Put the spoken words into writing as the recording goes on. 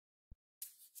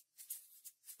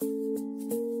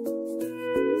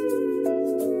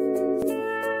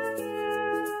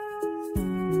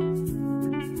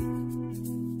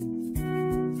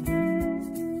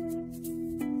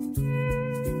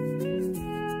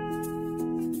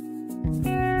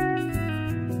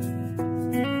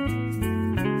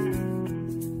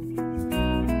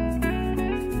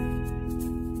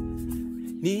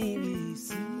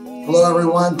Hello,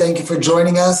 everyone. Thank you for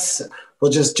joining us.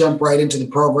 We'll just jump right into the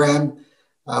program.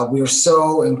 We are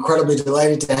so incredibly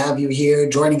delighted to have you here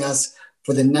joining us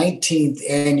for the 19th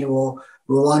annual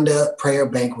Rwanda Prayer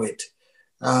Banquet.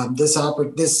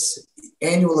 This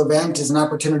annual event is an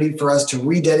opportunity for us to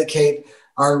rededicate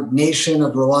our nation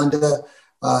of Rwanda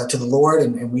to the Lord,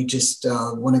 and we just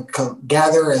want to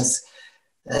gather as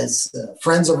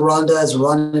friends of Rwanda, as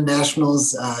Rwandan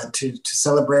nationals, to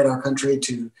celebrate our country,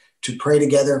 to pray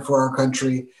together for our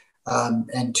country,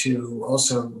 and to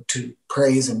also to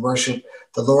praise and worship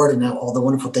the Lord and all the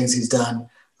wonderful things He's done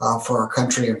for our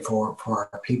country and for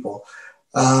our people.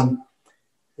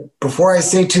 Before I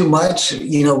say too much,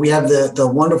 we have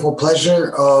the wonderful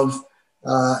pleasure of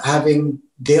having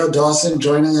Dale Dawson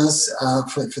joining us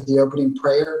for the opening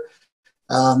prayer.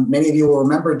 Many of you will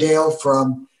remember Dale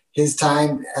from his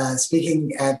time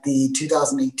speaking at the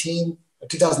 2019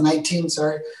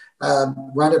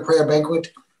 Rwanda Prayer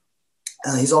Banquet.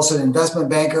 He's also an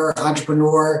investment banker,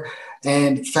 entrepreneur,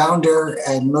 and founder,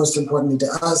 and most importantly to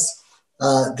us,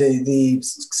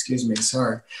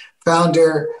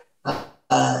 founder,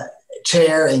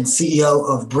 chair, and CEO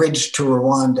of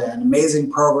Bridge2Rwanda, an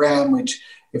amazing program, which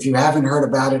if you haven't heard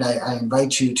about it, I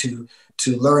invite you to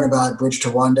learn about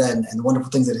Bridge2Rwanda and the wonderful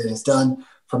things that it has done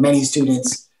for many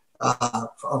students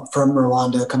from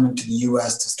Rwanda coming to the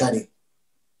U.S. to study.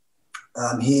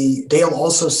 Dale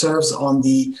also serves on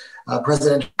the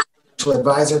Presidential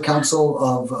Advisor Council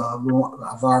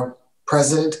of our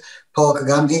president, Paul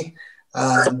Kagame.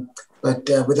 But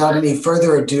without any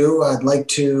further ado, I'd like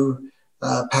to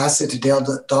pass it to Dale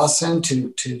Dawson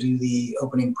to do the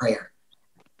opening prayer.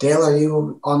 Dale, are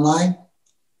you online?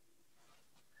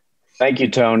 Thank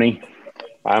you, Tony.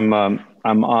 I'm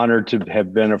honored to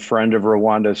have been a friend of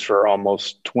Rwanda's for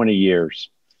almost 20 years.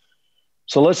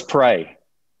 So let's pray.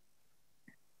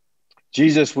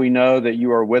 Jesus, we know that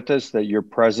you are with us, that your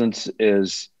presence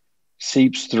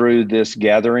seeps through this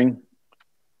gathering.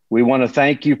 We want to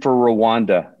thank you for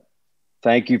Rwanda.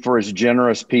 Thank you for its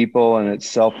generous people and its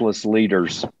selfless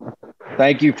leaders.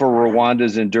 Thank you for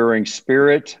Rwanda's enduring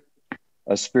spirit,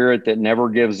 a spirit that never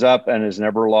gives up and has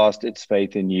never lost its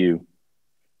faith in you.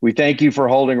 We thank you for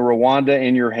holding Rwanda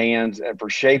in your hands and for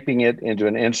shaping it into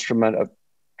an instrument of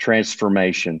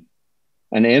transformation,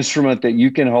 an instrument that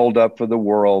you can hold up for the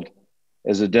world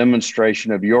as a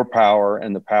demonstration of your power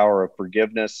and the power of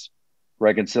forgiveness,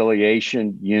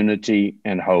 reconciliation, unity,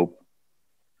 and hope.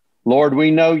 Lord, we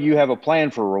know you have a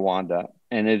plan for Rwanda,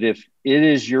 and if it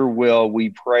is your will, we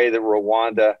pray that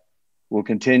Rwanda will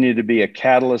continue to be a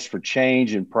catalyst for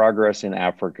change and progress in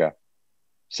Africa,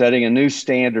 setting a new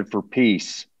standard for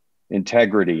peace,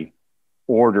 integrity,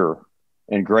 order,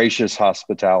 and gracious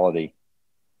hospitality,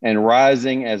 and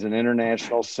rising as an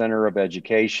international center of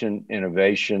education,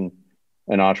 innovation,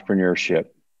 and entrepreneurship.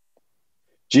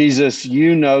 Jesus,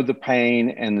 you know the pain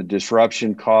and the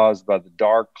disruption caused by the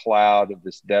dark cloud of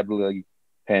this deadly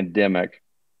pandemic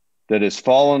that has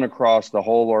fallen across the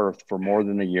whole earth for more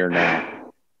than a year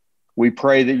now. We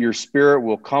pray that your spirit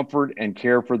will comfort and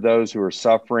care for those who are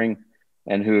suffering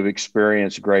and who have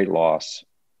experienced great loss.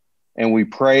 And we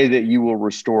pray that you will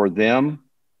restore them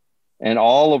and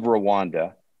all of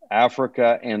Rwanda,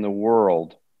 Africa, and the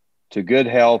world to good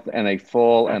health and a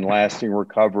full and lasting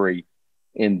recovery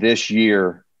in this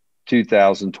year,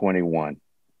 2021.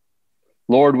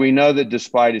 Lord, we know that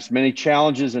despite its many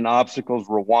challenges and obstacles,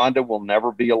 Rwanda will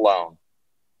never be alone.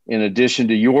 In addition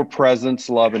to your presence,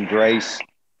 love, and grace,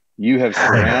 you have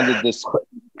surrounded this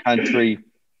country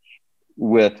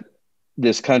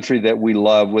that we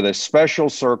love with a special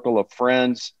circle of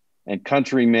friends and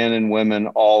countrymen and women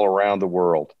all around the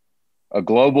world. A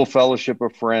global fellowship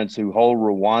of friends who hold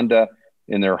Rwanda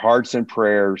in their hearts and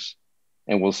prayers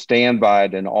and will stand by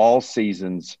it in all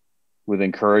seasons with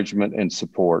encouragement and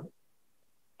support.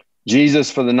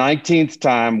 Jesus, for the 19th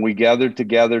time, we gathered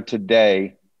together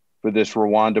today for this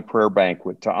Rwanda prayer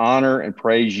banquet to honor and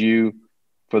praise you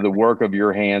for the work of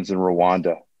your hands in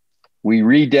Rwanda. We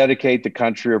rededicate the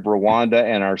country of Rwanda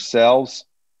and ourselves,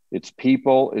 its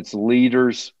people, its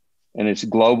leaders, and its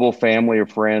global family of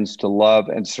friends to love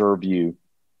and serve you.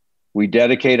 We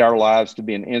dedicate our lives to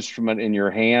be an instrument in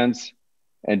your hands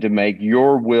and to make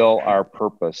your will our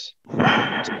purpose,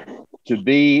 to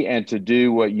be and to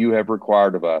do what you have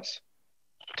required of us,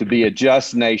 to be a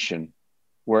just nation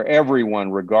where everyone,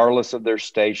 regardless of their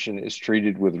station, is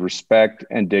treated with respect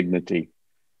and dignity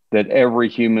that every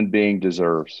human being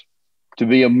deserves, to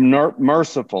be a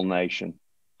merciful nation,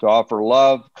 to offer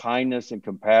love, kindness, and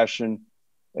compassion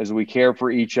as we care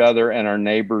for each other and our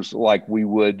neighbors like we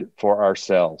would for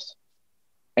ourselves,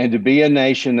 and to be a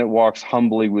nation that walks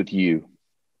humbly with you,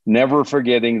 never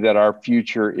forgetting that our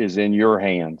future is in your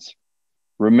hands,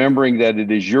 remembering that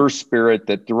it is your spirit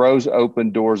that throws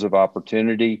open doors of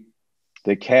opportunity,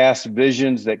 that casts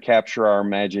visions that capture our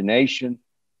imagination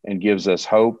and gives us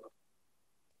hope,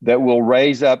 that will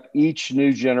raise up each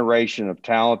new generation of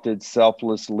talented,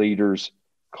 selfless leaders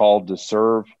called to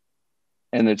serve,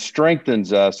 and that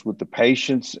strengthens us with the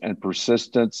patience and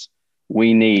persistence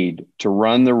we need to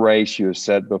run the race you have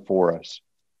set before us.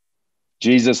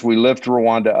 Jesus, we lift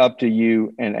Rwanda up to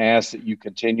you and ask that you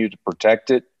continue to protect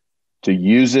it, to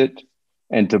use it,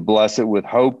 and to bless it with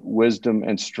hope, wisdom,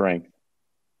 and strength.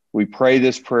 We pray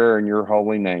this prayer in your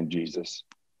holy name, Jesus.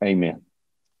 Amen.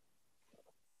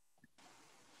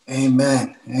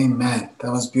 Amen. Amen.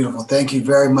 That was beautiful. Thank you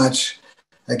very much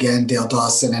again, Dale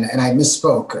Dawson. And I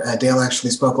misspoke. Dale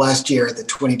actually spoke last year at the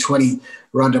 2020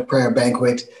 Rwanda Prayer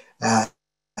Banquet.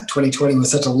 2020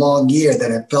 was such a long year that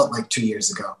it felt like 2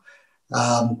 years ago.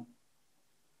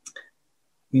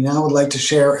 We now would like to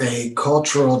share a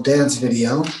cultural dance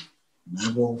video.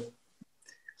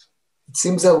 It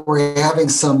seems that we're having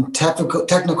some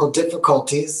technical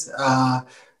difficulties.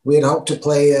 We had hoped to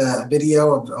play a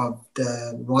video of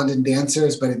the Rwandan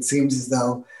dancers, but it seems as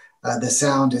though the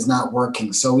sound is not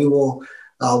working. So we will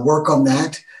work on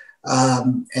that.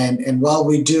 And while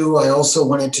we do, I also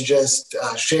wanted to just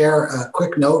share a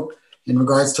quick note in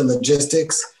regards to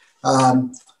logistics.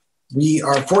 We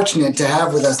are fortunate to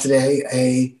have with us today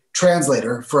a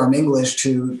translator from English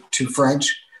to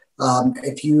French.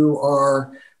 If you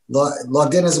are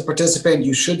logged in as a participant,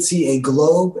 you should see a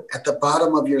globe at the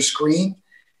bottom of your screen.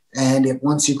 And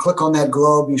once you click on that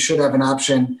globe, you should have an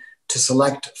option to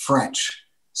select French,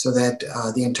 so that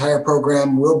the entire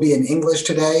program will be in English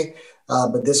today,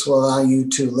 but this will allow you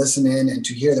to listen in and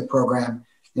to hear the program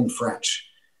in French.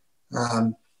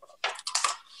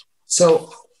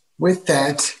 So with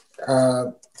that,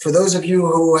 for those of you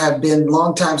who have been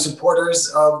longtime supporters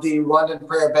of the Rwandan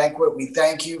Prayer Banquet, we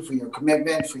thank you for your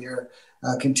commitment, for your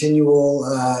continual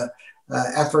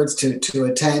efforts to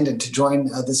attend and to join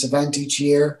this event each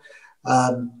year.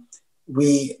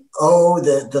 We owe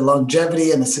the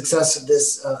longevity and the success of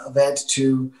this event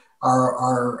to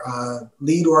our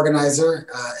lead organizer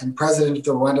and president of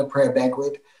the Rwanda Prayer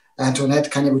Banquet,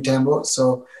 Antoinette Kanyabutembo.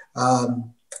 So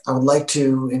I would like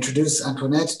to introduce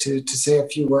Antoinette to say a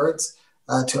few words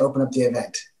to open up the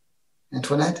event.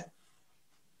 Antoinette?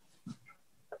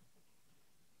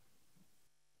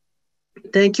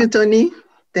 Thank you, Tony.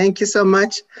 Thank you so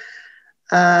much.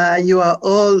 You are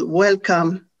all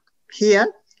welcome here.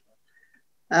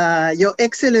 Your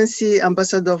Excellency,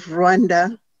 Ambassador of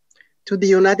Rwanda to the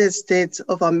United States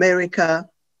of America,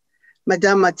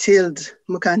 Madame Mathilde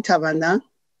Mukantabana,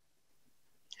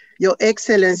 Your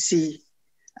Excellency,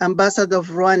 Ambassador of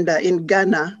Rwanda in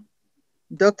Ghana,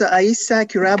 Dr. Aissa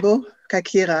Kirabo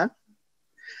Kakira,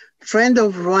 friend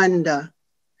of Rwanda,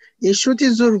 Inshuti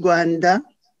z'u Rwanda,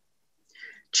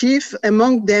 chief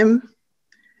among them,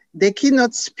 the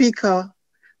keynote speaker,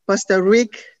 Pastor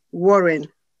Rick Warren,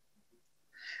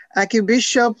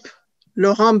 Archbishop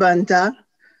Laurent Mbanda,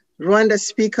 Rwanda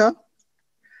speaker,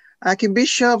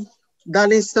 Archbishop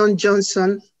Dawson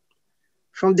Johnson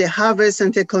from the Harvest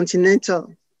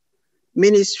Intercontinental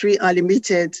Ministry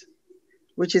Unlimited,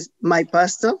 which is my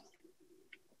pastor.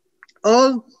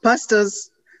 All pastors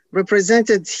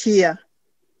represented here,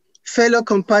 fellow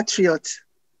compatriots,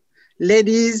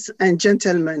 ladies and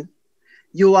gentlemen,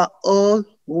 you are all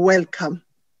welcome.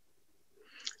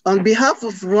 On behalf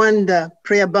of Rwanda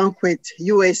Prayer Banquet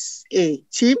U.S.A.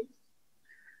 team,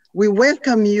 we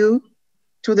welcome you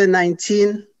to the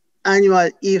 19th annual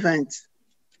event.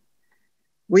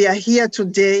 We are here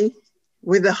today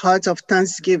with a heart of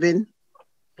thanksgiving,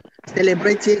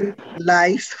 celebrating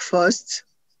life first,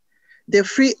 the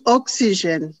free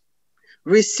oxygen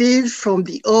received from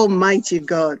the Almighty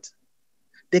God,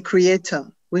 the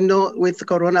Creator, we know with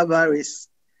coronavirus.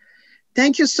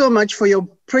 Thank you so much for your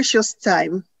precious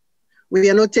time. We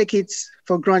will not take it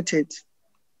for granted.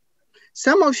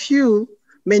 Some of you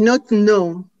may not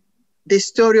know the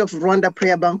story of Rwanda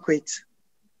Prayer Banquet.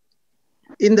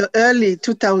 In the early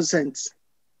 2000s,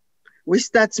 we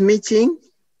start meeting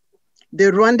the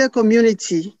Rwanda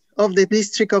community of the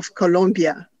District of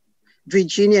Columbia,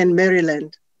 Virginia and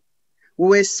Maryland. We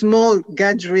were a small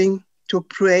gathering to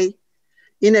pray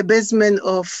in a basement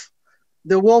of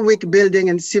the Warwick Building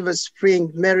in Silver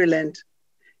Spring, Maryland,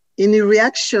 in a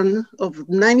reaction of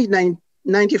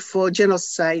 1994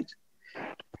 genocide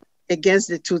against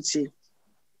the Tutsi.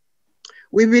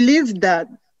 We believe that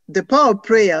the power of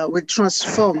prayer will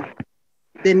transform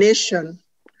the nation,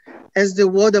 as the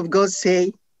word of God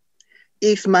say,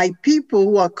 if my people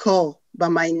who are called by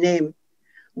my name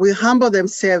will humble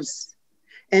themselves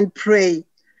and pray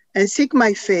and seek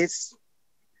my face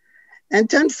and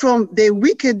turn from their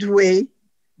wicked way,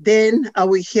 then I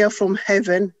will hear from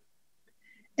heaven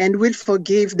and will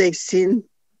forgive their sin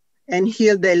and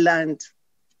heal their land.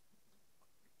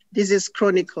 This is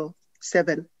Chronicle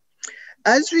 7.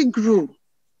 As we grew,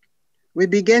 we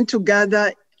began to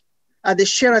gather at the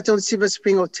Sheraton Silver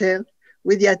Spring Hotel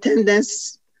with the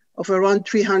attendance of around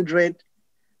 300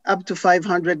 up to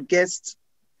 500 guests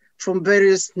from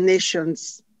various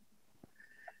nations.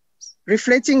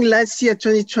 Reflecting last year,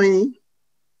 2020,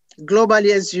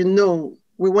 globally, as you know,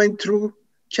 we went through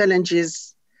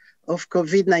challenges of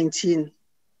COVID-19,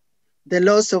 the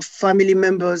loss of family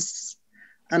members,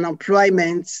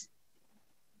 unemployment,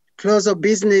 close of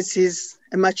businesses,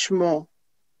 and much more.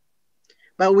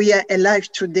 But we are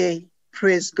alive today,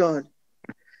 praise God.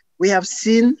 We have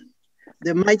seen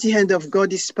the mighty hand of God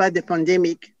despite the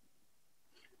pandemic,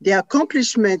 the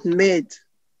accomplishment made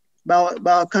by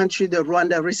our country, the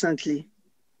Rwanda, recently.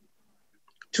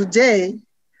 Today,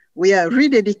 we are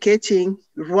rededicating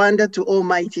Rwanda to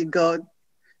Almighty God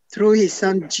through his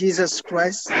son, Jesus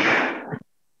Christ,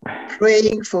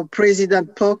 praying for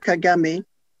President Paul Kagame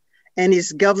and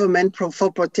his government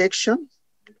for protection,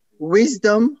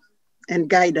 wisdom, and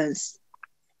guidance.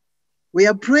 We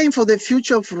are praying for the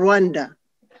future of Rwanda,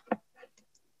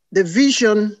 the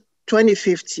Vision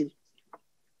 2050,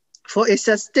 for a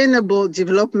sustainable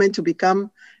development to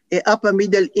become an upper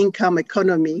middle income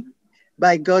economy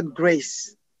by God's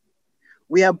grace.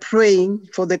 We are praying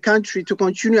for the country to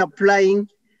continue applying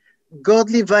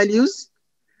godly values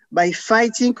by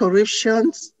fighting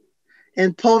corruption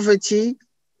and poverty,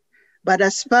 but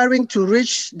aspiring to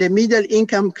reach the middle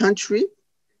income country,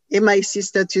 MIC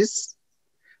status,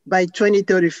 by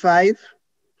 2035,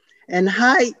 and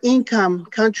high income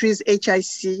countries,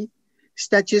 HIC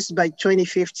status by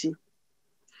 2050.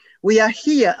 We are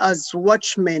here as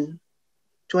watchmen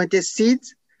to intercede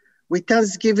with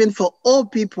thanksgiving for all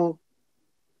people,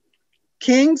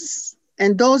 kings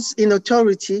and those in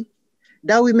authority,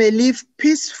 that we may live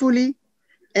peacefully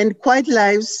and quiet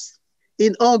lives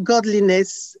in all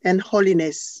godliness and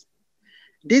holiness.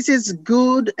 This is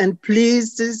good and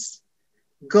pleases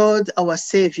God, our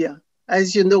Savior,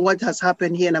 as you know what has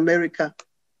happened here in America.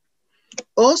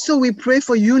 Also, we pray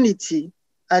for unity,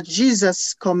 as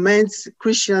Jesus commands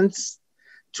Christians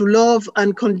to love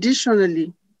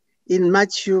unconditionally in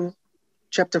Matthew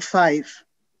chapter 5.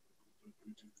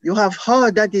 You have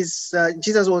heard that is,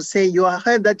 Jesus was saying, you have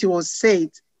heard that it was said,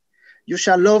 you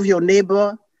shall love your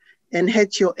neighbor and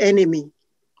hate your enemy.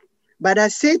 But I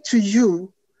say to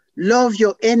you, love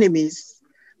your enemies,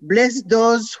 bless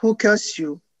those who curse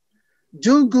you,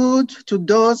 do good to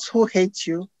those who hate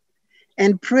you,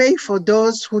 and pray for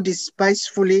those who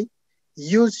despitefully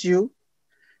use you,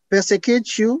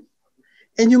 persecute you,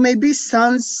 and you may be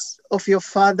sons of your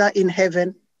Father in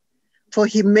heaven, for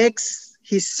he makes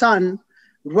his sun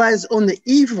rise on the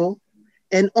evil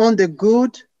and on the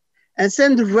good, and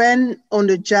send rain on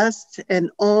the just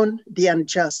and on the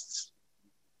unjust.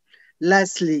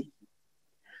 Lastly,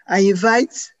 I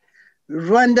invite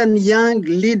Rwandan young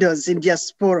leaders in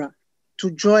diaspora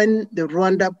to join the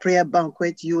Rwanda Prayer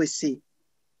Banquet, U.S.A.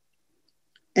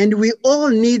 And we all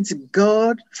need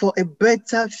God for a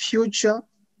better future,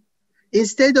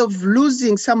 instead of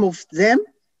losing some of them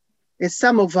and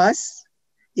some of us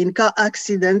in car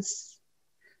accidents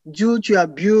due to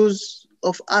abuse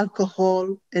of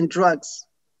alcohol and drugs.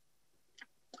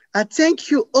 I thank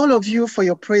you, all of you, for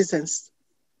your presence.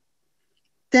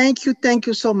 Thank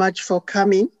you so much for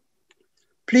coming.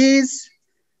 Please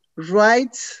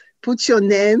put your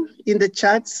name in the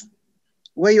chat,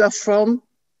 where you are from.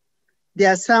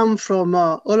 There are some from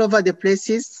all over the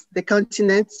places, the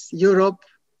continents, Europe,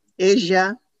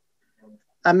 Asia,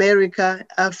 America,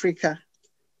 Africa.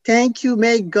 Thank you.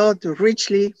 May God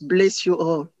richly bless you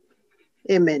all.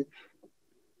 Amen.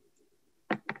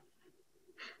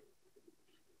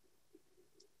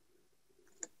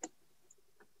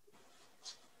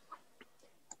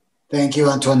 Thank you,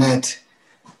 Antoinette.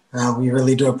 We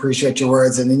really do appreciate your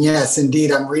words. And then, yes,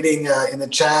 indeed, I'm reading in the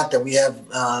chat that we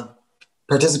have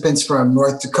participants from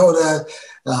North Dakota,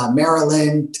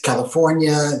 Maryland,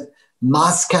 California,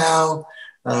 Moscow,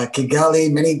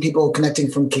 Kigali, many people connecting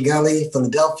from Kigali,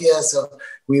 Philadelphia. So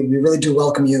we really do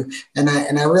welcome you. And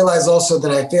I realize also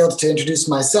that I failed to introduce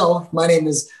myself. My name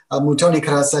is Mutoni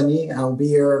Karasani. I'll be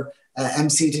your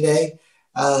MC today.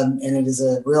 And it is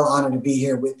a real honor to be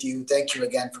here with you. Thank you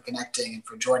again for connecting and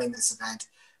for joining this event.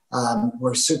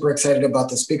 We're super excited about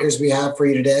the speakers we have for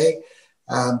you today.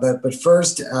 But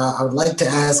first, I would like to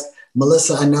ask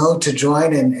Melissa Ano to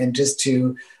join and just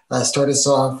to start us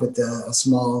off with a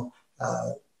small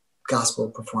gospel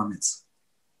performance.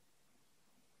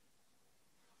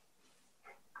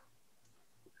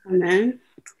 Amen.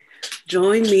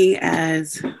 Join me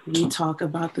as we talk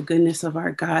about the goodness of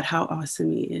our God, how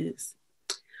awesome He is.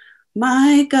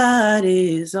 My God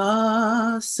is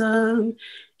awesome.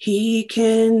 He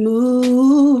can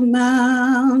move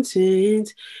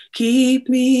mountains, keep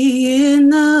me in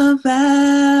the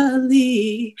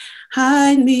valley,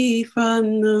 hide me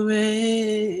from the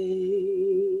rain.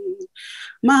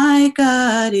 My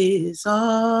God is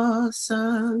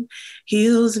awesome,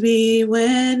 heals me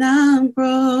when I'm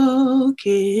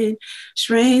broken,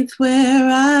 strength where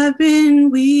I've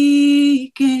been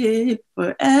weakened,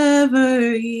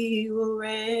 forever He will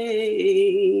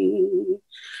reign.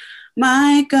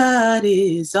 My God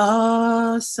is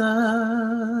awesome,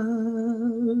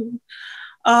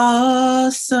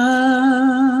 awesome,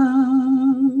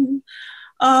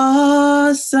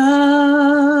 awesome.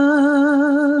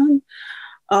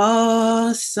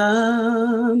 Awesome,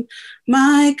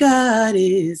 my God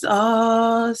is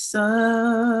awesome,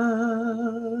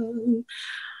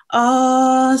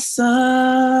 awesome,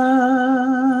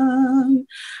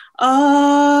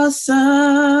 awesome,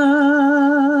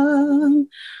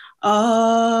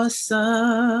 awesome,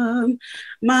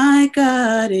 my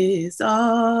God is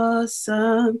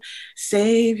awesome,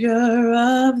 Savior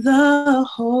of the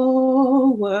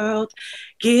whole world,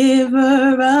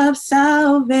 giver of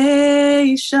salvation,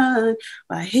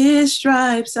 by His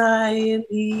stripes I am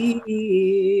healed.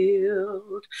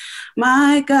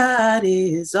 My God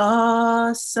is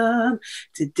awesome,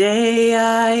 today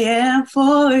I am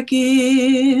forgiven,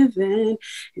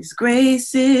 His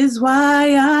grace is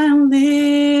why I'm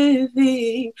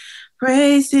living,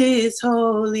 praise His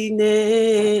holy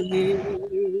name.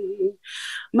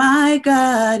 My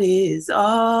God is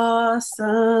awesome,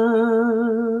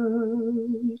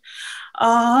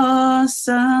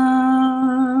 awesome,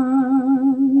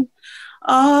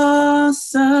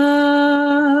 awesome,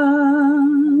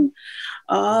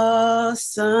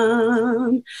 awesome.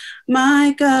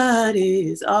 My God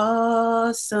is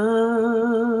awesome,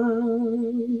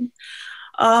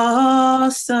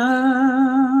 awesome,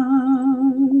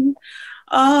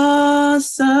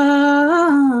 awesome,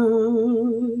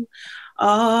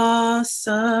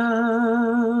 awesome.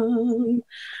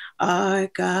 Our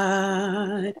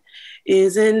God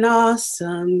is an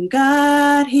awesome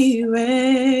God. He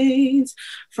reigns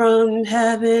from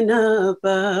heaven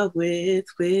above with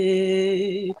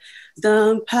wisdom,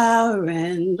 power,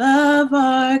 and love.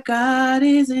 Our God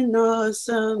is an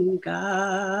awesome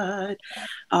God.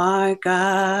 Our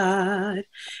God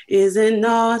is an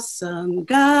awesome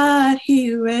God.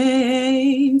 He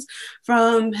reigns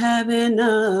from heaven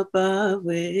above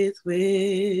with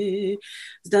wisdom,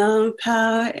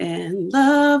 power, and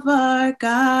love. Our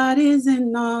God is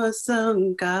an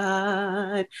awesome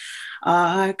God.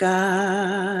 Our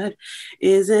God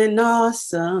is an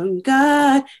awesome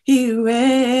God. He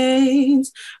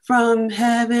reigns from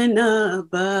heaven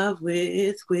above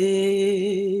with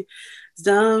wisdom,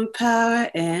 power,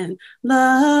 and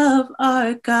love.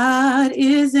 Our God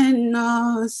is an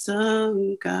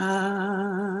awesome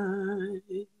God.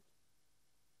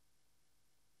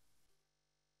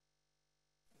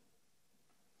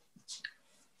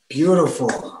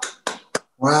 Beautiful.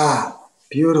 Wow.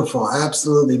 Beautiful.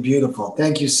 Absolutely beautiful.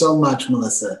 Thank you so much,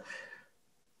 Melissa.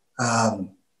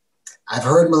 I've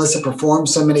heard Melissa perform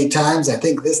so many times. I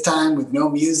think this time with no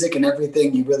music and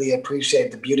everything, you really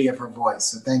appreciate the beauty of her voice.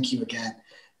 So thank you again.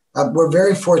 We're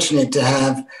very fortunate to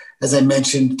have, as I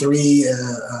mentioned, many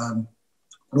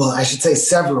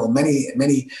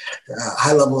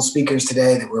high-level speakers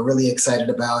today that we're really excited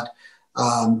about.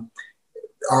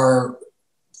 Our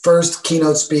first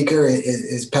keynote speaker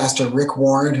is Pastor Rick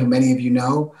Warren, who many of you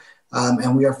know.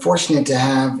 And we are fortunate to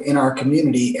have in our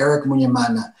community, Eric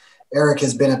Munyamana. Eric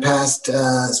has been a past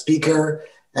speaker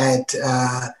at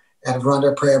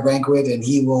Rwanda Prayer Banquet, and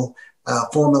he will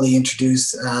formally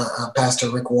introduce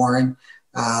Pastor Rick Warren.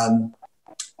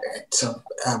 So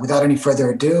without any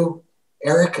further ado,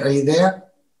 Eric, are you there?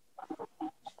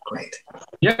 Great.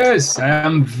 Yes, I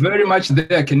am very much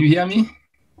there. Can you hear me?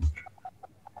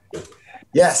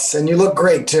 Yes, and you look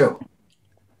great too.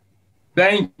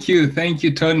 Thank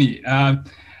you, Tony.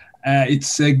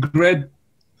 It's a great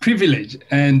privilege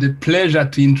and a pleasure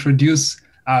to introduce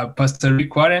Pastor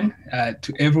Rick Warren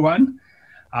to everyone.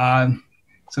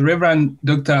 So Reverend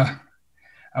Dr.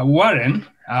 Warren,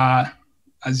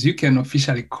 as you can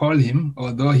officially call him,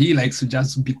 although he likes to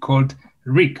just be called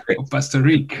Rick or Pastor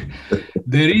Rick,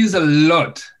 there is a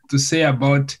lot to say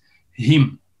about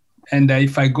him. And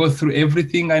if I go through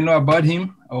everything I know about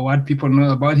him or what people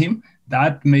know about him,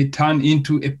 that may turn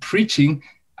into a preaching,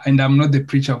 and I'm not the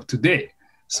preacher of today.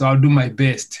 So I'll do my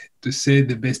best to say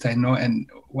the best I know and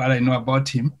what I know about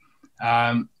him.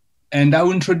 And I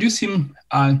will introduce him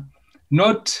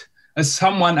not as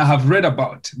someone I have read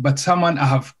about, but someone I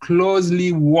have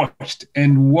closely watched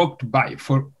and walked by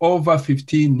for over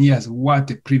 15 years. What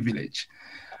a privilege.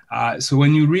 So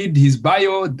when you read his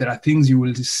bio, there are things you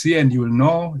will see and you will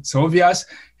know. It's obvious.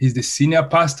 He's the senior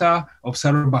pastor of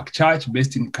Saddleback Church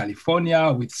based in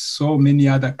California with so many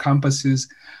other campuses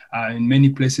in many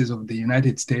places of the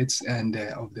United States and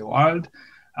of the world.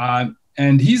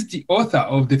 And he's the author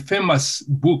of the famous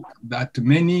book that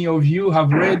many of you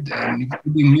have read, and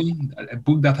including me, a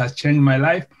book that has changed my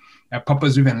life, A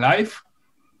Purpose-Driven Life.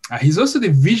 He's also the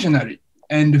visionary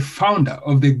and the founder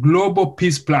of the Global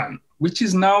Peace Plan, which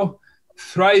is now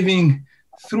thriving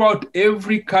throughout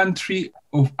every country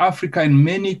of Africa and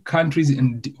many countries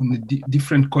on the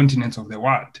different continents of the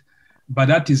world. But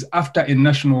that is after a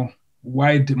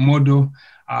national-wide model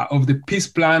of the peace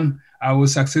plan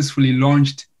was successfully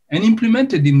launched and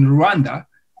implemented in Rwanda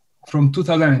from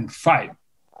 2005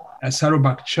 at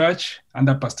Saddleback Church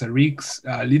under Pastor Rick's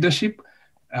leadership,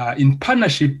 in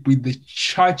partnership with the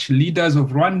church leaders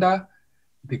of Rwanda,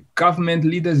 the government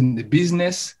leaders in the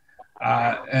business.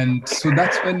 And so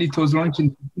that's when it was launched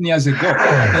 15 years ago.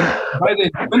 And by the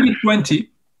 2020,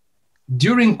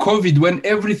 during COVID, when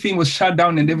everything was shut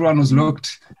down and everyone was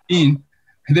locked in,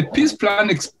 the peace plan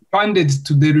expanded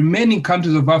to the remaining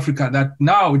countries of Africa, that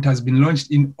now it has been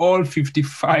launched in all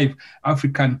 55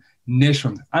 African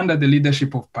nations under the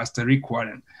leadership of Pastor Rick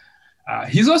Warren.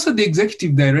 He's also the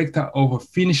executive director of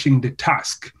Finishing the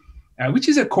Task, which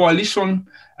is a coalition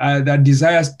that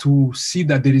desires to see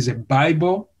that there is a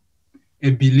Bible,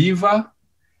 a believer,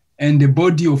 and the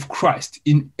body of Christ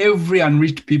in every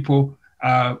unreached people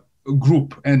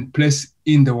group and place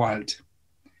in the world.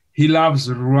 He loves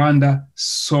Rwanda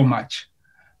so much.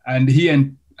 And he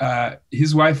and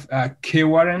his wife, Kay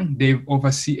Warren, they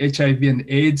oversee HIV and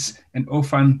AIDS and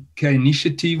orphan care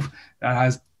initiative that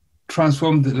has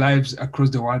transformed the lives across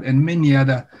the world, and many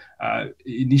other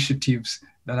initiatives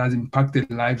that has impacted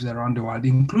lives around the world,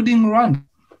 including Rwanda.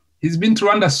 He's been to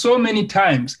Rwanda so many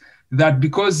times that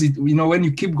because, when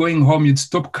you keep going home, you'd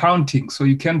stop counting. So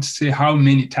you can't say how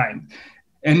many times.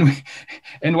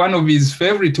 And one of his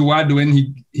favorite words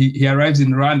when he arrives in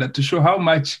Rwanda, to show how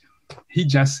much he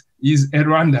just is a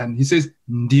Rwandan, he says,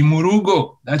 "Ndi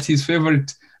murugo." That's his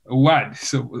favorite word.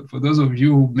 So for those of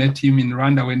you who met him in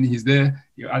Rwanda when he's there,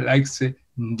 I like to say,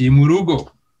 "Ndi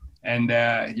murugo." And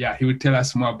he will tell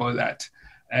us more about that.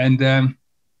 And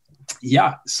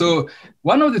so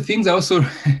one of the things I also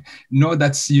know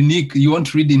that's unique, you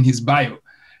won't read in his bio,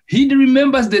 he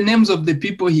remembers the names of the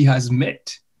people he has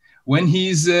met. When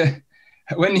he's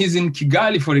in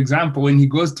Kigali, for example, when he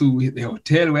goes to the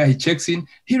hotel where he checks in,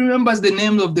 he remembers the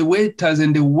names of the waiters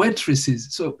and the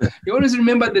waitresses. So he always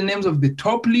remembers the names of the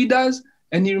top leaders,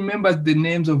 and he remembers the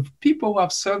names of people who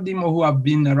have served him or who have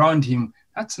been around him.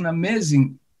 That's an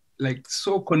amazing,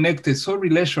 so connected, so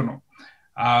relational.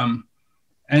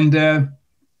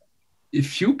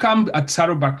 If you come at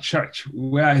Saddleback Church,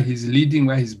 where he's leading,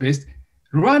 where he's based,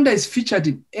 Rwanda is featured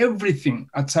in everything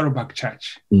at Saddleback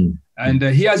Church. And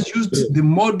he has used the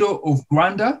model of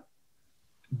Rwanda,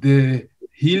 the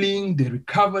healing, the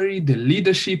recovery, the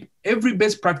leadership, every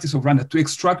best practice of Rwanda to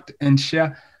extract and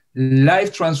share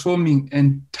life-transforming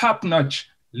and top-notch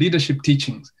leadership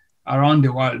teachings around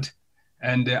the world.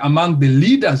 And among the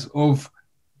leaders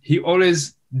he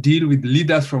always deal with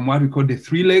leaders from what we call the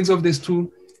three legs of the stool: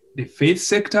 the faith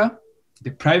sector,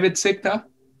 the private sector,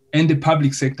 and the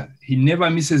public sector. He never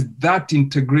misses that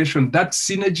integration, that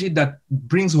synergy that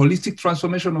brings holistic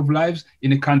transformation of lives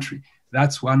in a country.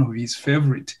 That's one of his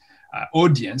favorite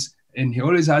audience. And he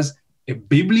always has a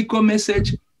biblical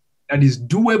message that is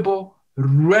doable,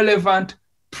 relevant,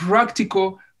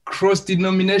 practical,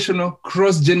 cross-denominational,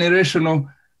 cross-generational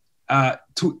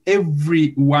to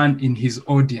everyone in his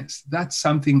audience. That's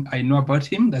something I know about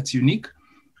him that's unique.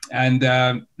 And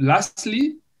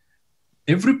lastly,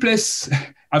 every place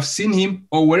I've seen him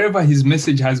or wherever his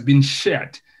message has been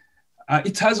shared,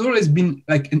 it has always been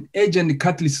like an edge and a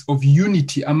catalyst of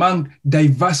unity among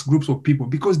diverse groups of people,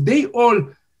 because they all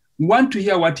want to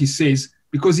hear what he says,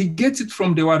 because he gets it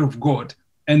from the word of God.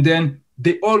 And then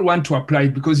they all want to apply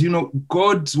it because,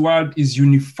 God's word is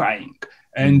unifying.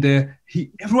 And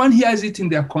everyone hears it in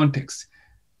their context.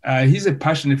 He's a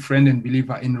passionate friend and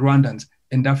believer in Rwandans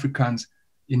and Africans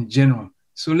in general.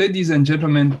 So ladies and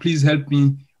gentlemen, please help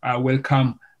me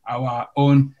welcome our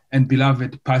own and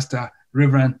beloved Pastor,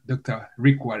 Reverend Dr.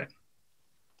 Rick Warren.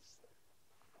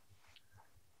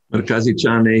 Markazi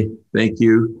Chane, thank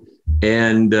you.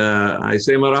 And I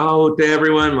say maraho to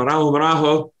everyone, maraho,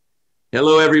 maraho.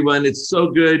 Hello, everyone. It's so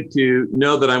good to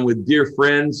know that I'm with dear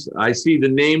friends. I see the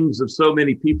names of so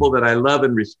many people that I love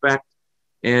and respect.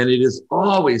 And it is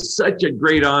always such a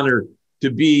great honor to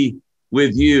be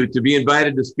with you, to be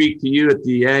invited to speak to you at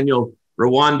the annual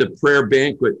Rwanda prayer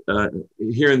banquet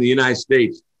here in the United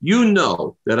States. You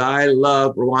know that I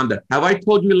love Rwanda. Have I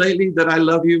told you lately that I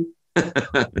love you?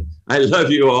 I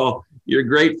love you all. You're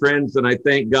great friends, and I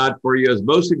thank God for you. As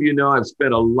most of you know, I've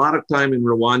spent a lot of time in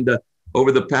Rwanda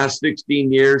over the past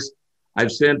 16 years.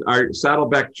 I've sent our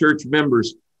Saddleback church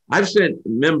members. I've sent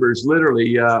members,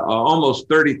 literally almost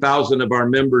 30,000 of our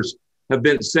members have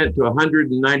been sent to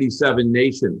 197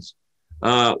 nations.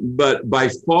 But by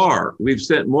far, we've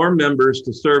sent more members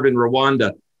to serve in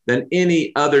Rwanda than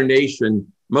any other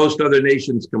nation, most other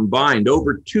nations combined.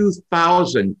 Over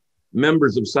 2,000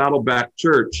 members of Saddleback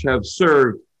Church have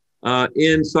served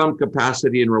in some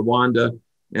capacity in Rwanda.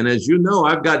 And as you know,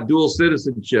 I've got dual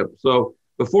citizenship. So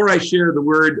before I share the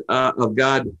word of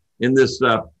God in this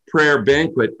prayer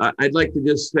banquet, I'd like to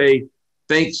just say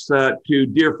thanks to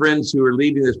dear friends who are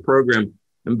leading this program.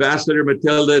 Ambassador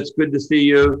Mathilde, it's good to see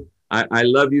you. I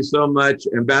love you so much.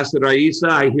 Ambassador Aisa,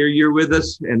 I hear you're with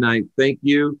us, and I thank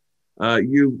you.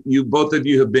 You both of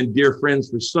you have been dear friends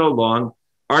for so long.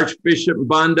 Archbishop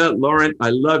Mbanda, Laurent, I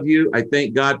love you. I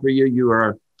thank God for you. You are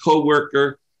a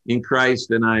co-worker in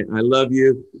Christ, and I love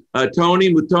you.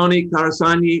 Tony Mutoni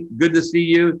Karasani, good to see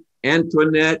you.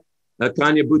 Antoinette,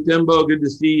 Kanya Butembo, good to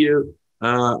see you.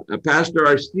 Pastor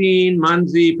Arsene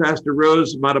Manzi, Pastor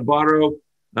Rose Matabaro,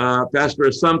 Pastor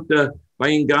Assumpta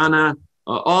Baingana,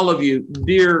 all of you,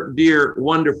 dear, dear,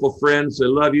 wonderful friends. I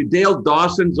love you. Dale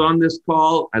Dawson's on this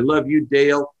call. I love you,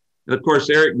 Dale. And of course,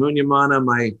 Eric Munyamana,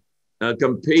 my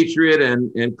compatriot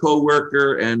and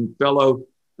co-worker and fellow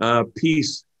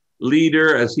peace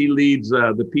leader as he leads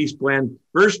the peace plan.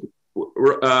 First,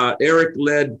 Eric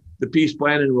led the peace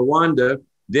plan in Rwanda.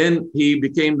 Then he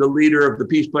became the leader of the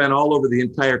peace plan all over the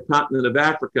entire continent of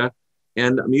Africa.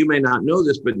 And you may not know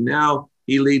this, but now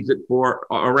he leads it for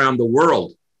around the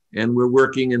world. And we're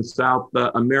working in South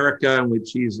America, in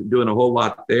which he's doing a whole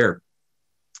lot there.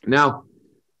 Now,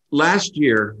 last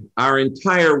year, our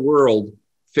entire world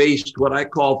faced what I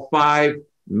call 5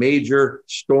 major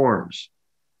storms.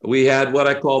 We had what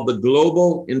I call the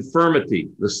global infirmity,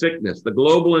 the sickness, the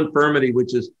global infirmity,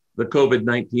 which is the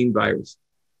COVID-19 virus.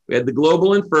 We had the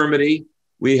global infirmity.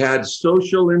 We had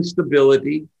social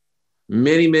instability,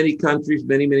 many, many countries,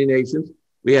 many, many nations.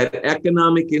 We had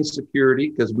economic insecurity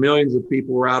because millions of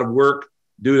people were out of work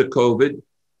due to COVID.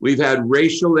 We've had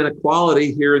racial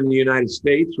inequality here in the United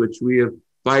States, which we are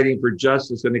fighting for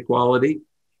justice and equality.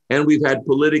 And we've had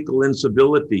political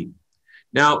instability.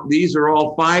 Now, these are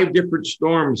all 5 different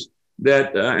storms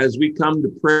that as we come to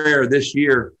prayer this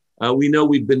year, we know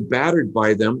we've been battered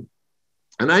by them.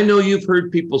 And I know you've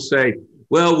heard people say,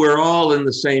 well, we're all in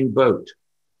the same boat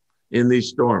in these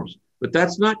storms, but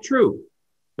that's not true.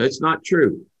 That's not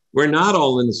true. We're not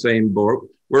all in the same boat.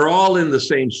 We're all in the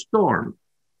same storm.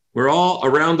 We're all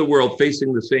around the world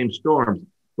facing the same storms,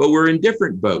 but we're in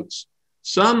different boats.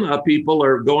 Some people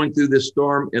are going through this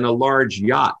storm in a large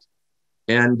yacht.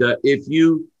 And if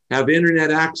you have internet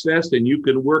access and you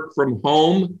can work from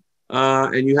home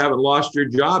and you haven't lost your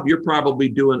job, you're probably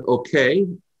doing okay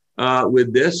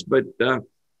with this. But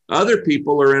other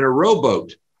people are in a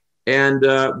rowboat and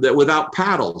that without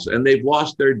paddles, and they've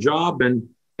lost their job and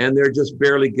they're just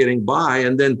barely getting by.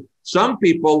 And then some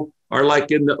people are like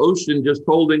in the ocean, just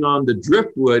holding on to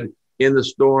driftwood in the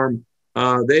storm.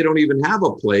 They don't even have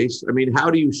a place. I mean, how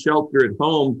do you shelter at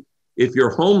home if you're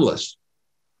homeless?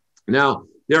 Now,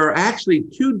 there are actually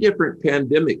 2 different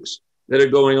pandemics that are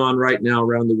going on right now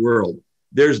around the world.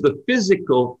 There's the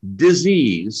physical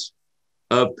disease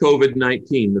of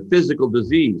COVID-19, the physical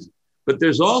disease, but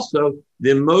there's also the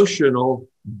emotional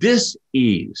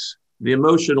dis-ease, the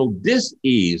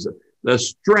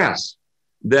stress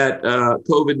that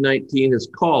COVID-19 has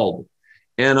called.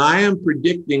 And I am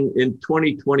predicting in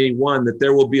 2021 that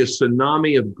there will be a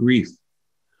tsunami of grief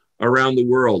around the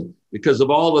world because of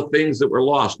all the things that were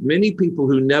lost. Many people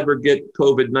who never get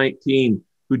COVID-19,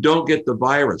 who don't get the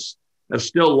virus, have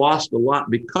still lost a lot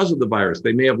because of the virus.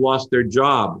 They may have lost their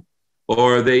job,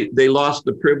 or they lost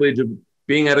the privilege of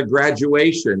being at a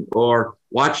graduation, or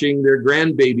watching their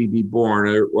grandbaby be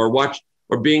born,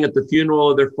 or being at the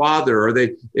funeral of their father, or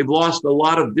they've lost a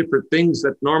lot of different things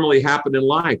that normally happen in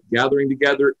life, gathering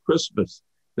together at Christmas,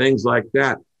 things like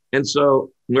that. And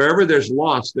so wherever there's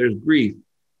loss, there's grief.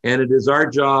 And it is our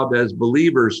job as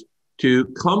believers to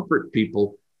comfort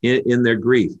people in their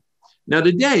grief. Now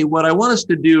today, what I want us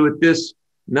to do at this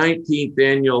 19th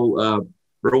annual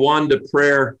Rwanda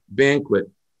prayer banquet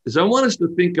is I want us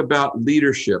to think about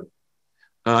leadership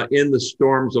in the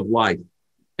storms of life.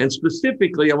 And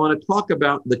specifically, I want to talk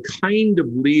about the kind of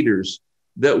leaders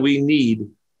that we need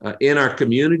in our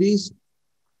communities,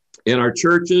 in our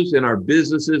churches, in our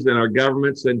businesses, in our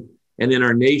governments, and in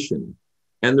our nation.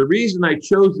 And the reason I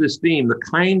chose this theme, the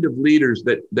kind of leaders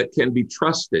that can be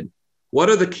trusted, what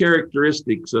are the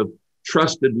characteristics of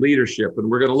trusted leadership? And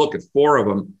we're going to look at 4 of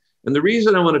them. And the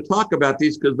reason I want to talk about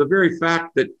these, because the very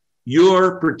fact that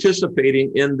you're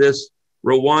participating in this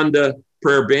Rwanda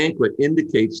prayer banquet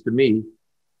indicates to me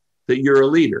that you're a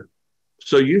leader.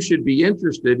 So you should be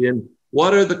interested in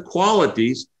what are the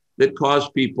qualities that cause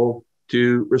people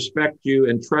to respect you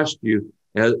and trust you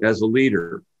as a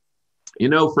leader. You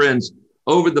know, friends,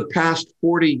 over the past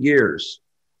 40 years,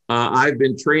 I've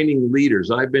been training leaders.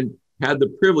 I've had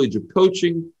the privilege of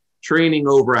coaching, training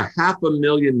over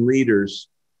 500,000 leaders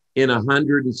in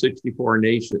 164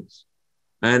 nations.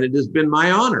 And it has been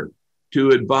my honor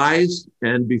to advise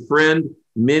and befriend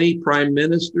many prime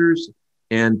ministers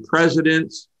and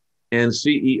presidents and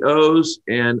CEOs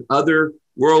and other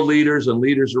world leaders and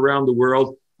leaders around the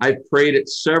world. I've prayed at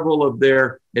several of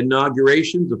their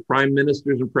inaugurations of prime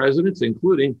ministers and presidents,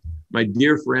 including my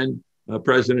dear friend,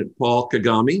 President Paul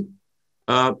Kagame.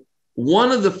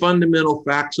 One of the fundamental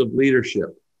facts of leadership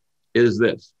is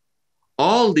this: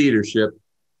 all leadership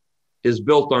is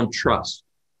built on trust.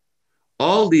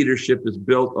 All leadership is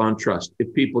built on trust.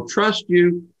 If people trust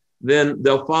you, then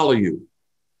they'll follow you.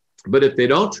 But if they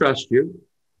don't trust you,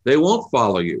 they won't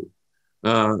follow you.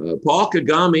 Paul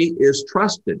Kagame is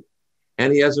trusted,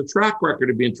 and he has a track record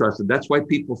of being trusted. That's why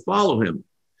people follow him.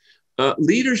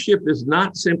 Leadership is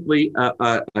not simply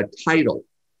a title.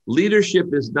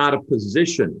 Leadership is not a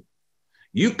position.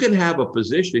 You can have a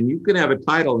position, you can have a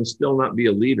title and still not be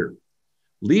a leader.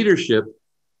 Leadership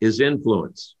is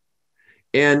influence.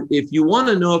 And if you want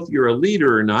to know if you're a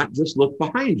leader or not, just look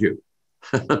behind you.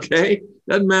 Okay?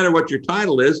 Doesn't matter what your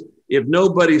title is. If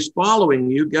nobody's following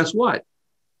you, guess what?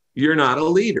 You're not a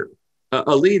leader.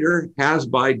 A leader has,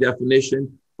 by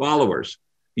definition, followers.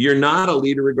 You're not a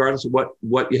leader regardless of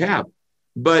what you have.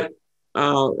 But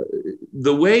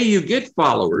the way you get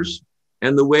followers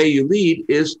and the way you lead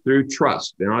is through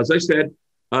trust. Now, as I said,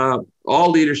 all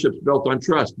leadership is built on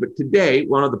trust. But today,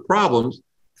 one of the problems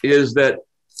is that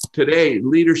today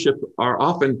leaders are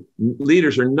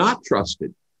not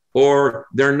trusted or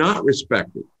they're not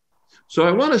respected. So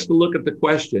I want us to look at the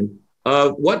question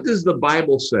of what does the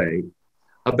Bible say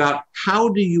about how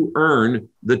do you earn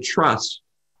the trust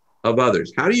of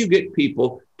others? How do you get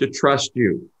people to trust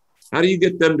you? How do you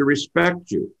get them to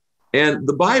respect you? And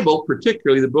the Bible,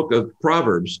 particularly the book of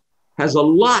Proverbs, has a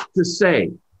lot to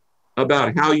say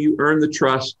about how you earn the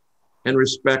trust and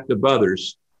respect of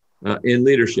others in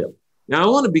leadership. Now, I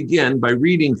want to begin by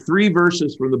reading 3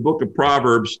 verses from the book of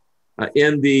Proverbs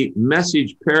in the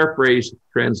Message Paraphrase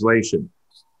translation.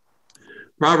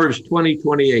 Proverbs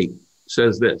 20:28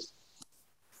 says this: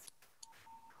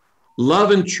 love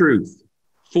and truth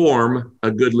form a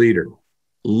good leader.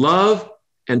 Love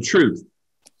and truth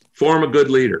form a good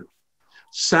leader.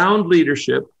 Sound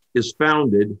leadership is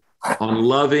founded on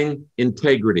loving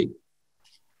integrity.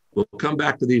 We'll come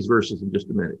back to these verses in just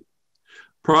a minute.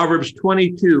 Proverbs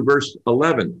 22, verse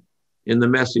 11 in the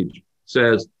Message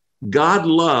says, God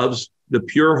loves the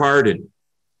pure-hearted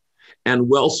and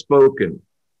well-spoken.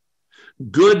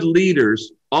 Good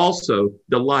leaders also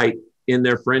delight in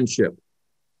their friendship.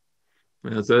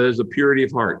 And so there's a purity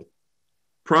of heart.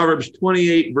 Proverbs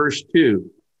 28, verse 2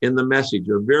 in the Message,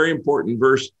 a very important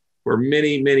verse for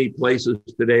many, many places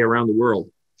today around the world,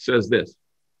 says this: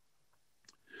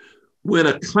 when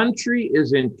a country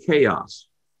is in chaos,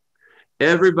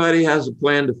 everybody has a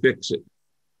plan to fix it,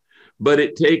 but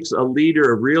it takes a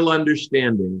leader of real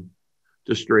understanding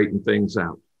to straighten things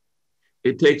out.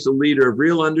 It takes a leader of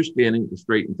real understanding to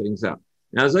straighten things out.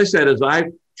 Now, as I said, as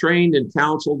I've trained and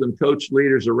counseled and coached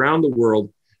leaders around the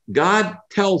world, God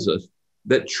tells us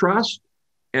that trust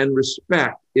and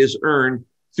respect is earned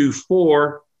through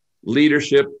 4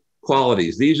 leadership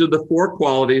qualities. These are the 4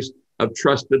 qualities of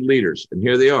trusted leaders, and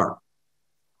here they are.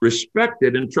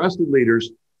 Respected and trusted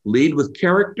leaders lead with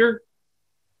character,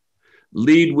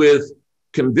 lead with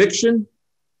conviction,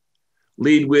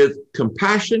 lead with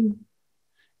compassion,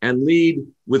 and lead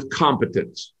with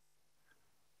competence.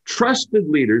 Trusted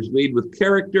leaders lead with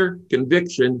character,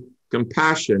 conviction,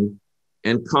 compassion,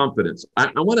 and competence.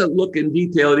 I want to look in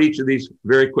detail at each of these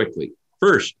very quickly.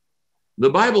 First, the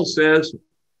Bible says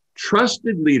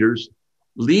trusted leaders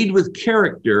lead with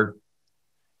character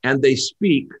and they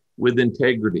speak with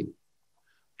integrity.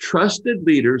 Trusted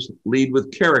leaders lead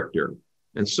with character,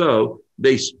 and so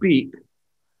they speak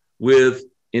with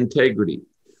integrity.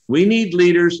 We need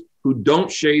leaders who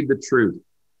don't shade the truth,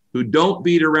 who don't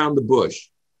beat around the bush,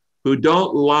 who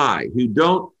don't lie, who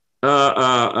don't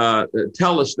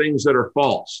tell us things that are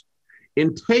false.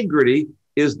 Integrity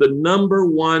is the number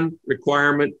one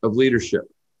requirement of leadership.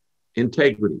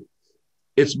 Integrity.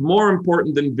 It's more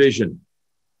important than vision.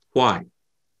 Why?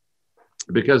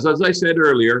 Because as I said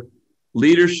earlier,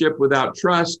 leadership without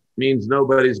trust means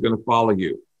nobody's going to follow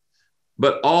you.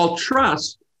 But all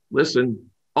trust, listen,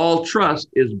 all trust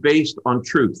is based on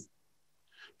truth.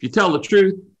 If you tell the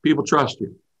truth, people trust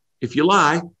you. If you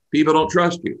lie, people don't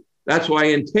trust you. That's why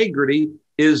integrity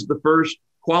is the first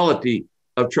quality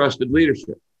of trusted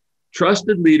leadership.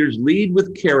 Trusted leaders lead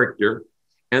with character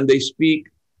and they speak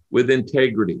with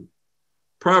integrity.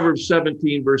 Proverbs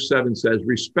 17 verse 7 says,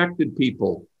 respected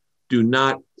people do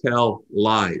not tell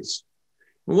lies.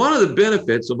 And one of the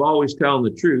benefits of always telling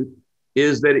the truth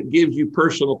is that it gives you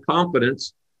personal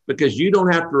confidence because you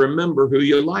don't have to remember who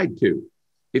you lied to.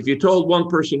 If you told one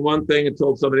person one thing and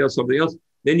told somebody else something else,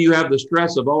 then you have the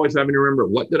stress of always having to remember,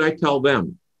 what did I tell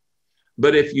them?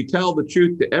 But if you tell the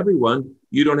truth to everyone,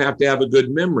 you don't have to have a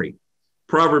good memory.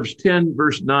 Proverbs 10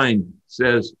 verse 9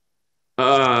 says,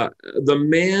 the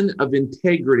man of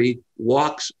integrity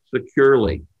walks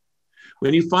securely.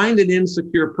 When you find an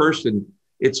insecure person,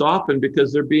 it's often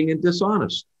because they're being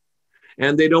dishonest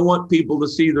and they don't want people to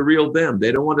see the real them.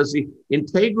 They don't want to see.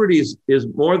 Integrity is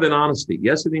more than honesty.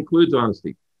 Yes, it includes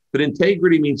honesty, but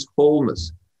integrity means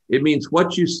wholeness. It means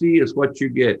what you see is what you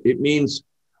get. It means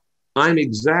I'm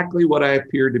exactly what I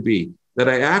appear to be, that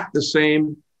I act the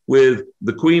same with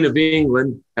the Queen of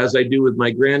England as I do with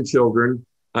my grandchildren,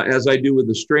 as I do with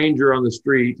the stranger on the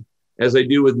street, as I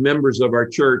do with members of our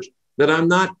church, that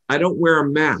I don't wear a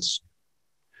mask.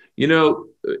 You know,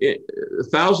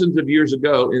 thousands of years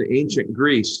ago in ancient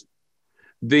Greece,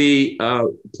 the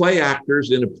play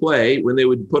actors in a play, when they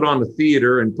would put on a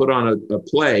theater and put on a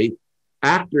play,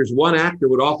 one actor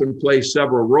would often play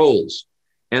several roles.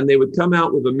 And they would come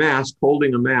out with a mask,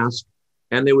 holding a mask,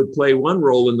 and they would play one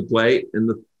role in the play,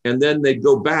 and then they'd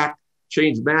go back,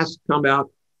 change mask, come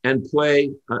out, and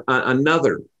play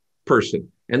another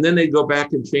person. And then they'd go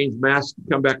back and change mask,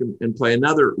 come back and play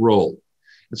another role.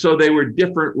 And so they were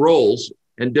different roles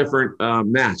and different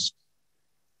masks.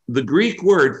 The Greek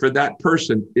word for that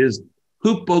person is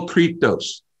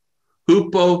hypokritos.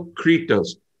 Hypokritos.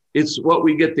 It's what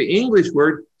we get the English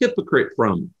word hypocrite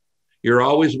from. You're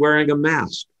always wearing a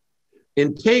mask.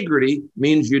 Integrity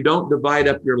means you don't divide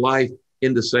up your life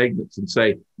into segments and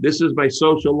say, this is my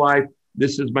social life,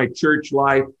 this is my church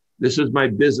life, this is my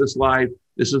business life,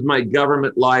 this is my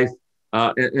government life,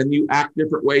 and you act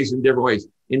different ways in different ways.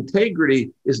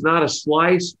 Integrity is not a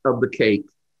slice of the cake,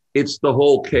 it's the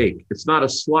whole cake. It's not a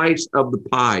slice of the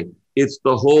pie, it's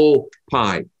the whole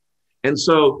pie. And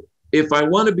so if I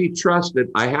want to be trusted,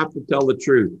 I have to tell the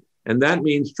truth. And that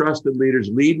means trusted leaders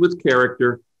lead with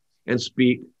character and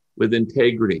speak with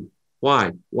integrity.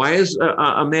 Why? Why is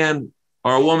a man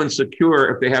or a woman secure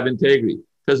if they have integrity?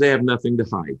 Because they have nothing to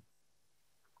hide.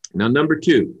 Now, number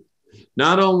two,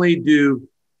 not only do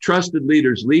trusted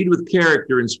leaders lead with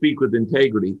character and speak with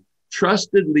integrity,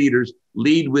 trusted leaders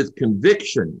lead with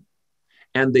conviction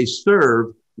and they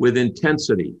serve with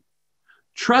intensity.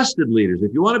 Trusted leaders,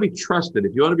 if you want to be trusted,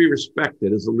 if you want to be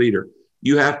respected as a leader,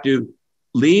 you have to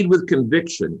lead with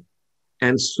conviction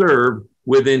and serve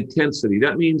with intensity.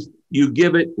 That means you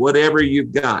give it whatever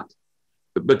you've got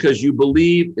because you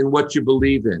believe in what you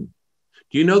believe in.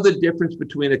 Do you know the difference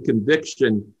between a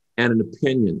conviction and an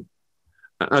opinion?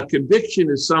 A conviction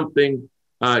is something,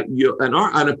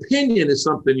 an opinion is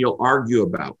something you'll argue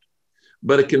about,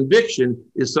 but a conviction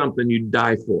is something you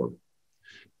die for.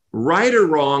 Right or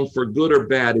wrong, for good or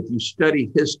bad, if you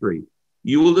study history,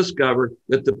 you will discover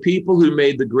that the people who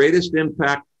made the greatest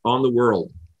impact on the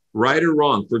world, right or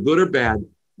wrong, for good or bad,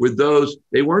 were those,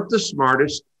 they weren't the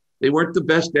smartest, they weren't the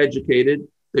best educated,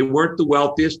 they weren't the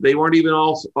wealthiest, they weren't even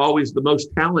always the most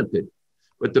talented,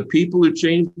 but the people who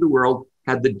changed the world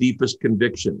had the deepest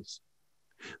convictions.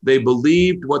 They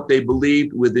believed what they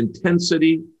believed with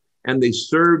intensity, and they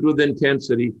served with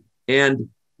intensity, and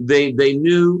they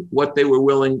knew what they were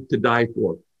willing to die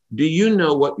for. Do you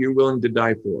know what you're willing to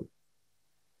die for?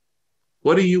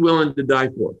 What are you willing to die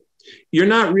for? You're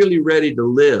not really ready to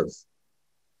live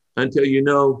until you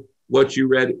know what you're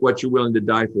willing to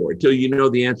die for, until you know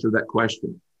the answer to that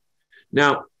question.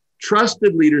 Now,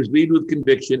 trusted leaders lead with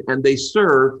conviction and they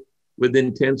serve with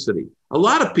intensity. A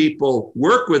lot of people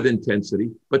work with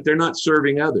intensity, but they're not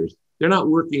serving others. They're not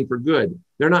working for good.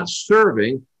 They're not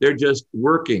serving. They're just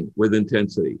working with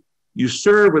intensity. You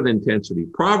serve with intensity.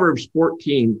 Proverbs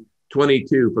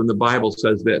 14:22 from the Bible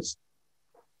says this: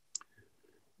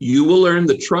 You will earn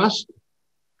the trust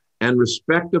and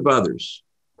respect of others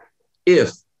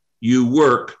if you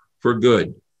work for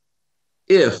good.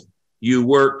 If you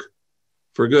work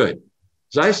for good.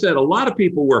 As I said, a lot of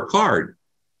people work hard.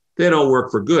 They don't work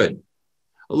for good.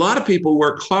 A lot of people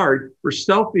work hard for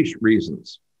selfish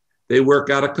reasons. They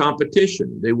work out of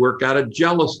competition. They work out of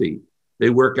jealousy. They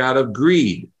work out of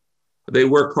greed. They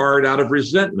work hard out of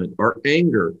resentment or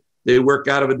anger. They work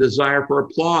out of a desire for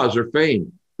applause or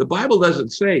fame. The Bible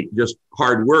doesn't say just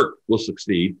hard work will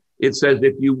succeed. It says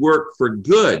if you work for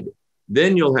good,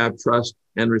 then you'll have trust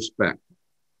and respect.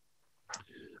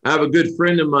 I have a good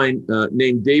friend of mine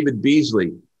named David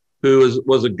Beasley, who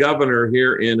was a governor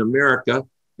here in America.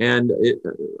 And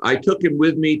I took him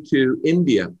with me to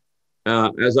India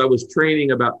as I was training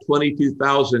about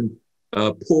 22,000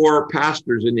 poor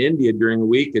pastors in India during a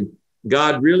week. And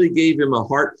God really gave him a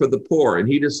heart for the poor. And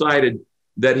he decided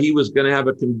that he was going to have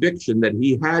a conviction that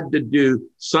he had to do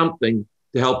something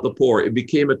to help the poor. It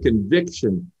became a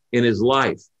conviction in his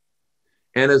life.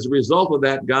 And as a result of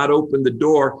that, God opened the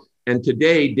door. And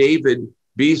today, David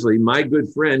Beasley, my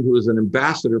good friend, who is an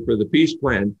ambassador for the Peace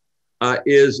Plan,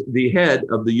 is the head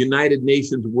of the United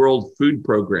Nations World Food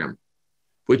Program,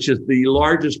 which is the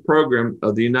largest program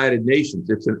of the United Nations.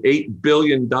 It's an $8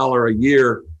 billion a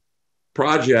year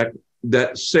project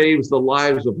that saves the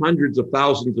lives of hundreds of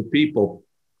thousands of people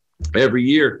every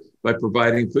year by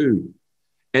providing food.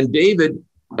 And David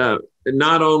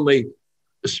not only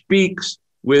speaks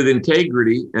with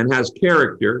integrity and has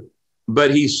character,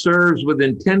 but he serves with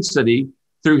intensity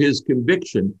through his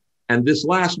conviction. And this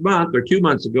last month or 2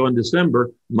 months ago in December,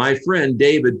 my friend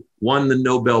David won the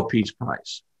Nobel Peace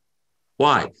Prize.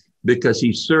 Why? Because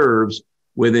he serves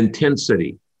with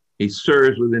intensity. He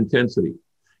serves with intensity.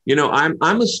 You know,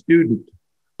 I'm a student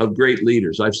of great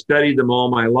leaders. I've studied them all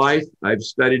my life. I've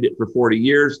studied it for 40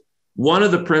 years. One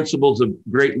of the principles of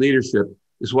great leadership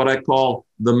is what I call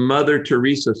the Mother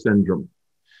Teresa syndrome.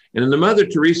 And the Mother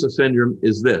Teresa syndrome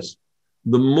is this: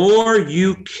 the more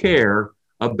you care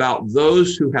about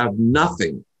those who have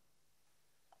nothing,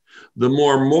 the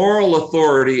more moral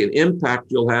authority and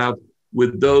impact you'll have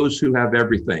with those who have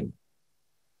everything.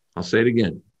 I'll say it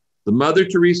again. The Mother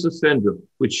Teresa syndrome,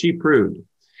 which she proved,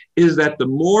 is that the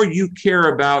more you care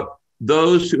about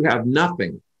those who have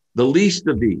nothing, the least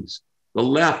of these, the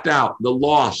left out, the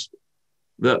lost,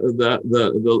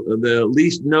 the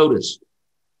least noticed,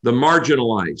 the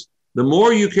marginalized, the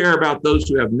more you care about those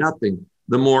who have nothing,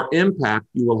 the more impact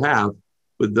you will have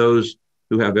with those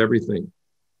who have everything.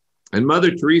 And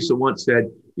Mother Teresa once said,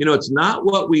 you know, it's not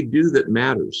what we do that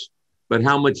matters, but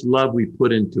how much love we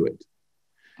put into it.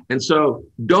 And so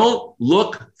don't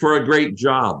look for a great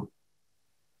job.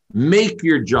 Make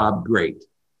your job great.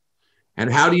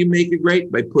 And how do you make it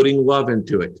great? By putting love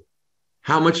into it.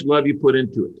 How much love you put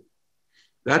into it.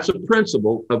 That's a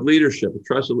principle of leadership.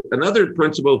 Another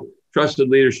principle of trusted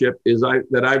leadership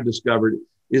that I've discovered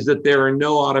is that there are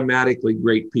no automatically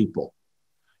great people.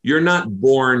 You're not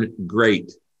born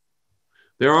great.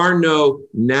 There are no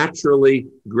naturally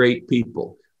great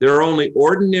people. There are only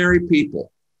ordinary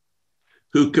people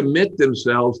who commit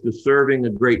themselves to serving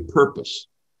a great purpose.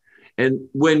 And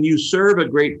when you serve a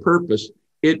great purpose,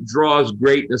 it draws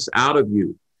greatness out of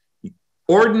you.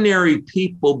 Ordinary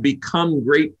people become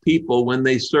great people when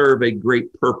they serve a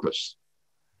great purpose.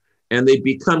 And they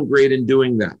become great in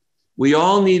doing that. We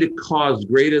all need a cause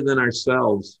greater than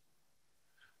ourselves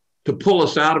to pull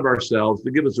us out of ourselves,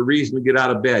 to give us a reason to get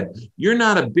out of bed. You're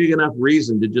not a big enough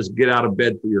reason to just get out of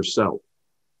bed for yourself.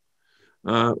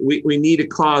 We need a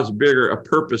cause bigger, a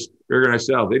purpose bigger than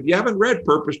ourselves. If you haven't read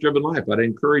Purpose Driven Life, I'd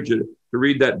encourage you to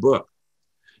read that book.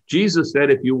 Jesus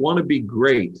said, if you want to be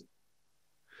great,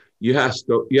 you have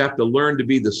to learn to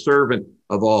be the servant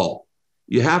of all.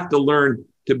 You have to learn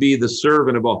to be the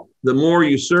servant of all. The more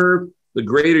you serve, the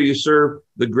greater you serve,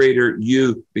 the greater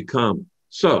you become.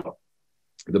 So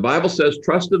the Bible says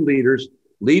trusted leaders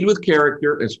lead with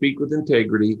character and speak with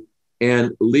integrity,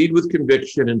 and lead with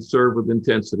conviction and serve with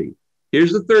intensity.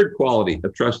 Here's the third quality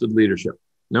of trusted leadership.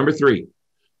 Number 3,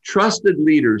 trusted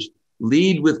leaders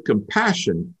lead with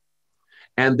compassion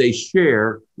and they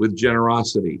share with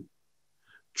generosity.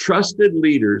 Trusted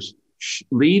leaders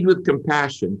lead with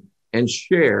compassion and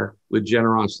share with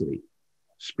generosity.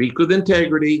 Speak with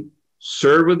integrity,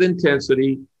 serve with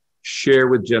intensity, share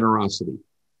with generosity.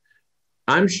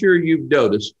 I'm sure you've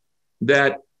noticed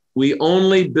that we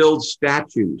only build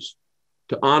statues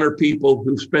to honor people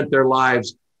who spent their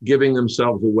lives giving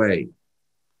themselves away,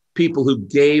 people who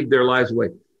gave their lives away.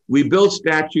 We build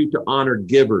statues to honor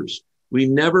givers. We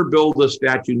never build a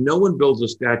statue. No one builds a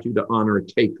statue to honor a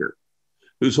taker,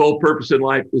 whose whole purpose in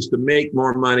life is to make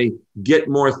more money, get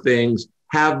more things,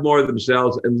 have more of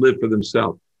themselves, and live for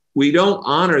themselves. We don't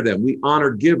honor them. We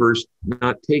honor givers,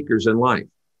 not takers in life.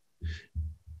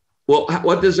 Well,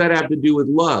 what does that have to do with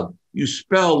love? You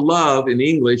spell love in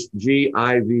English,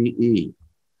 G-I-V-E.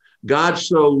 God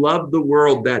so loved the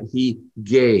world that he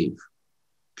gave.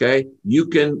 Okay? You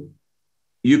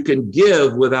can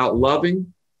give without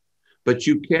loving, but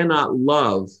you cannot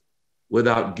love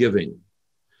without giving.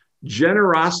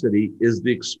 Generosity is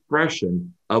the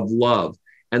expression of love.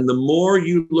 And the more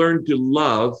you learn to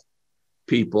love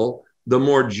people, the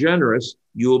more generous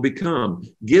you will become.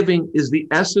 Giving is the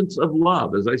essence of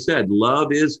love. As I said,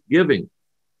 love is giving.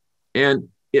 And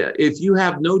if you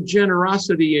have no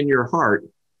generosity in your heart,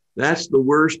 that's the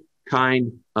worst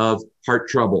kind of heart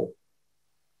trouble.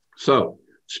 So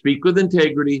speak with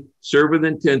integrity, serve with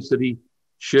intensity,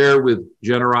 share with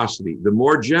generosity. The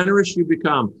more generous you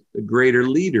become, the greater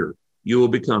leader you will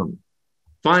become.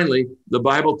 Finally, the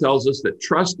Bible tells us that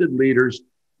trusted leaders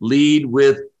lead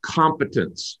with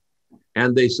competence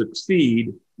and they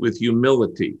succeed with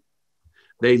humility.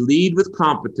 They lead with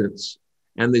competence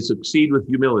and they succeed with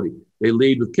humility. They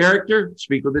lead with character,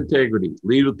 speak with integrity,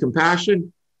 lead with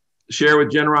compassion, share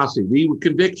with generosity, lead with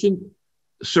conviction,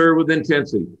 serve with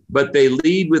intensity. But they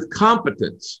lead with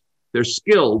competence. They're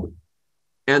skilled.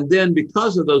 And then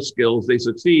because of those skills, they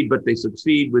succeed, but they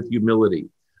succeed with humility.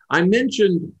 I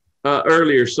mentioned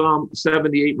earlier Psalm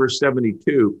 78, verse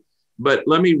 72, but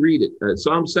let me read it.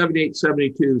 Psalm 78,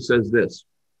 72 says this.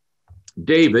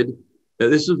 David,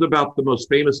 this is about the most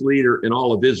famous leader in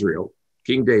all of Israel,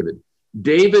 King David.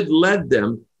 David led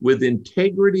them with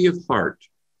integrity of heart,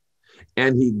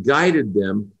 and he guided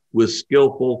them with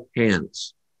skillful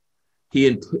hands.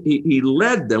 He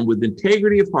led them with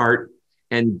integrity of heart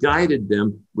and guided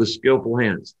them with skillful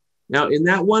hands. Now, in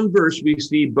that one verse, we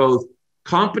see both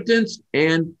competence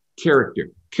and character.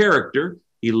 Character,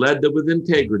 he led them with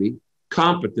integrity.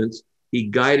 Competence, he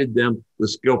guided them with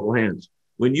skillful hands.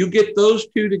 When you get those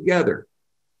two together,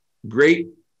 great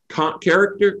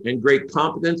character and great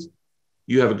competence,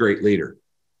 you have a great leader.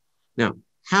 Now,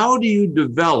 how do you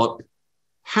develop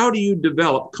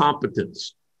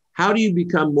competence? How do you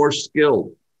become more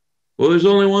skilled? Well, there's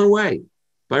only one way: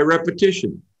 by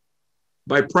repetition,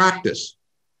 by practice,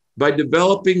 by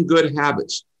developing good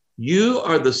habits. You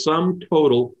are the sum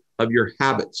total of your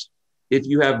habits. If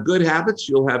you have good habits,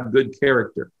 you'll have good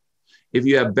character. If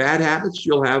you have bad habits,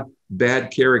 you'll have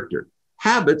bad character.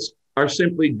 Habits are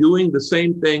simply doing the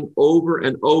same thing over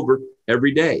and over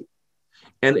every day.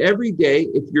 And every day,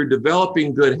 if you're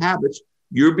developing good habits,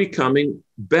 you're becoming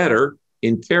better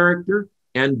in character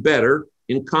and better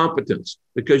in competence,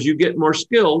 because you get more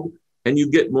skilled and you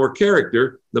get more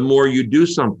character the more you do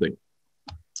something.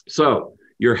 So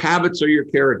your habits are your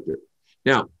character.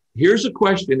 Now, here's a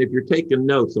question. If you're taking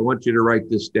notes, I want you to write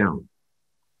this down.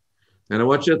 And I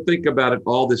want you to think about it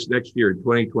all this next year,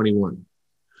 2021.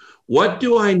 What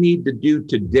do I need to do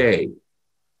today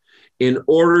in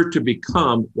order to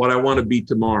become what I want to be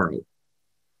tomorrow?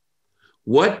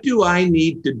 What do I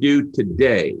need to do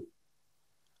today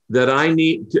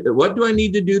what do I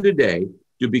need to do today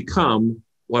to become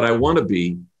what I want to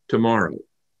be tomorrow?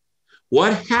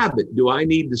 What habit do I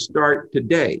need to start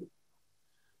today?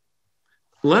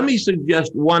 Let me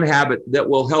suggest one habit that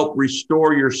will help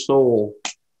restore your soul,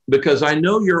 because I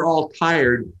know you're all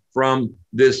tired from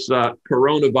this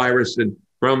coronavirus and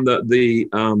from the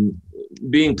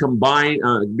being confined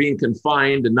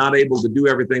and not able to do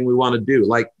everything we want to do.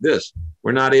 Like this,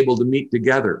 we're not able to meet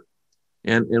together,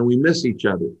 and we miss each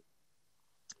other.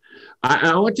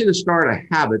 I want you to start a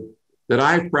habit that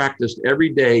I've practiced every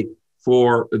day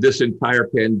for this entire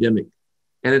pandemic,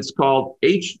 and it's called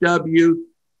HWFW,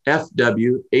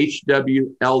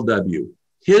 HWLW.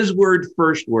 His word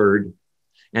first word,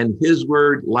 and his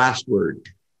word last word.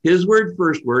 His word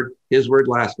first word, his word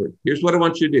last word. Here's what I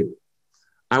want you to do.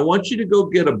 I want you to go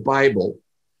get a Bible.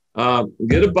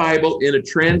 Get a Bible in a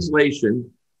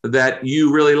translation that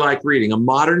you really like reading, a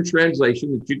modern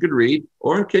translation that you could read,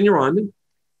 or Keynote Rwanda.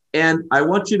 And I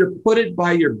want you to put it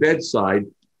by your bedside,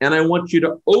 and I want you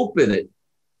to open it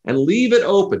and leave it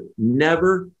open.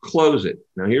 Never close it.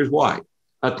 Now, here's why.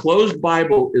 A closed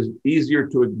Bible is easier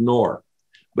to ignore.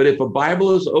 But if a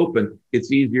Bible is open,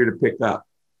 it's easier to pick up.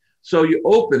 So you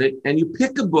open it and you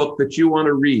pick a book that you want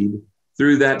to read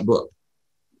through that book.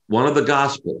 One of the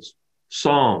Gospels,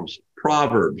 Psalms,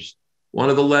 Proverbs, one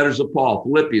of the letters of Paul,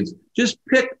 Philippians. Just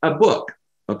pick a book,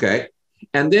 okay?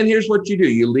 And then here's what you do.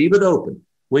 You leave it open.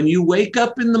 When you wake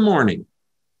up in the morning,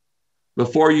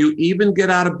 before you even get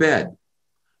out of bed,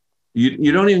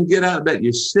 you don't even get out of bed.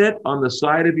 You sit on the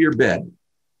side of your bed.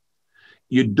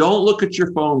 You don't look at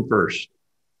your phone first.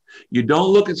 You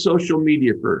don't look at social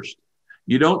media first.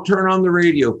 You don't turn on the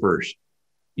radio first.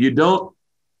 You don't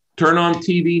turn on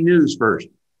TV news first.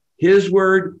 His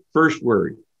word, first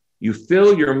word. You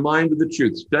fill your mind with the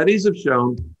truth. Studies have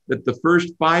shown that the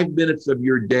first 5 minutes of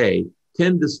your day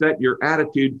tend to set your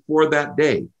attitude for that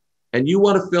day. And you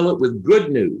want to fill it with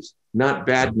good news, not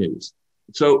bad news.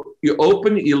 So you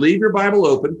leave your Bible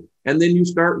open, and then you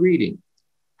start reading.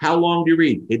 How long do you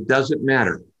read? It doesn't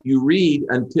matter. You read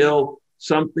until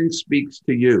something speaks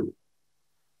to you.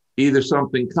 Either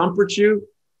something comforts you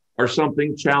or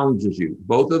something challenges you.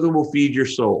 Both of them will feed your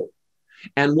soul.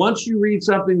 And once you read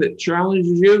something that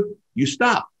challenges you, you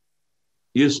stop.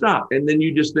 You stop. And then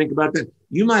you just think about that.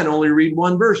 You might only read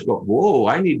one verse. Go, whoa,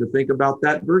 I need to think about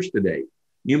that verse today.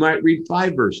 You might read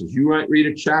 5 verses. You might read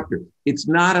a chapter. It's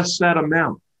not a set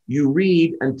amount. You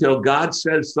read until God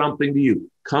says something to you,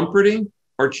 comforting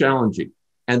or challenging.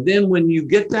 And then when you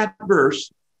get that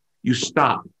verse, you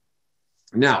stop.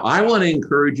 Now, I want to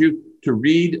encourage you to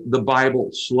read the Bible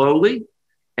slowly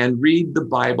and read the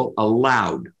Bible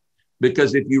aloud.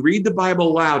 Because if you read the Bible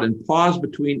aloud and pause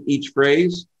between each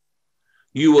phrase,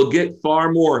 you will get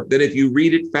far more than if you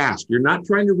read it fast. You're not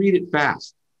trying to read it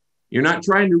fast. You're not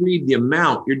trying to read the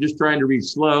amount. You're just trying to read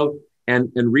slow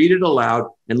and read it aloud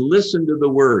and listen to the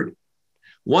word.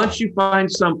 Once you find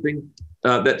something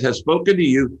that has spoken to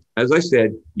you, as I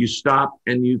said, you stop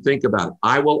and you think about it.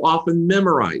 I will often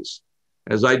memorize,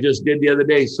 as I just did the other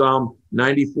day, Psalm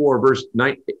 94, verse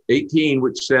 18,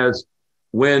 which says,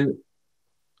 when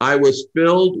I was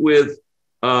filled with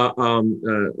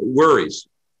worries,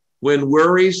 when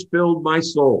worries filled my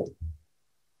soul,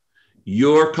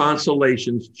 your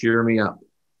consolations cheer me up.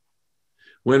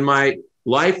 When my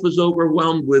life was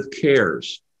overwhelmed with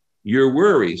cares, your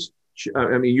worries,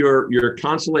 your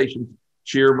consolations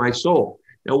cheer my soul.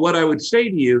 Now, what I would say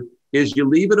to you is you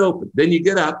leave it open. Then you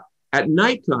get up at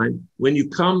nighttime. When you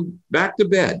come back to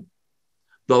bed,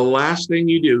 the last thing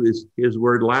you do is his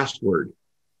word, last word.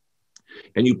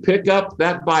 And you pick up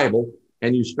that Bible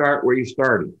and you start where you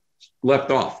started,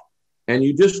 left off. And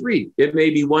you just read. It may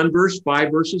be 1 verse,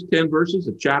 5 verses, 10 verses,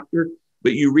 a chapter,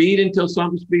 but you read until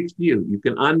something speaks to you. You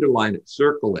can underline it,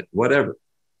 circle it, whatever.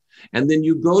 And then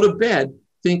you go to bed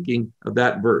thinking of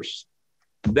that verse.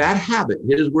 That habit,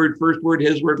 his word, first word,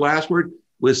 his word, last word,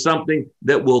 was something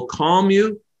that will calm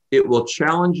you. It will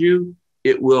challenge you.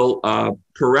 It will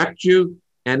correct you.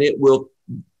 And it will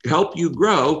help you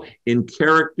grow in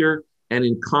character and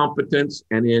in competence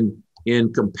and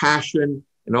in compassion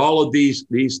and all of these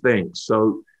things.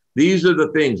 So these are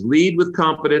the things. Lead with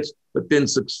confidence, but then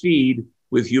succeed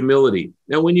with humility.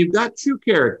 Now, when you've got true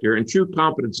character and true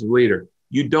competence as a leader,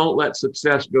 you don't let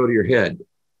success go to your head.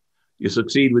 You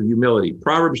succeed with humility.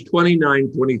 Proverbs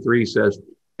 29:23 says,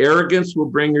 arrogance will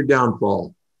bring your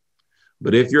downfall,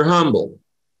 but if you're humble,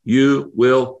 you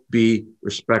will be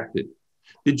respected.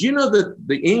 Did you know that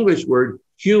the English word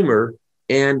humor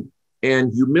and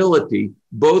humility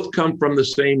both come from the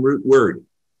same root word?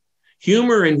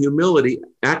 Humor and humility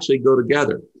actually go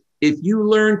together. If you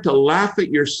learn to laugh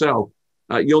at yourself,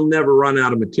 you'll never run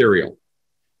out of material.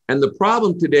 And the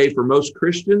problem today for most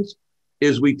Christians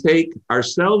is we take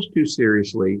ourselves too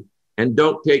seriously and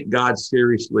don't take God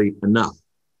seriously enough.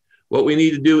 What we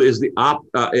need to do is the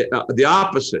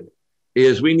opposite,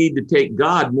 is we need to take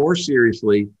God more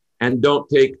seriously and don't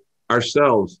take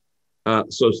ourselves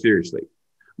so seriously.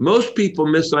 Most people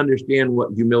misunderstand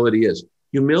what humility is.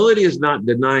 Humility is not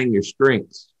denying your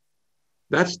strengths.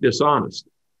 That's dishonest.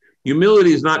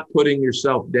 Humility is not putting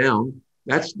yourself down.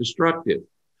 That's destructive.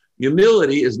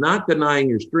 Humility is not denying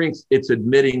your strengths. It's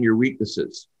admitting your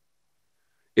weaknesses.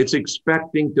 It's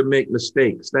expecting to make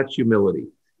mistakes. That's humility.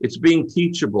 It's being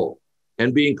teachable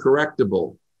and being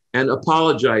correctable and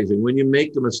apologizing when you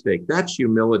make a mistake. That's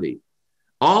humility.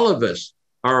 All of us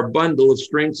are a bundle of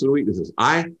strengths and weaknesses.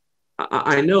 I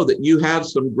know that you have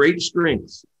some great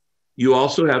strengths. You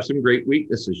also have some great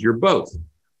weaknesses. You're both.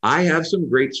 I have some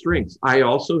great strengths. I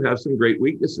also have some great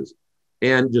weaknesses.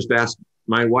 And just ask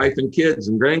my wife and kids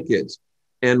and grandkids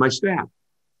and my staff.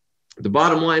 The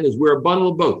bottom line is we're a bundle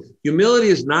of both. Humility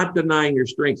is not denying your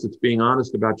strengths. It's being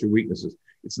honest about your weaknesses.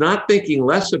 It's not thinking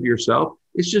less of yourself.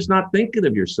 It's just not thinking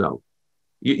of yourself.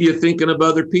 You're thinking of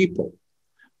other people.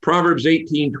 Proverbs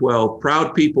 18:12,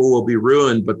 proud people will be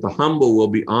ruined, but the humble will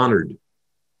be honored.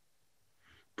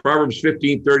 Proverbs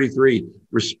 15:33,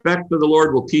 respect for the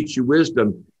Lord will teach you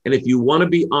wisdom. And if you want to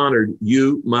be honored,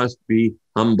 you must be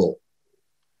humble.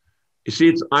 You see,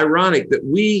 it's ironic that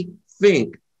we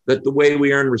think that the way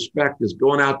we earn respect is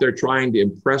going out there trying to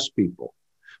impress people.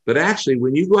 But actually,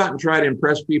 when you go out and try to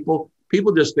impress people,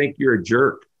 people just think you're a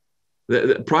jerk.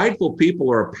 The prideful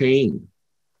people are a pain.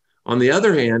 On the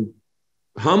other hand,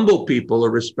 Humble people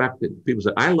are respected. People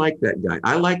say, I like that guy.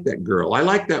 I like that girl. I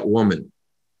like that woman.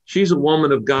 She's a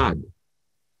woman of God.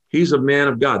 He's a man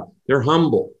of God. They're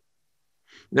humble.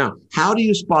 Now, how do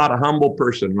you spot a humble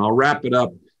person? And I'll wrap it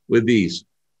up with these.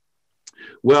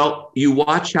 Well, you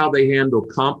watch how they handle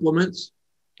compliments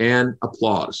and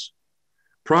applause.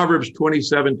 Proverbs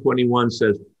 27:21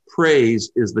 says,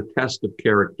 praise is the test of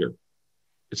character.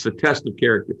 It's the test of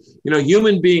character. You know,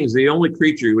 human beings, the only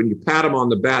creature, when you pat them on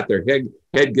the back, their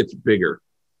head gets bigger.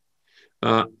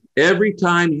 Every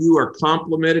time you are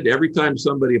complimented, every time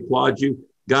somebody applauds you,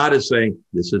 God is saying,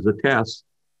 this is a test.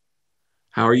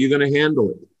 How are you going to handle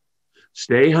it?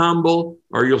 Stay humble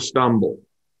or you'll stumble.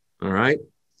 All right.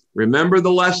 Remember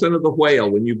the lesson of the whale.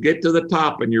 When you get to the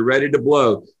top and you're ready to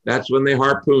blow, that's when they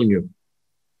harpoon you.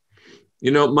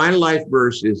 You know, my life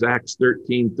verse is Acts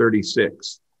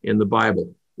 13:36 in the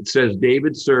Bible. It says,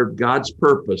 David served God's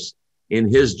purpose in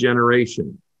his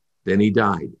generation. Then he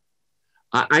died.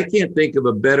 I can't think of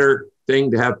a better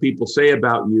thing to have people say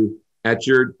about you at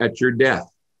your death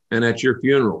and at your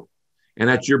funeral and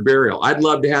at your burial. I'd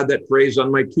love to have that phrase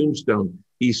on my tombstone.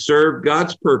 He served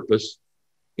God's purpose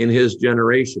in his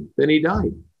generation. Then he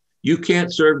died. You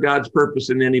can't serve God's purpose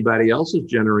in anybody else's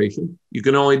generation. You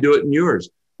can only do it in yours.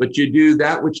 But you do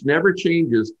that which never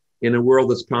changes in a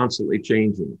world that's constantly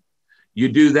changing. You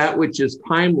do that which is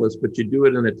timeless, but you do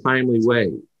it in a timely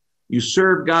way. You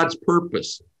serve God's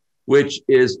purpose, which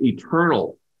is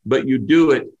eternal, but you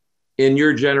do it in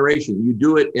your generation. You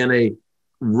do it in a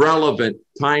relevant,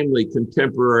 timely,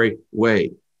 contemporary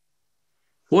way.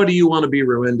 What do you want to be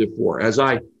remembered for? As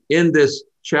I end this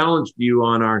challenge to you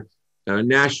on our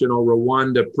National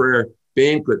Rwanda Prayer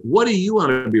Banquet, what do you want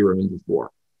to be remembered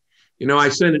for? You know, I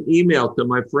sent an email to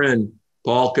my friend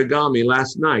Paul Kagame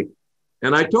last night,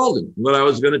 and I told him what I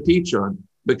was going to teach on,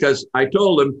 because I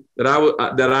told him that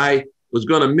I was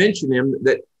going to mention him,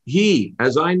 that he,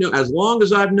 as long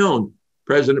as I've known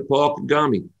President Paul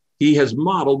Kagame, he has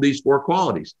modeled these 4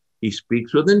 qualities. He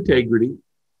speaks with integrity.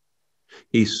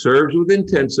 He serves with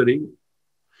intensity.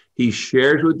 He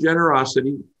shares with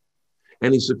generosity,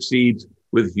 and he succeeds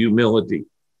with humility.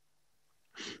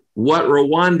 What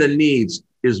Rwanda needs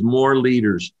is more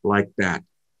leaders like that.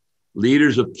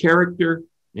 Leaders of character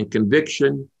and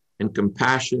conviction and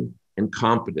compassion and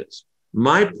competence.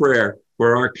 My prayer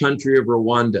for our country of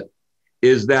Rwanda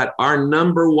is that our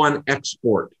number one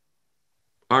export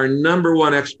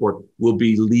will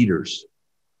be leaders.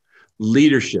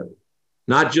 Leadership,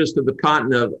 not just of the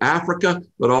continent of Africa,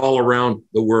 but all around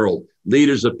the world.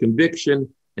 Leaders of conviction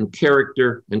and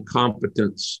character and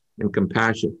competence and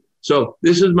compassion. So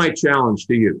this is my challenge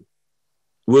to you.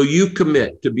 Will you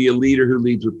commit to be a leader who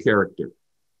leads with character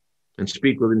and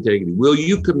speak with integrity? Will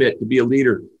you commit to be a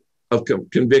leader of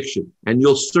conviction and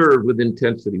you'll serve with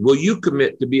intensity? Will you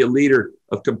commit to be a leader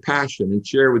of compassion and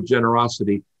share with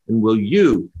generosity? And will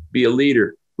you be a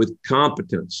leader with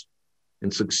competence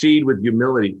and succeed with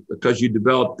humility because you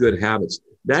develop good habits?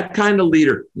 That kind of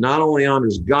leader not only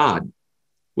honors God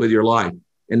with your life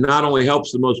and not only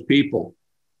helps the most people,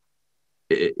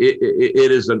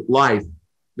 it is a life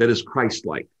that is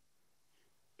Christ-like.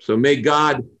 So may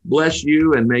God bless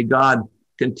you, and may God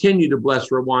continue to bless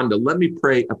Rwanda. Let me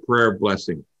pray a prayer of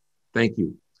blessing. Thank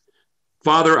you.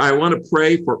 Father, I want to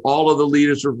pray for all of the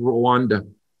leaders of Rwanda.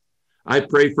 I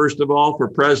pray, first of all, for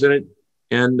President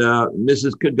and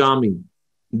Mrs. Kagame.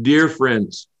 Dear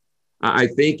friends, I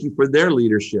thank you for their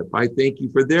leadership. I thank you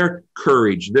for their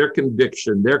courage, their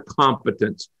conviction, their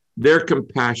competence, their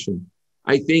compassion.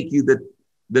 I thank you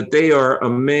that they are a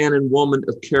man and woman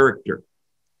of character.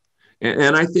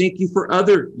 And I thank you for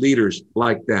other leaders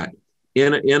like that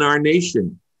in our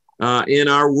nation, in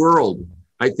our world.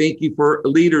 I thank you for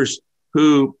leaders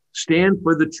who stand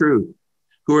for the truth,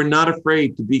 who are not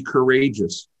afraid to be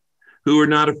courageous, who are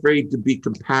not afraid to be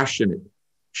compassionate,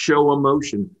 show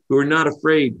emotion, who are not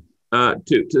afraid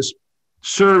to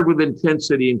serve with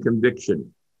intensity and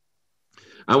conviction.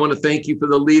 I want to thank you for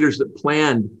the leaders that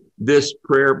planned this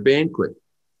prayer banquet.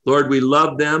 Lord, we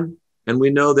love them and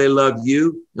we know they love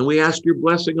you, and we ask your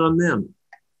blessing on them.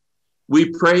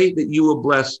 We pray that you will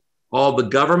bless all the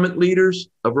government leaders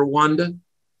of Rwanda.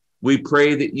 We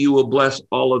pray that you will bless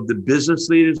all of the business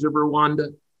leaders of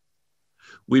Rwanda.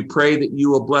 We pray that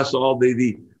you will bless all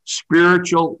the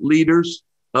spiritual leaders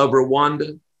of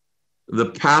Rwanda, the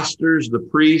pastors, the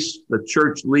priests, the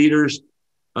church leaders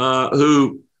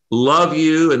who love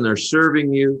you and they're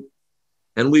serving you.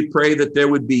 And we pray that there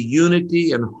would be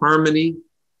unity and harmony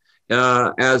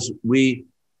as we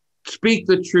speak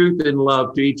the truth in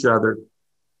love to each other,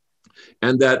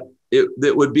 and that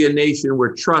it would be a nation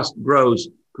where trust grows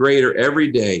greater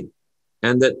every day,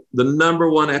 and that the number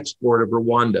one export of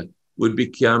Rwanda would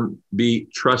be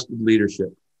trusted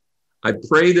leadership. I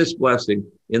pray this blessing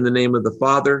in the name of the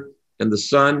Father and the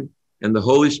Son and the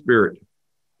Holy Spirit.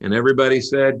 And everybody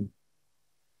said,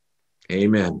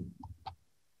 amen.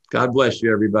 God bless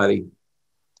you, everybody.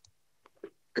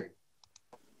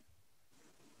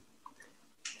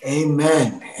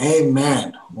 Amen.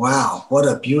 Amen. Wow. What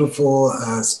a beautiful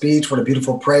speech. What a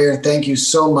beautiful prayer. Thank you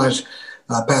so much,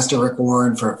 Pastor Rick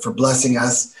Warren, for blessing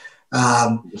us.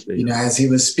 As he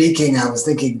was speaking, I was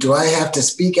thinking, do I have to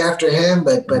speak after him?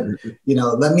 But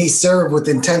let me serve with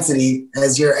intensity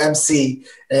as your MC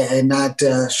and not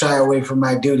shy away from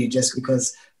my duty just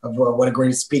because of what a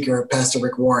great speaker Pastor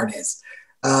Rick Warren is.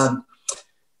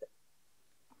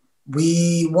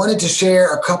 We wanted to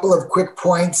share a couple of quick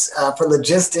points for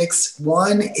logistics.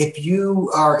 One, if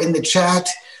you are in the chat,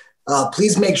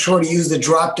 please make sure to use the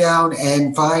drop down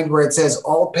and find where it says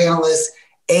all panelists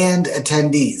and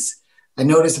attendees. I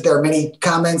noticed that there are many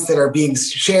comments that are being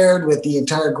shared with the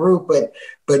entire group,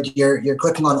 but you're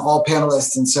clicking on all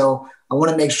panelists. And so I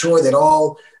want to make sure that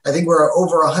I think we're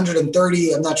over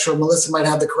 130. I'm not sure Melissa might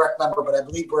have the correct number, but I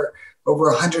believe we're over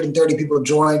 130 people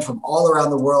joined from all around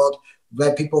the world. We've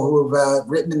had people who have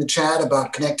written in the chat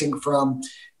about connecting from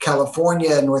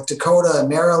California, North Dakota,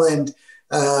 Maryland,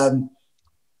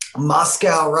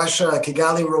 Moscow, Russia,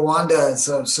 Kigali, Rwanda.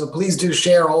 So please do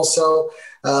share also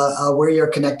where you're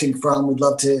connecting from. We'd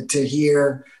love to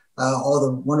hear all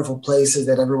the wonderful places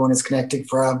that everyone is connecting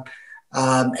from.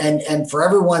 And for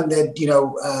everyone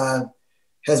that,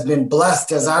 has been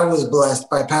blessed as I was blessed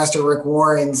by Pastor Rick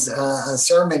Warren's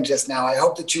sermon just now. I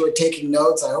hope that you are taking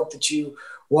notes. I hope that you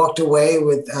walked away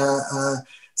with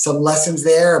some lessons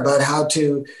there about how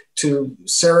to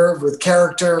serve with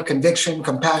character, conviction,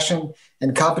 compassion,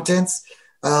 and competence.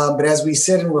 But as we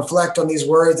sit and reflect on these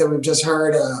words that we've just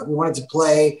heard, we wanted to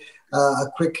play a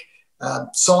quick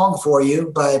song for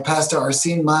you by Pastor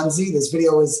Arsene Manzi. This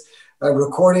video was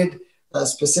recorded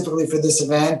specifically for this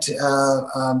event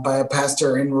by a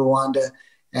pastor in Rwanda.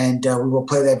 And we will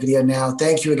play that video now.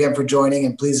 Thank you again for joining,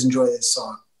 and please enjoy this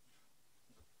song.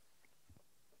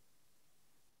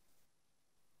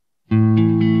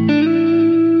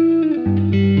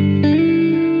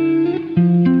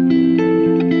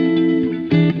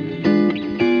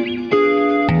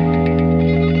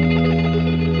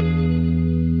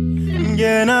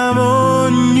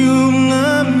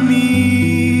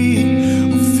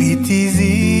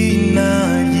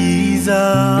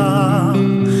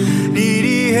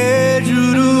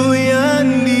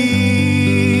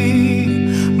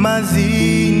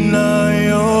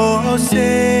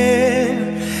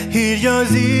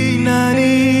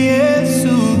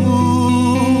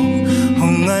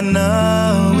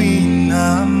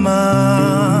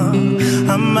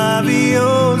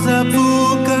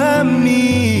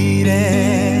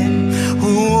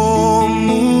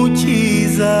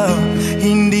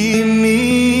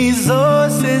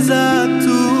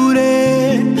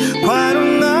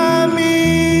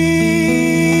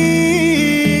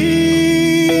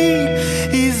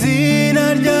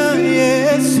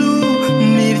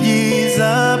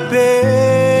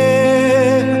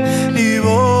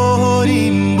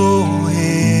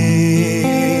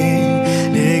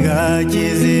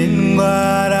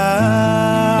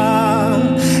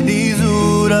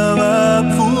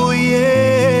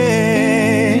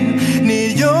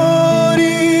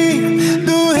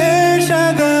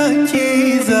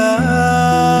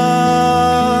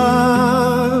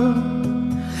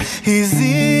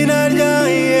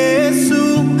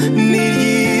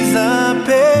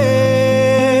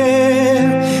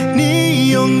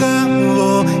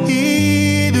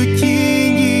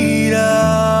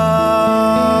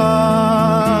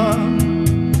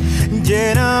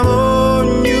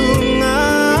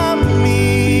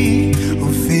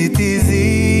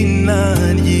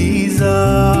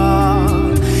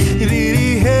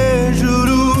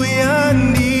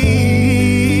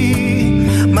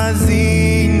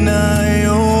 Mazina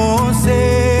yo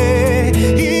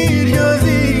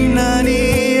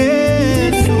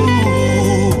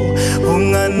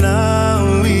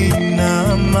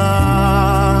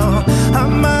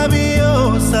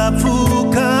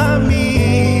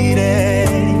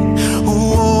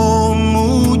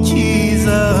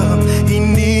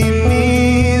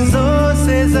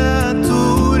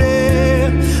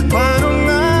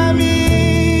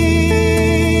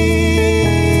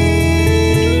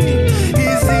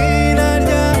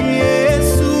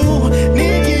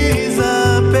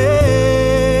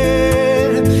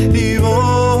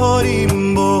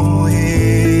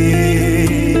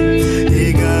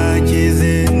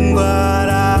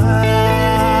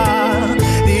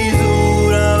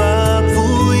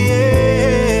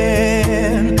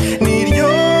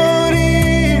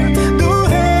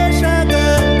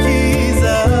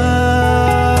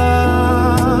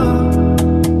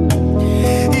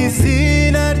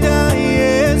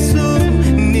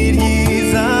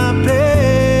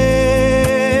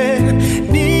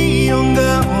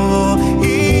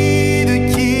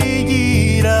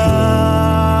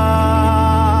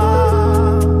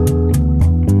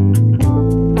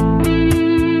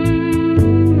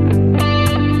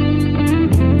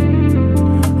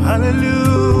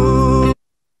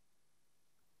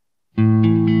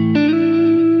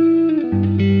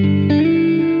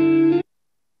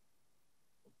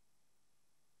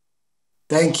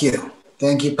Thank you.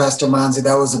 Thank you, Pastor Manzi.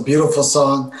 That was a beautiful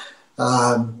song.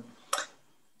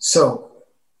 So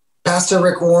Pastor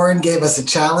Rick Warren gave us a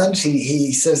challenge.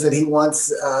 He says that he wants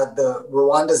the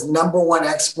Rwanda's #1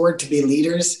 export to be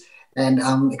leaders. And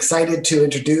I'm excited to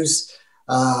introduce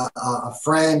a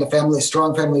friend, a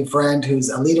strong family friend who's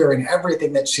a leader in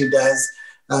everything that she does,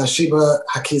 Sheba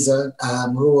Hakiza,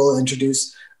 who will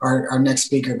introduce our next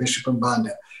speaker, Bishop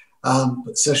Mbanda.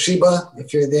 So Sheba,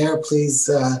 if you're there, please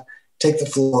take the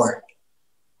floor.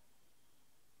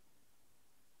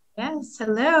 Yes,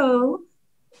 hello.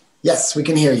 Yes, we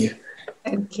can hear you.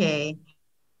 Okay.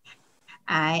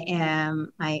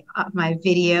 My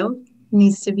video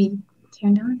needs to be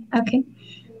turned on. Okay.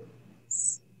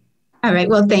 All right.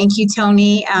 Well, thank you,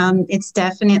 Tony. It's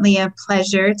definitely a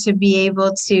pleasure to be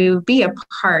able to be a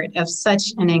part of such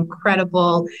an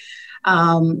incredible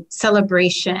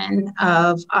celebration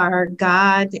of our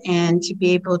God and to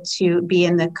be able to be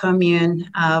in the commune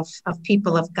of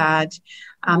people of God.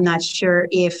 I'm not sure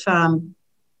if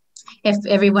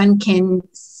everyone can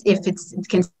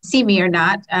see me or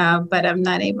not, but I'm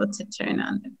not able to turn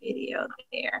on the video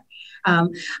there.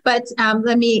 But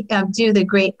let me do the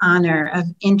great honor of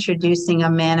introducing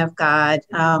a man of God.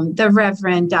 The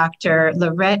Reverend Dr.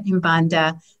 Laurent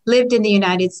Mbanda lived in the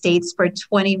United States for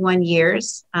 21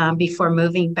 years before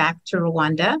moving back to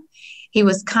Rwanda. He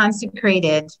was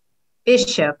consecrated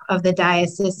Bishop of the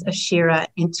Diocese of Shira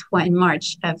in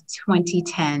March of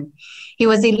 2010. He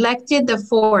was elected the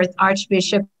 4th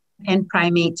Archbishop and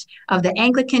Primate of the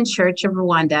Anglican Church of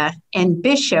Rwanda and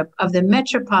Bishop of the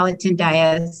Metropolitan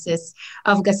Diocese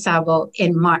of Gasabo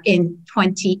in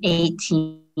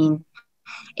 2018.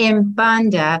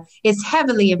 Mbanda is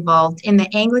heavily involved in the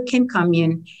Anglican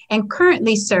Commune and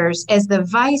currently serves as the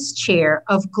Vice Chair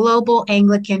of Global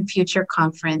Anglican Future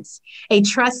Conference, a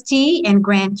trustee and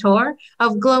grantor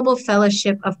of Global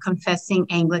Fellowship of Confessing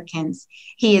Anglicans.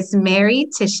 He is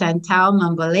married to Chantal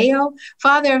Mamboleo,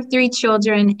 father of 3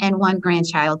 children and 1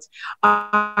 grandchild.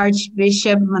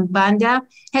 Archbishop Mbanda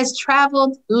has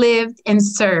traveled, lived, and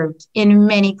served in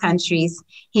many countries.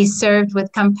 He served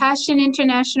with Compassion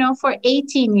International for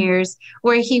 18 years,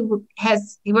 where he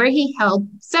held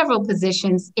several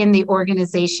positions in the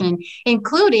organization,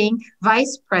 including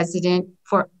Vice President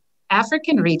for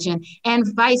African Region and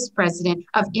Vice President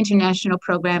of International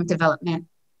Program Development.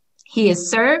 He has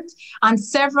served on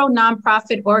several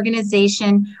nonprofit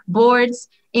organization boards,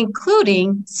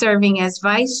 including serving as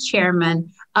Vice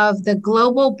Chairman of the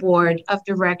Global Board of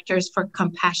Directors for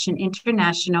Compassion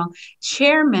International,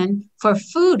 Chairman for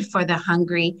Food for the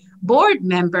Hungry, Board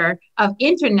Member of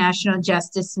International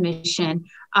Justice Mission,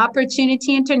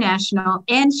 Opportunity International,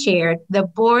 and chaired the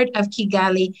Board of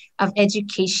Kigali of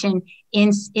Education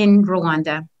in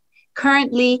Rwanda.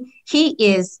 Currently, he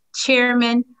is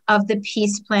Chairman of the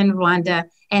Peace Plan Rwanda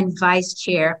and Vice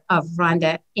Chair of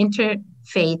Rwanda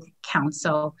Interfaith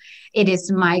Council. It is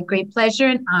my great pleasure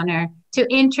and honor to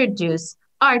introduce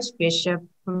Archbishop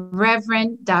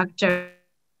Reverend Dr.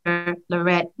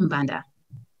 Laurent Mbanda.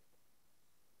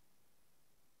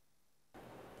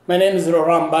 My name is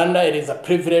Laurent Mbanda. It is a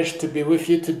privilege to be with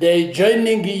you today,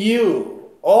 joining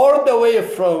you all the way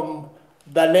from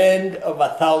the land of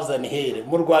 1,000 hills,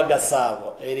 Murwa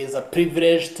Gasabo. It is a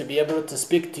privilege to be able to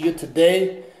speak to you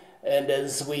today. And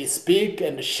as we speak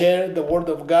and share the word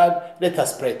of God, let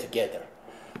us pray together.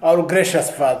 Our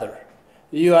gracious Father,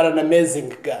 you are an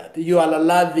amazing God. You are a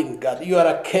loving God. You are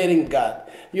a caring God.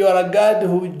 You are a God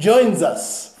who joins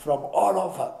us from all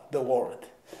over the world.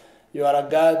 You are a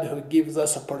God who gives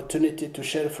us opportunity to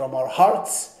share from our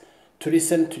hearts, to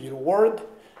listen to your word.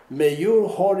 May your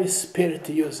Holy Spirit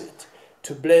use it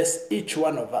to bless each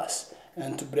one of us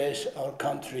and to bless our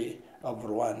country of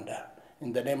Rwanda.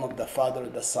 In the name of the Father,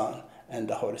 the Son, and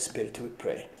the Holy Spirit we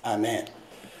pray. Amen.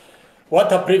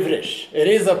 What a privilege. It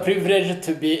is a privilege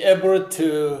to be able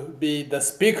to be the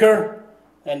speaker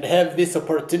and have this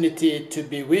opportunity to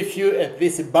be with you at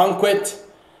this banquet,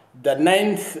 the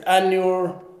 9th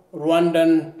annual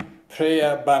Rwandan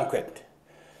prayer banquet.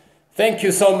 Thank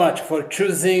you so much for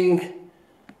choosing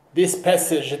this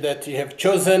passage that you have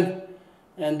chosen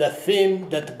and the theme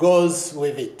that goes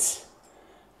with it.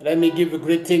 Let me give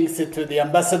greetings to the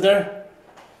ambassador,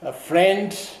 a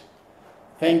friend.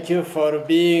 Thank you for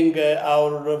being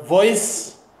our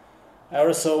voice. I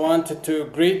also want to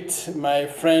greet my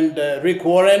friend Rick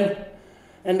Warren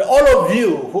and all of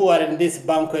you who are in this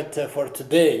banquet for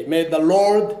today. May the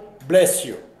Lord bless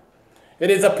you.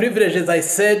 It is a privilege, as I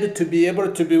said, to be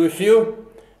able to be with you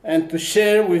and to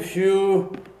share with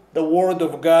you the word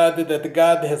of God that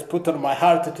God has put on my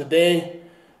heart today,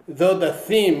 though the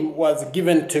theme was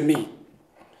given to me.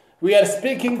 We are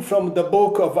speaking from the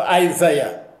book of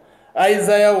Isaiah.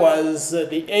 Isaiah was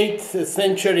the 8th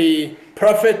century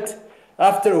prophet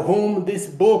after whom this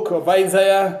book of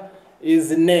Isaiah is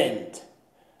named.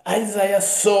 Isaiah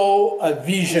saw a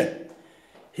vision.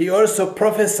 He also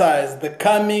prophesied the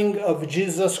coming of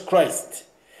Jesus Christ.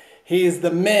 He is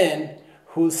the man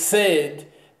who said,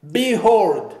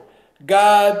 "Behold,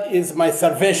 God is my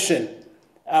salvation.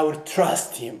 I will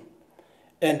trust him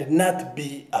and not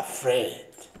be afraid."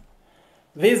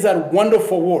 These are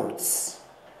wonderful words.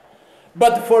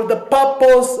 But for the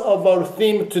purpose of our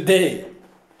theme today,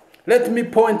 let me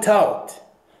point out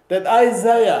that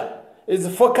Isaiah is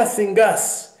focusing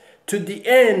us to the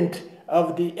end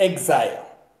of the exile.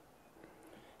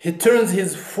 He turns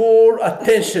his full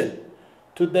attention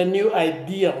to the new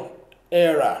ideal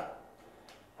era,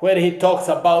 where he talks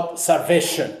about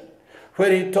salvation,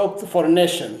 where he talked for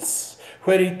nations,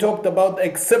 where he talked about the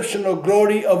exceptional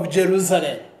glory of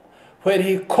Jerusalem, where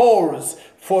he calls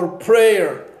for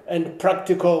prayer and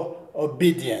practical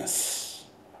obedience.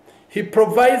 He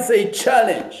provides a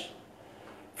challenge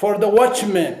for the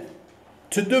watchmen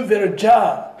to do their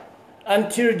job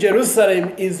until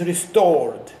Jerusalem is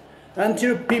restored,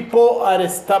 until people are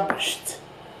established,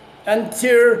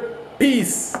 until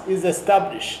peace is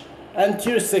established,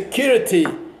 until security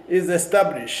is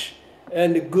established,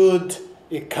 and good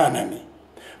economy.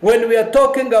 When we are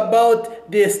talking about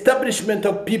the establishment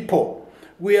of people,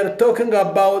 we are talking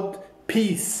about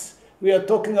peace. We are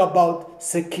talking about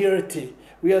security.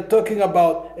 We are talking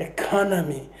about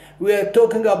economy. We are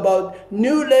talking about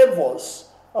new levels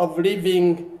of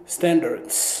living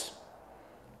standards.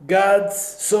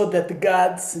 So that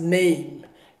God's name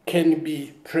can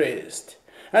be praised.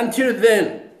 Until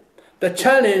then, the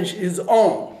challenge is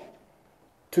on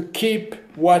to keep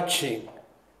watching.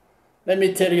 Let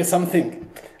me tell you something.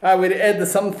 I will add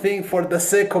something for the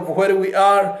sake of where we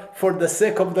are, for the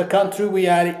sake of the country we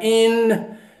are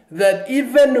in, that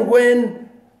even when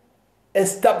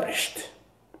established,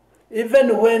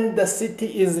 even when the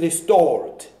city is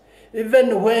restored,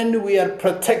 even when we are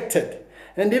protected,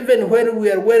 and even when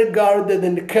we are well guarded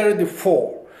and cared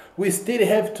for, we still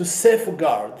have to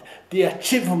safeguard the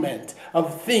achievement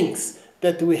of things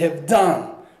that we have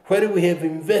done, where we have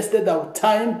invested our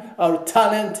time, our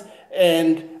talent,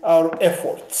 and our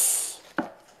efforts.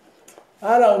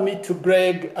 Allow me to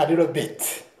brag a little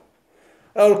bit.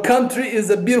 Our country is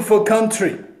a beautiful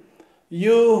country.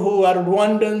 You who are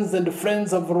Rwandans and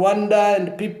friends of Rwanda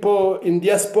and people in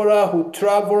diaspora who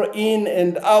travel in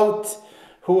and out,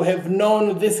 who have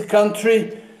known this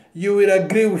country, you will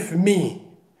agree with me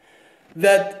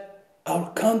that our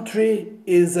country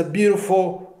is a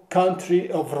beautiful country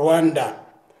of Rwanda.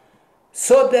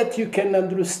 So that you can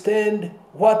understand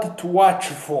what to watch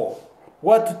for,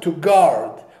 what to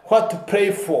guard, what to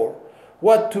pray for,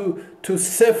 what to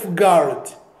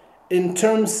safeguard in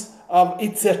terms of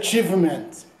its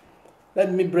achievement.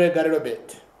 Let me brag a little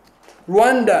bit.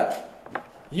 Rwanda,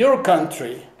 your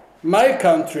country, my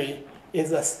country,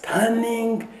 is a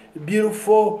stunning,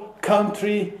 beautiful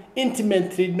country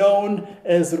intimately known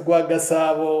as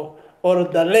Rwagasabo, or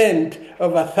the land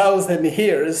of 1,000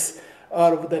 years,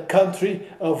 or the country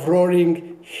of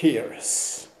roaring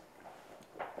hills.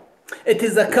 It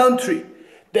is a country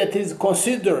that is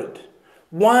considered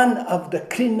one of the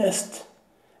cleanest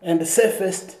and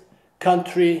safest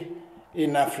country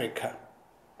in Africa.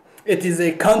 It is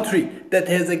a country that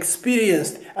has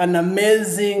experienced an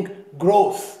amazing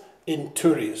growth in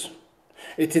tourism.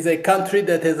 It is a country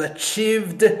that has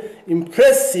achieved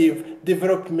impressive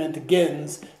development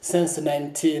gains since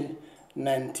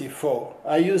 1994.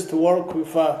 I used to work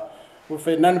with a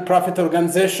non-profit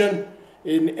organization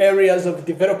in areas of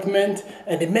development,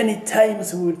 and many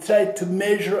times we would try to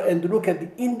measure and look at the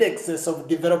indexes of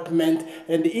development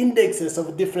and the indexes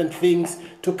of different things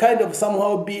to kind of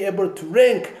somehow be able to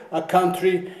rank a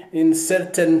country in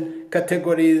certain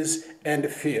categories and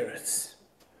fields.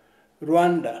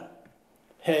 Rwanda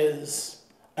has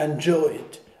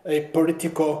enjoyed a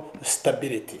political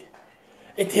stability.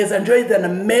 It has enjoyed an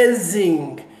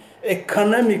amazing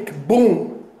economic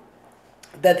boom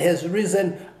that has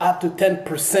risen up to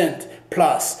 10%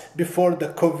 plus before the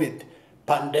COVID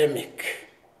pandemic.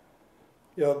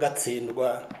 Yo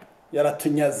gatsindwa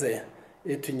yaratunyaze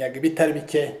itunyaga ibitari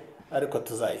bike ariko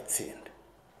tuzayitsinda.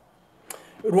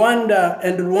 Rwanda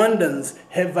and Rwandans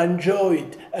have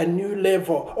enjoyed a new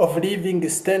level of living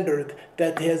standard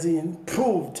that has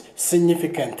improved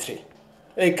significantly.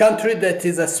 A country that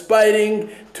is aspiring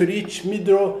to reach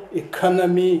middle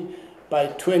economy by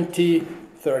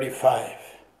 2035.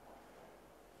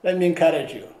 Let me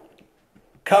encourage you.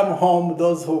 Come home,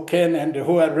 those who can and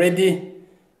who are ready.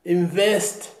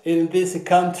 invest in this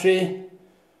country,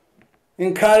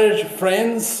 encourage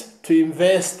friends to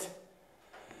invest.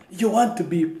 You want to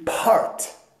be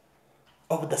part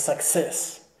of the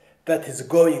success that is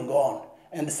going on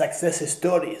and the success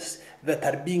stories that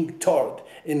are being told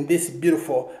in this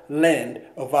beautiful land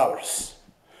of ours.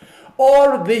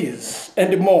 All these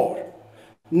and more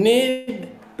need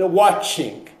the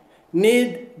watching,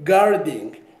 need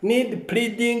guarding, need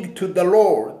pleading to the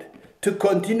Lord to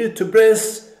continue to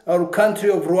bless our country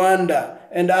of Rwanda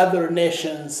and other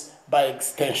nations by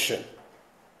extension.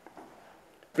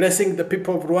 Blessing the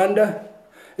people of Rwanda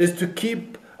is to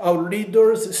keep our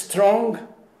leaders strong.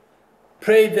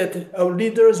 Pray that our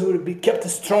leaders will be kept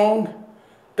strong,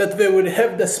 that they will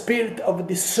have the spirit of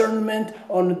discernment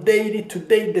on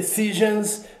day-to-day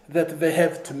decisions that they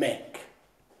have to make.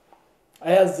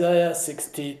 Isaiah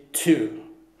 62.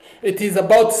 It is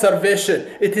about salvation.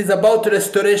 It is about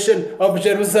restoration of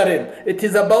Jerusalem. It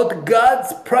is about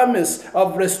God's promise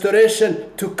of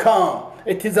restoration to come.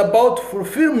 It is about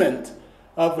fulfillment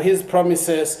of his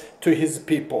promises to his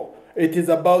people. It is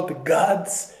about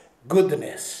God's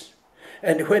goodness.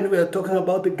 And when we are talking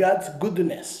about God's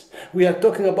goodness, we are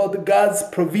talking about God's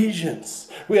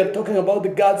provisions. We are talking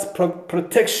about God's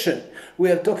protection. We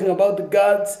are talking about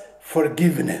God's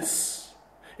forgiveness.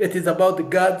 It is about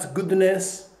God's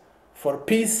goodness for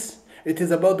peace. It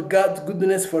is about God's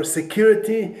goodness for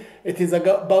security. It is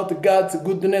about God's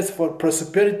goodness for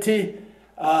prosperity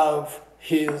of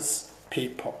his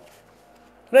people.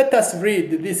 Let us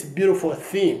read this beautiful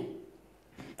theme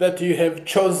that you have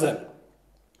chosen,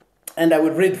 and I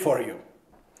will read for you.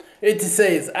 It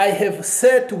says, I have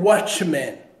set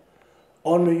watchmen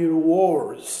on your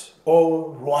walls,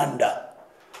 O Rwanda.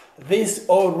 This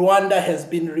O Rwanda has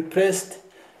been replaced.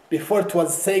 Before it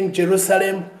was saying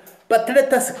Jerusalem, but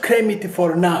let us claim it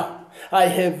for now. I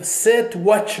have set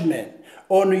watchmen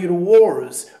on your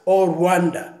walls, O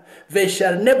Rwanda. They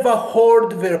shall never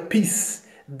hold their peace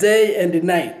day and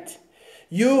night.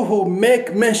 You who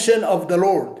make mention of the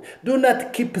Lord, do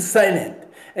not keep silent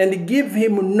and give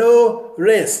him no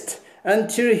rest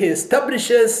until he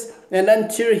establishes and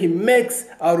until he makes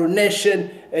our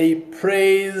nation a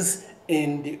praise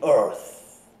in the earth.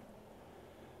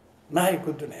 My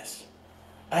goodness.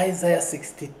 Isaiah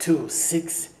 62,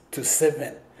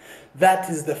 6-7. That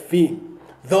is the theme.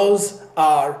 Those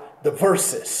are the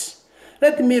verses.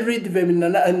 Let me read them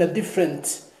in a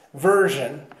different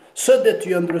version so that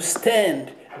you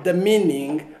understand the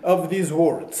meaning of these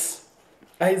words.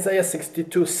 Isaiah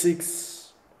 62,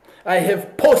 6. I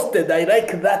have posted, I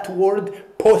like that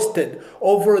word posted,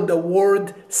 over the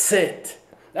word set.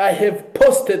 I have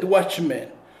posted watchmen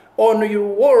on your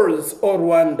walls, O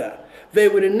Rwanda. They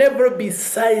will never be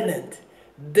silent,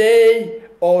 day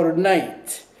or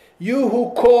night. You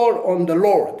who call on the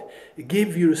Lord,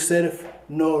 give yourself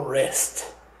no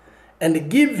rest. And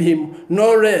give him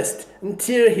no rest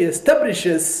until he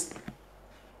establishes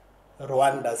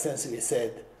Rwanda, since we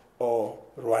said, O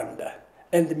Rwanda,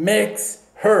 and makes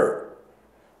her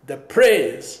the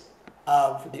praise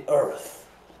of the earth,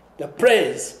 the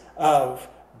praise of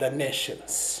the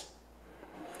nations.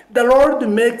 The Lord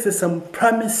makes some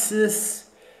promises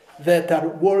that are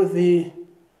worthy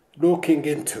looking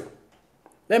into.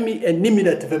 Let me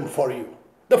enumerate them for you.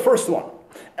 The first one,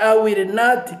 I will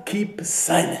not keep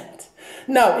silent.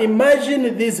 Now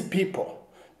imagine these people,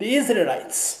 the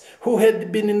Israelites, who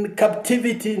had been in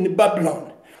captivity in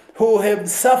Babylon, who have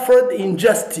suffered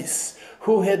injustice,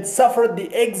 who had suffered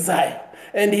the exile.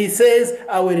 And he says,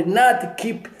 I will not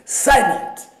keep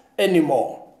silent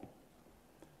anymore.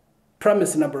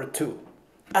 Promise number 2,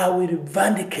 I will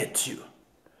vindicate you.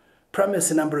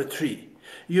 Promise number 3,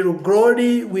 your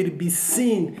glory will be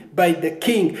seen by the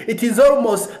king. It is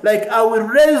almost like I will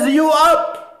raise you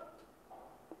up.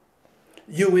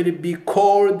 You will be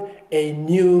called a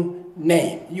new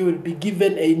name. You will be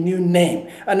given a new name.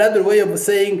 Another way of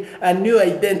saying a new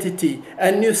identity,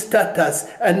 a new status,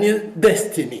 a new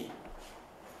destiny.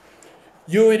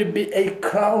 You will be a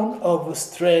crown of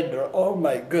splendor. Oh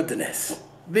my goodness.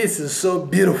 This is so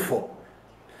beautiful.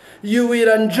 You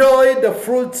will enjoy the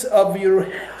fruits of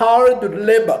your hard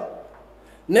labor.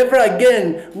 Never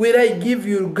again will I give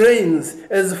you grains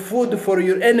as food for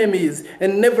your enemies,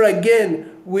 and never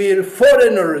again will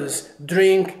foreigners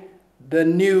drink the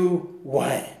new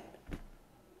wine.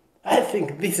 I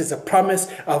think this is a promise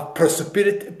of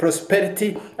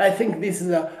prosperity. I think this is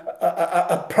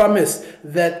a promise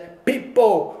that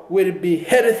people will be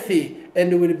healthy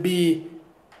and will be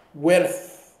wealthy.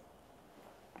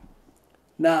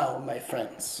 Now, my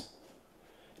friends,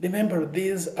 remember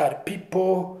these are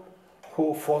people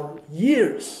who for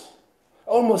years,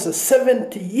 almost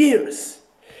 70 years,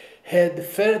 had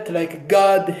felt like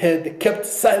God had kept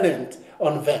silent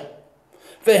on them.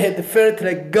 They had felt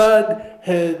like God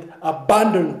had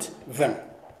abandoned them.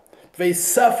 They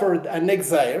suffered an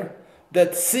exile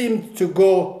that seemed to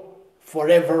go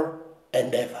forever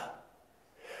and ever.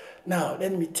 Now,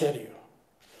 let me tell you,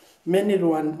 many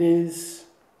Rwandese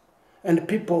and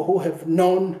people who have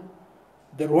known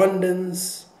the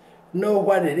Rwandans know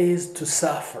what it is to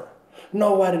suffer,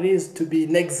 know what it is to be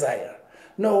in exile,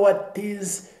 know what it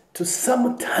is to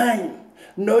sometime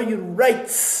know your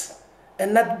rights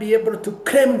and not be able to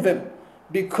claim them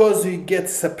because you get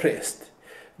suppressed.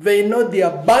 They know the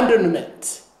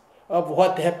abandonment of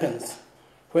what happens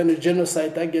when the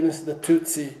genocide against the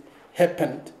Tutsi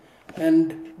happened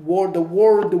and the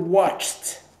world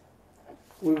watched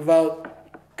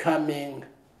without coming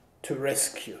to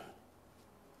rescue.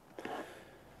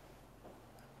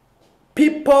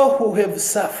 People who have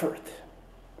suffered,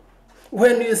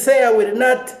 when you say, I will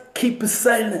not keep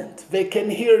silent, they can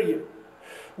hear you.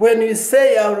 When you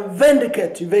say, I will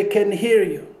vindicate you, they can hear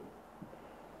you.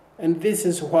 And this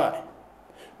is why.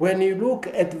 When you look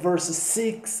at verse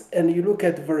 6 and you look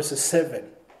at verse 7,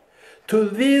 to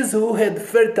these who had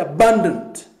felt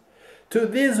abandoned, to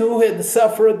these who had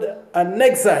suffered an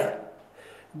exile,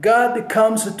 God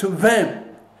comes to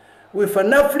them with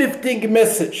an uplifting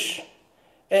message.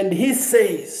 And he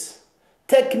says,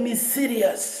 take me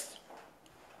serious.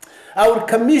 I will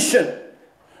commission,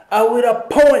 I will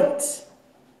appoint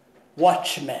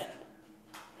watchmen.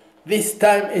 This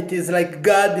time it is like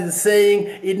God is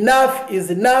saying, enough is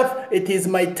enough. It is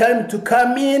my time to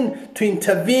come in, to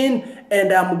intervene,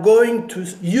 and I'm going to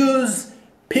use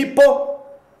people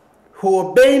who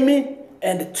obey me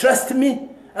and trust me.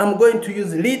 I'm going to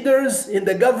use leaders in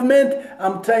the government.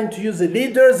 I'm trying to use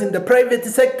leaders in the private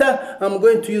sector. I'm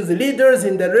going to use leaders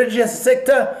in the religious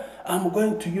sector. I'm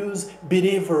going to use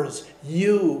believers,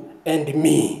 you and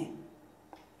me,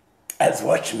 as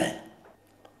watchmen.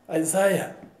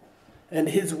 Isaiah and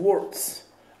his words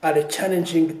are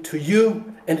challenging to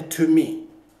you and to me.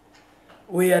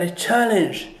 We are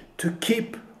challenged to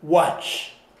keep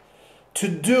watch, to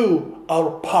do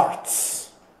our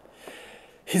parts.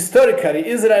 Historically,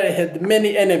 Israel had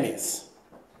many enemies.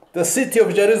 The city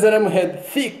of Jerusalem had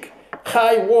thick,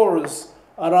 high walls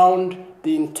around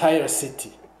the entire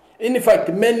city. In fact,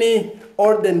 many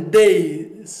olden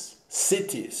days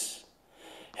cities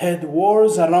had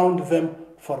walls around them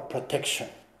for protection.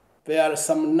 There are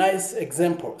some nice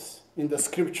examples in the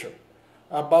scripture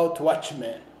about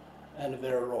watchmen and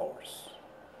their roles.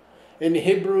 In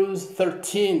Hebrews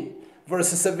 13, verse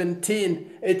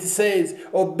 17, it says,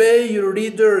 obey your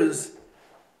leaders,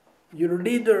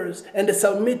 and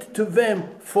submit to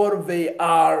them, for they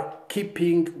are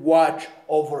keeping watch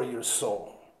over your soul.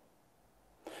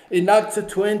 In Acts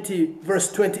 20,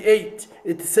 verse 28,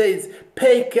 it says,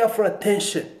 pay careful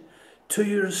attention to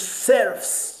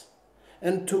yourselves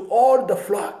and to all the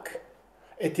flock.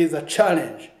 It is a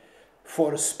challenge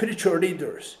for spiritual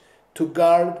leaders to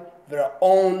guard their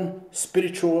own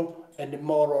spiritual and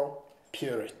moral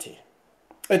purity.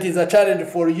 It is a challenge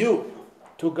for you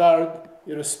to guard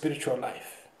your spiritual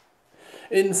life.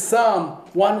 In Psalm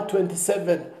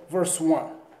 127, verse 1,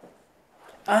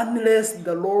 unless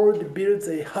the Lord builds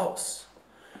a house,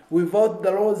 without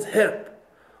the Lord's help,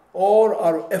 all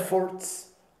our efforts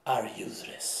are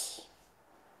useless.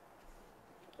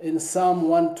 In Psalm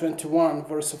 121,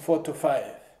 verse 4 to 5,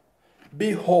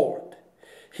 behold,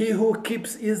 he who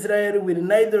keeps Israel will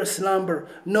neither slumber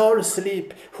nor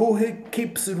sleep. Who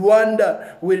keeps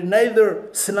Rwanda will neither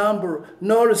slumber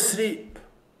nor sleep.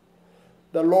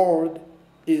 The Lord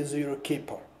is your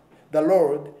keeper. The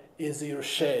Lord is your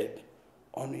shade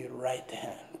on your right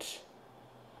hand.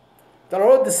 The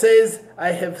Lord says, I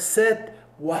have set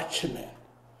watchmen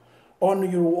on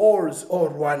your walls, O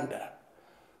Rwanda,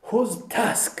 whose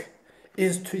task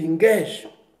is to engage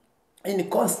in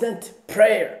constant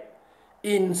prayer,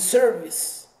 in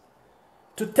service,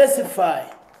 to testify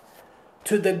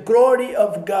to the glory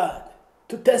of God,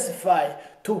 to testify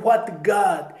to what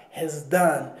God has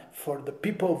done for the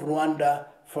people of Rwanda,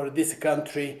 for this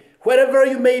country, wherever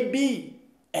you may be,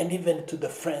 and even to the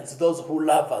friends, those who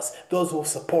love us, those who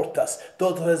support us,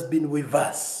 those who have been with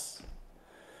us.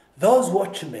 Those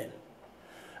watchmen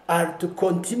are to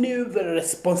continue their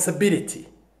responsibility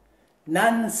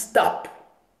non-stop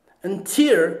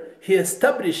until he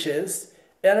establishes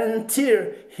and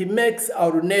until he makes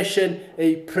our nation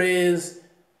a praise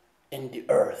in the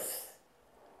earth.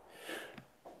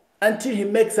 Until he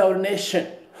makes our nation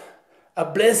a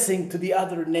blessing to the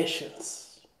other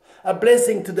nations, a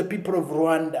blessing to the people of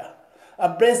Rwanda, a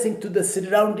blessing to the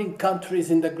surrounding countries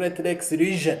in the Great Lakes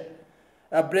region,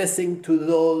 a blessing to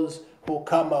those who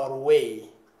come our way,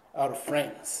 our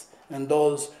friends, and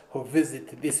those who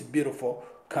visit this beautiful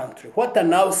country. What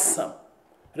an awesome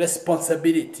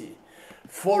responsibility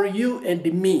for you and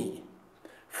me,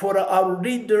 for our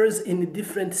leaders in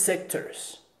different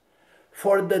sectors,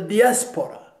 for the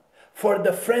diaspora, for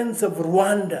the friends of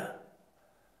Rwanda,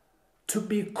 to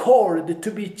be called,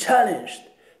 to be challenged,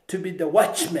 to be the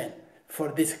watchmen for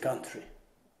this country.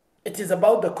 It is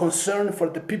about the concern for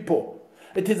the people.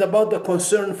 It is about the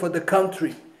concern for the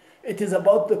country. It is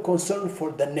about the concern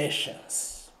for the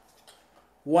nations.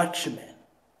 Watchmen,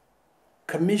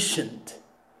 commissioned,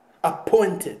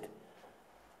 appointed.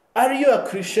 Are you a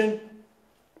Christian?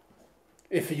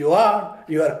 If you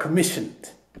are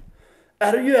commissioned.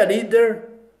 Are you a leader?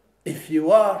 If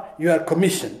you are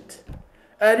commissioned.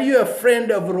 Are you a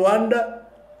friend of Rwanda?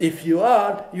 If you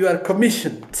are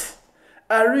commissioned.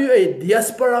 Are you a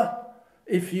diaspora?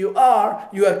 If you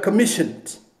are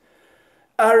commissioned.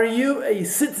 Are you a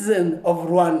citizen of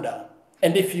Rwanda?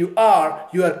 And if you are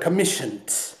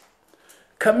commissioned.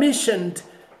 Commissioned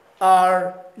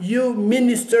are you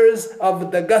ministers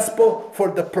of the gospel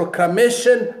for the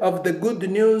proclamation of the good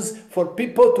news for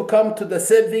people to come to the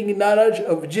saving knowledge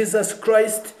of Jesus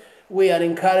Christ. We are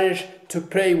encouraged to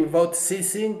pray without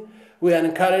ceasing. We are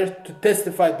encouraged to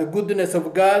testify the goodness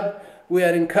of God. We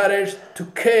are encouraged to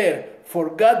care for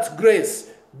God's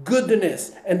grace,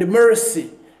 goodness, and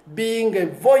mercy, being a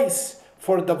voice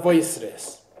for the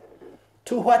voiceless.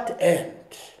 To what end?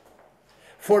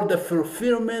 For the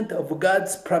fulfillment of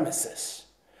God's promises,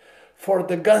 for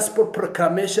the gospel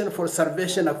proclamation for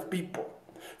salvation of people,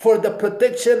 for the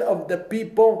protection of the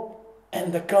people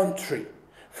and the country,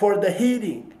 for the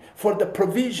healing, for the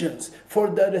provisions, for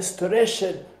the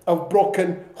restoration of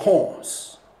broken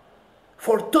homes,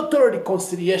 for total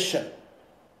reconciliation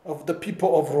of the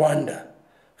people of Rwanda,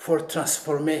 for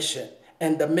transformation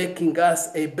and the making us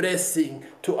a blessing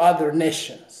to other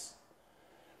nations,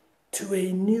 to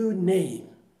a new name,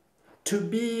 to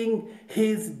being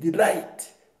his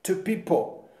delight to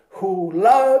people who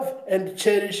love and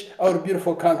cherish our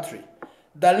beautiful country,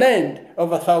 the land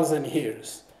of 1,000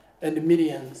 years and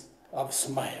millions of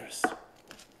smiles.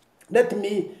 Let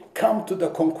me come to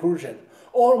the conclusion,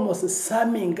 almost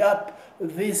summing up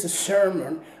this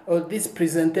sermon or this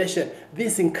presentation,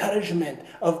 this encouragement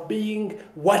of being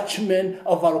watchmen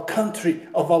of our country,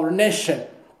 of our nation,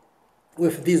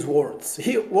 with these words.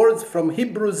 Words from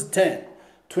Hebrews 10,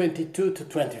 22 to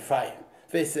 25.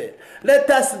 They say, let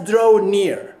us draw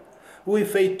near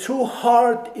with a true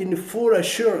heart in full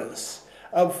assurance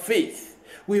of faith,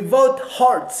 without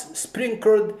hearts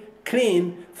sprinkled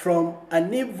clean from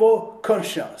an evil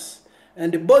conscience,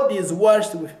 and bodies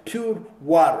washed with pure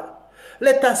water.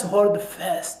 Let us hold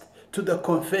fast to the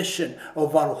confession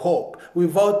of our hope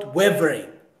without wavering,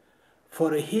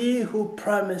 for he who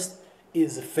promised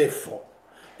is faithful.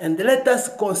 And let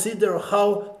us consider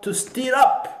how to stir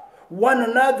up one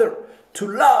another to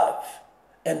love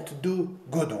and to do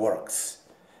good works,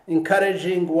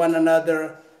 encouraging one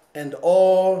another, and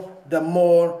all the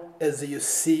more as you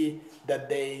see the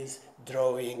days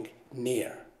drawing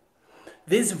near.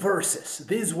 These verses,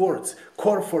 these words,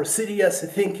 call for serious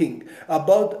thinking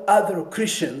about other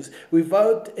Christians with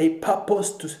a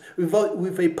purpose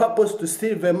to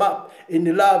stir them up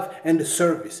in love and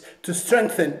service, to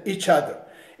strengthen each other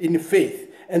in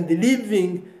faith, and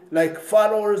living like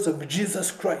followers of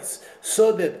Jesus Christ,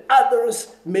 so that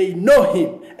others may know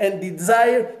him and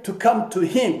desire to come to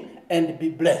him and be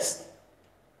blessed.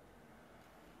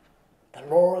 The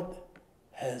Lord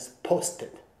has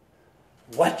posted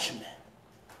watchmen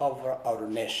over our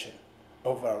nation,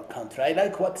 over our country. I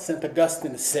like what St.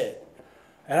 Augustine said.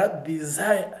 I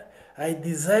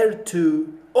desire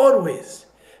to always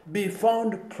be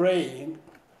found praying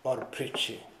or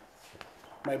preaching.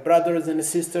 My brothers and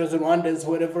sisters, Rwandans,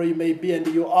 wherever you may be and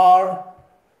you are,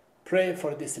 pray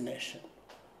for this nation.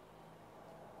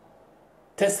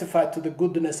 Testify to the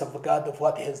goodness of God, of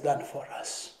what he has done for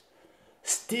us.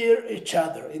 Steer each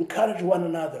other, encourage one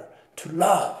another to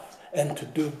love and to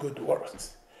do good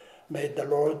works. May the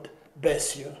Lord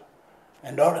bless you.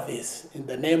 And all of this in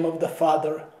the name of the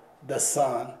Father, the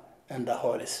Son, and the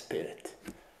Holy Spirit.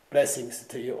 Blessings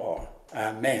to you all.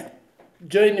 Amen.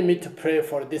 Join me to pray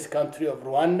for this country of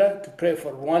Rwanda, to pray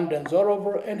for Rwandans all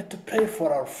over, and to pray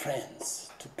for our friends,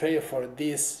 to pray for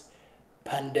this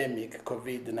pandemic,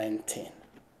 COVID-19.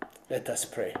 Let us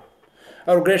pray.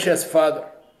 Our gracious Father,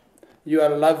 you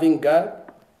are a loving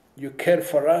God. You care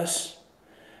for us.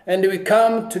 And we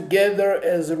come together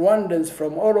as Rwandans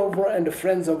from all over and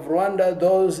friends of Rwanda,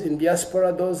 those in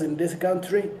diaspora, those in this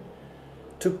country,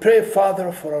 to pray,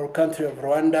 Father, for our country of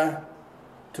Rwanda,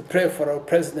 to pray for our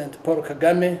President Paul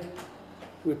Kagame.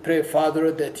 We pray,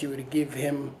 Father, that you will give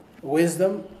him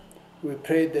wisdom. We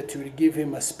pray that you will give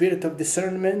him a spirit of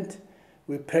discernment.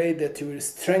 We pray that you will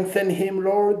strengthen him,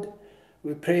 Lord.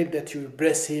 We pray that you will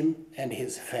bless him and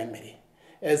his family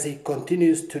as he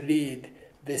continues to lead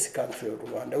this country of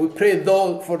Rwanda. We pray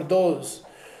for those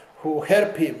who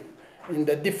help him in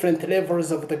the different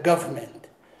levels of the government.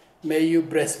 May you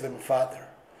bless them, Father.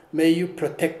 May you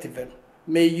protect them.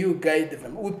 May you guide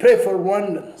them. We pray for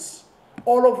Rwandans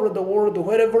all over the world,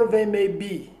 wherever they may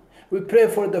be. We pray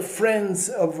for the friends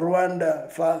of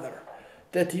Rwanda, Father,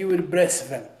 that you will bless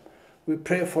them. We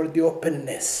pray for the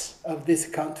openness of this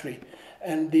country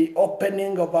and the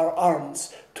opening of our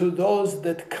arms to those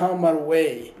that come our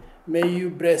way. May you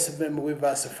bless them with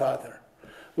us, Father.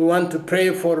 We want to pray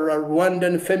for our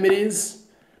Rwandan families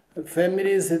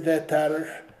that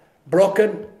are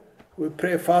broken. We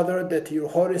pray, Father, that your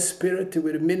Holy Spirit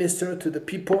will minister to the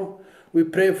people. We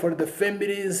pray for the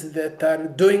families that are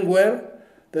doing well,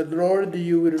 that, Lord,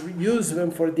 you will use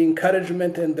them for the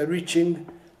encouragement and the reaching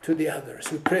to the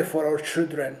others. We pray for our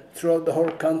children throughout the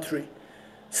whole country,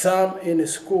 some in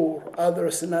school,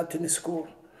 others not in school.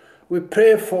 We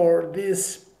pray for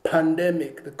this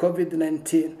pandemic, the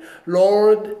COVID-19.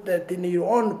 Lord, that in your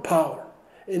own power,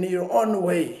 in your own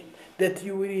way, that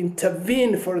you will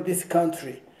intervene for this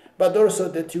country, but also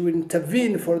that you will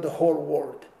intervene for the whole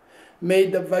world. May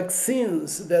the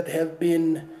vaccines that have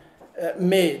been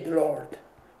made, Lord,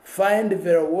 find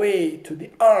their way to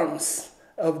the arms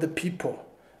of the people.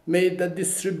 May the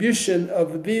distribution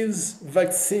of these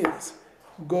vaccines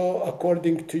go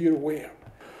according to your will.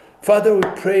 Father, we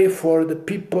pray for the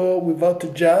people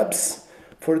without jobs,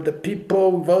 for the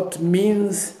people without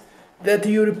means, that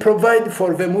you will provide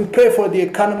for them. We pray for the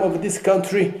economy of this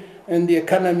country and the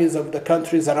economies of the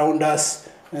countries around us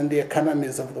and the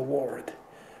economies of the world.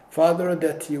 Father,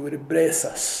 that you will bless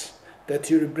us, that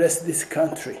you will bless this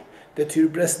country, that you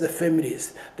will bless the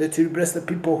families, that you will bless the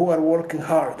people who are working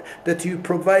hard, that you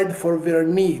provide for their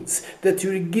needs, that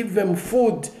you will give them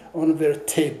food on their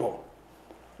table.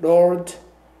 Lord,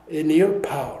 in your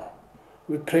power,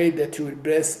 we pray that you will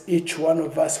bless each one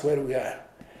of us where we are.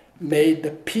 May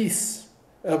the peace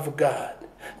of God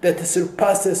that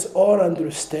surpasses all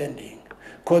understanding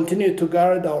continue to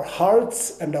guard our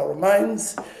hearts and our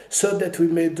minds so that we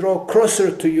may draw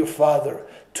closer to you, Father,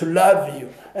 to love you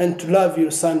and to love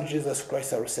your Son, Jesus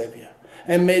Christ, our Savior.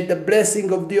 And may the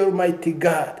blessing of the Almighty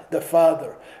God, the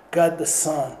Father, God the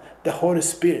Son, the Holy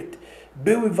Spirit,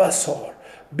 be with us all.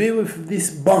 Be with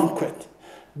this banquet.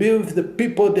 Be with the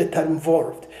people that are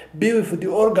involved. Be with the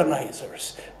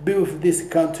organizers. Be with this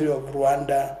country of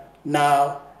Rwanda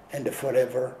now and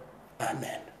forever.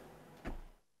 Amen.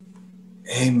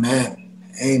 Amen.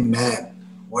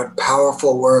 Amen. What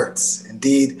powerful words.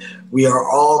 Indeed, we are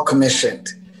all commissioned.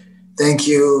 Thank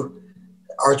you,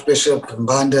 Archbishop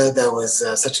Mbanda. That was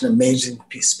such an amazing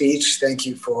speech. Thank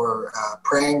you for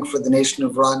praying for the nation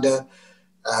of Rwanda.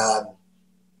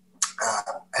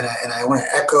 And I want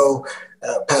to echo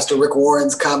Pastor Rick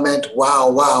Warren's comment. Wow,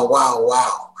 wow, wow,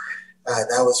 wow.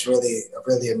 That was really,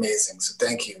 really amazing. So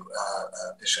thank you,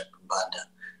 Bishop Mbanda.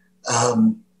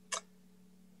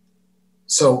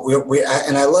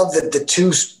 And I love that the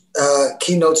two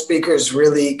keynote speakers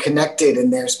really connected in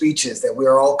their speeches, that we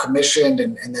are all commissioned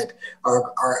and that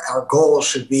our goal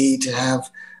should be to have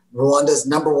Rwanda's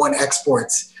 #1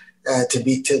 exports to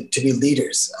be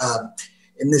leaders.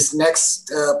 In this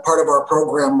next part of our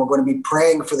program, we're going to be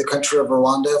praying for the country of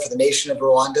Rwanda, for the nation of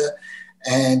Rwanda.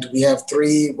 And we have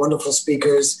 3 wonderful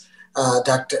speakers,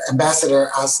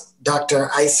 Ambassador Dr.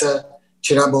 Isa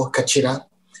Chirabo Kachira,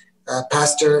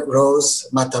 Pastor Rose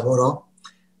Mataboro,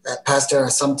 Pastor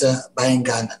Assumpta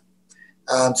Bayingana.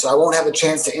 So I won't have a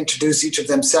chance to introduce each of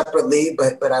them separately,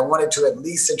 but I wanted to at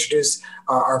least introduce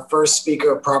our first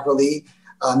speaker properly.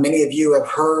 Many of you have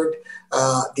heard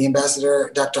the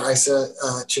Ambassador Dr. Isa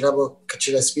Chirabo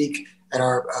Kachira speak at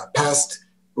our past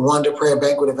Rwanda Prayer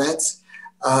Banquet events.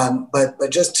 But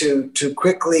just to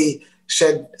quickly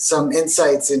shed some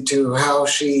insights into how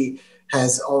she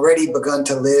has already begun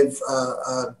to live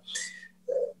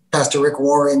Pastor Rick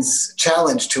Warren's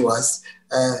challenge to us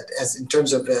as in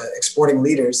terms of exporting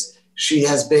leaders. She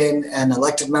has been an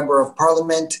elected member of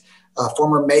parliament, a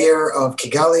former mayor of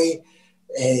Kigali,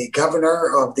 a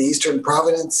governor of the Eastern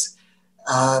Province,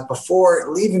 before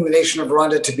leaving the nation of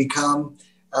Rwanda to become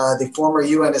the former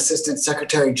UN Assistant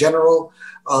Secretary General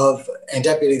and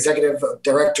Deputy Executive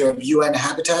Director of UN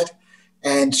Habitat.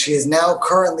 And she is now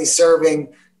currently serving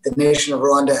the nation of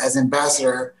Rwanda as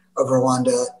Ambassador of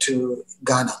Rwanda to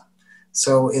Ghana.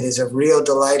 So it is a real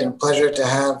delight and pleasure to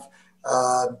have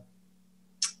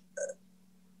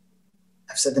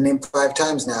I've said the name 5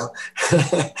 times now,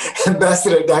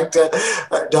 Ambassador Dr.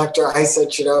 Isa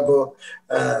Chirabu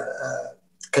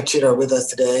Kachira with us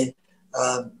today.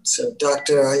 So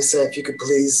Dr. Isa, if you could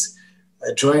please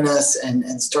join us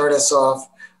and start us off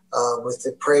with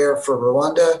the prayer for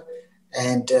Rwanda.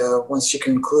 And once she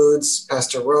concludes,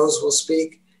 Pastor Rose will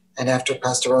speak. And after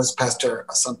Pastor Rose, Pastor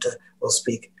Assumpta will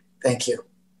speak. Thank you.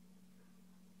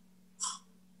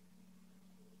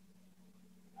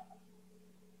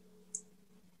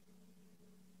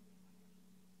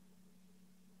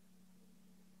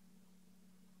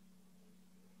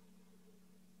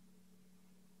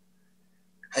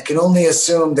 I can only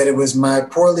assume that it was my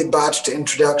poorly botched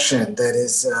introduction that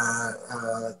is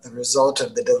the result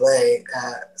of the delay.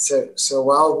 So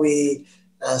while we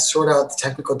sort out the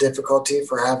technical difficulty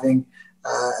for having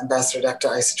Ambassador Dr.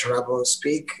 Isa Chirabu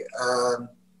speak,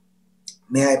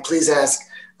 may I please ask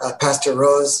Pastor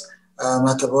Rose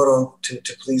Mataboro to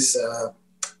please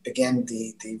begin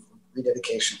the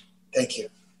rededication. Thank you.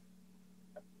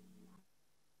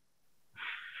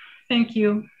 Thank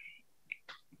you.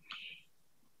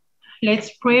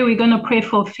 Let's pray. We're going to pray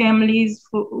for families.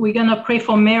 We're going to pray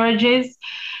for marriages.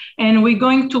 And we're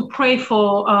going to pray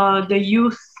for the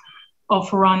youth of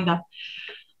Rwanda.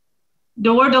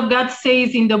 The word of God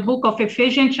says in the book of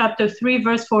Ephesians chapter 3,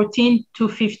 verse 14 to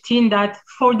 15, that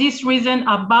for this reason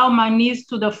I bow my knees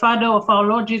to the Father of our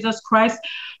Lord Jesus Christ,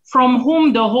 from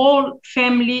whom the whole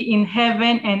family in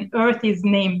heaven and earth is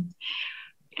named.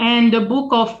 And the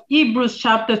book of Hebrews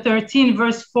chapter 13,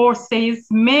 verse 4 says,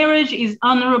 marriage is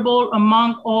honorable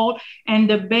among all and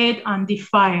the bed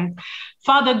undefiled.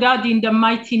 Father God, in the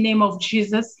mighty name of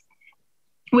Jesus,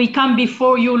 we come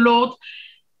before you, Lord,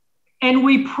 and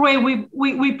we pray,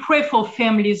 we pray for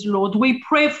families, Lord. We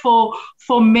pray for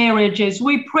marriages.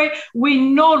 We pray, we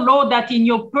know, Lord, that in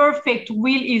your perfect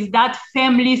will is that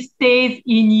family stays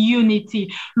in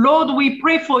unity. Lord, we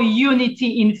pray for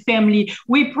unity in family.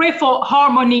 We pray for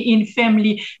harmony in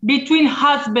family, between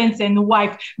husbands and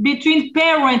wife, between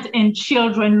parents and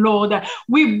children, Lord.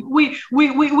 We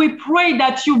pray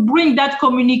that you bring that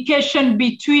communication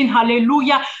between,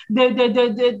 hallelujah,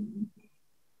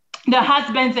 the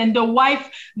husbands and the wife,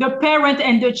 the parent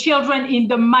and the children, in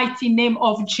the mighty name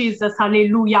of Jesus.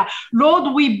 Hallelujah.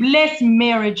 Lord, we bless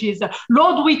marriages.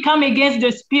 Lord, we come against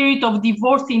the spirit of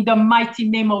divorce in the mighty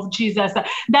name of Jesus.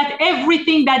 That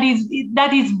everything that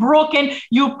is broken,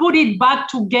 you put it back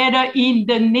together in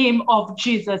the name of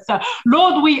Jesus.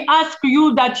 Lord, we ask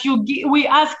you that you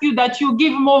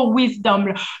give more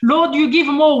wisdom. Lord, you give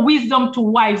more wisdom to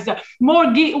wives,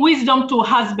 more wisdom to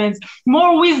husbands,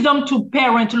 more wisdom to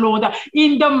parents, Lord,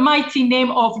 in the mighty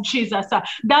name of Jesus, that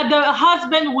the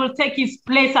husband will take his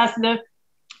place as the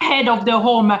head of the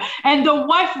home, and the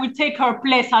wife will take her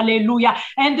place, hallelujah,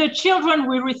 and the children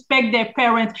will respect their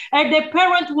parents, and the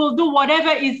parents will do whatever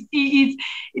is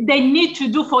they need to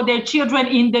do for their children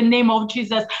in the name of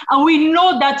Jesus. And we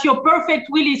know that your perfect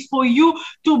will is for you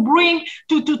to bring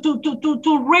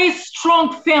to raise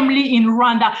strong family in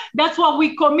Rwanda. That's why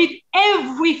we commit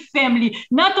every family,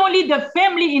 not only the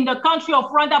family in the country of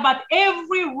Rwanda, but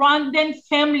every Rwandan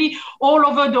family all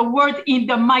over the world in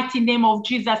the mighty name of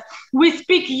Jesus. We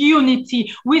speak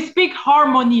unity, we speak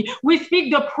harmony, we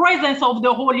speak the presence of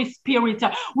the Holy Spirit.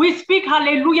 We speak,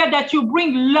 hallelujah, that you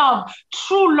bring love,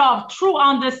 true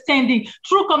understanding,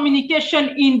 true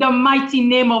communication in the mighty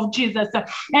name of Jesus.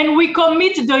 And we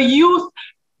commit the youth.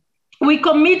 We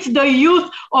commit the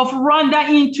youth of Rwanda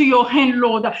into your hand,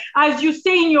 Lord. As you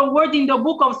say in your word in the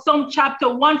book of Psalm chapter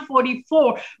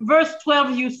 144, verse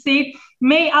 12, you say,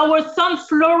 may our sons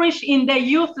flourish in their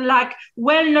youth like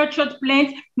well-nurtured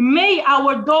plants. May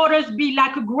our daughters be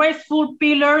like graceful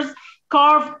pillars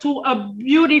carved to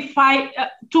beautify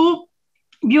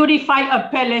a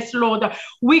palace, Lord.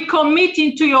 We commit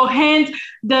into your hands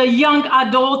the young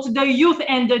adults, the youth,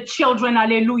 and the children,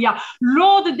 hallelujah.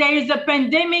 Lord, there is a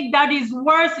pandemic that is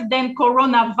worse than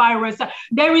coronavirus.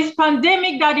 There is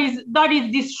pandemic that is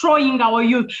destroying our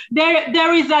youth.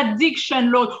 There is addiction,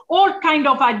 Lord, all kind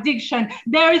of addiction.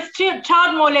 There is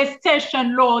child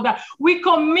molestation, Lord. We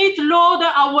commit, Lord,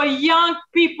 our young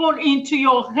people into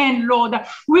your hand, Lord.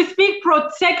 We speak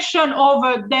protection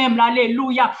over them,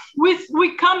 hallelujah. We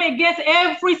come against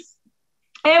every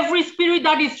spirit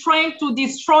that is trying to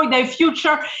destroy their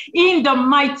future in the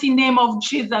mighty name of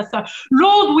Jesus.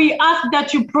 Lord, we ask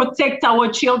that you protect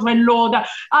our children, Lord.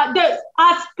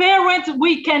 As parents,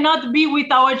 we cannot be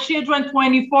with our children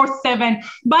 24/7,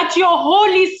 but your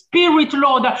Holy Spirit,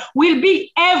 Lord, will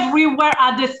be everywhere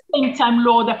at the same time,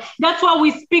 Lord. That's why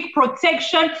we speak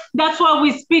protection. That's why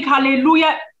we speak,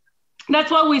 hallelujah,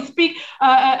 That's why we speak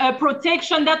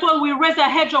protection. That's why we raise a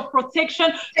hedge of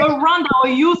protection around our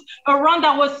youth, around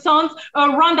our sons,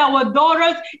 around our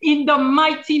daughters, in the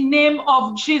mighty name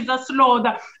of Jesus, Lord.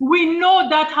 We know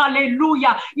that,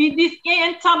 hallelujah, in these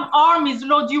end-time armies,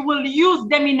 Lord, you will use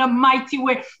them in a mighty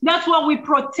way. That's why we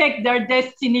protect their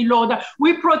destiny, Lord.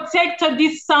 We protect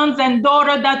these sons and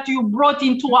daughters that you brought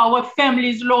into our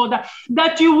families, Lord,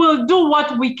 that you will do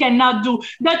what we cannot do,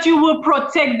 that you will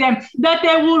protect them, that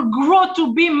they will grow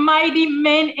to be mighty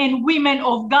men and women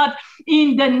of God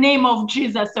in the name of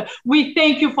Jesus. We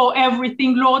thank you for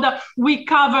everything, Lord. We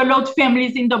cover, Lord,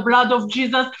 families in the blood of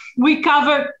Jesus. We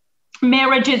cover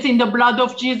marriages in the blood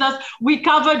of Jesus. We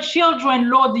cover children,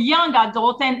 Lord, young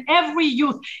adults, and every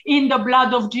youth in the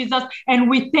blood of Jesus. And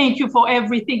we thank you for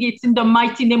everything. It's in the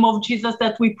mighty name of Jesus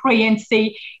that we pray and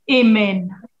say, amen.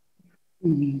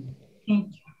 Amen.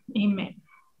 Thank you. Amen.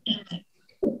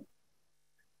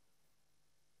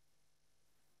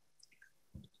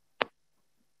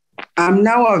 I'm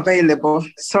now available.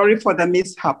 Sorry for the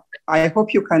mishap. I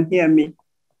hope you can hear me.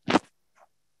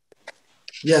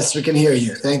 Yes, we can hear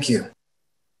you. Thank you.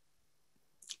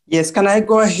 Yes, can I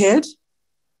go ahead?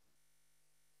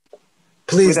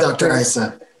 Please, Dr.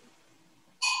 Isa.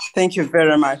 Thank you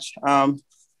very much.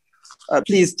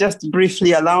 Please just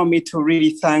briefly allow me to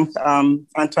really thank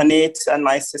Antoinette and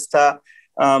my sister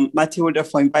Mathilde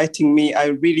for inviting me. I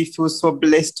really feel so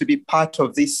blessed to be part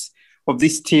of this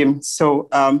team. So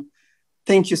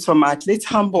thank you so much. Let's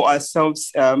humble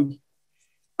ourselves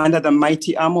under the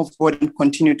mighty arm of God and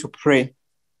continue to pray.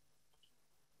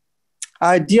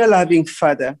 Our dear loving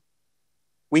Father,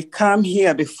 we come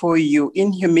here before you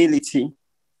in humility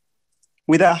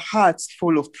with our hearts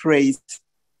full of praise.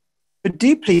 We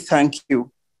deeply thank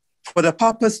you for the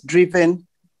purpose-driven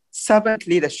servant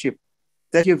leadership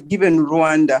that you've given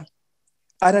Rwanda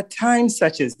at a time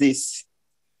such as this.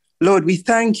 Lord, we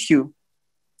thank you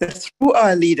that through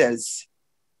our leaders,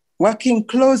 working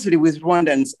closely with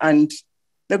Rwandans and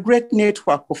the great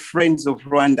network of friends of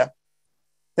Rwanda,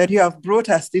 that you have brought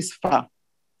us this far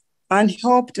and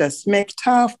helped us make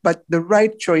tough but the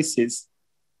right choices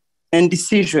and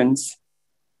decisions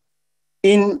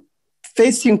in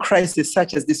facing crises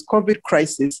such as this COVID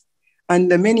crisis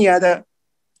and the many other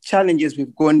challenges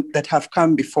that have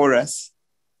come before us.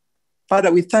 Father,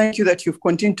 we thank you that you've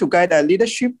continued to guide our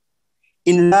leadership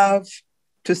in love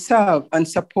to serve and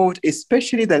support,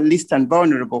 especially the least and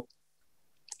vulnerable,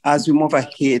 as we move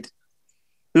ahead.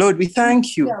 Lord, we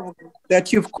thank you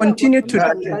that you've continued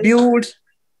to build.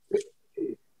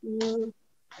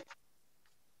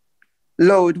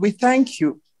 Lord, we thank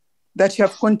you that you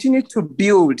have continued to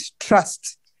build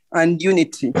trust and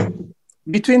unity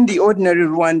between the ordinary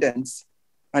Rwandans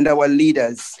and our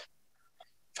leaders.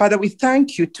 Father, we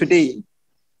thank you today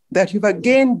that you've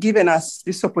again given us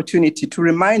this opportunity to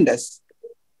remind us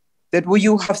that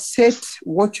you have set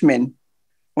watchmen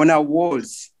on our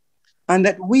walls, and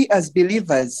that we as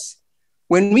believers,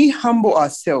 when we humble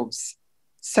ourselves,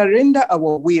 surrender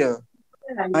our will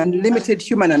and limited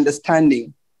human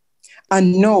understanding,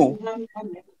 and know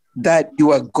that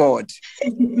you are God.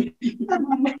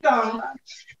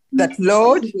 That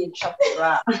Lord,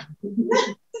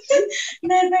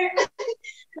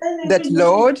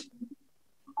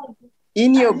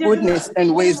 in your goodness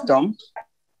and wisdom,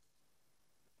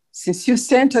 since you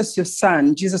sent us your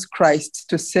Son, Jesus Christ,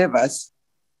 to save us,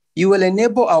 you will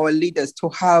enable our leaders to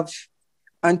have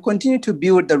and continue to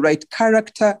build the right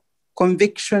character,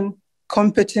 conviction,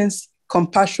 competence,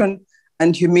 compassion,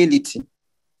 and humility.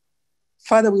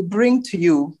 Father, we bring to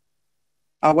you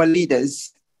our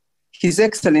leaders, His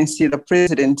Excellency, the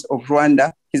President of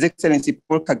Rwanda, His Excellency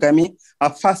Paul Kagame, our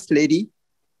First Lady,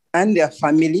 and their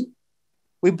family.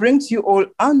 We bring to you all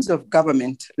arms of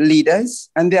government leaders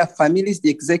and their families,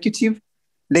 the executive,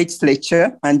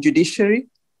 legislature, and judiciary.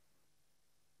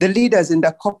 The leaders in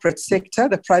the corporate sector,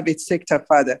 the private sector,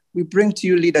 Father. We bring to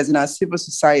you leaders in our civil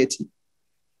society,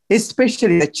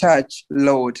 especially the church,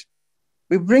 Lord.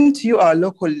 We bring to you our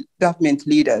local government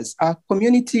leaders, our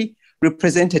community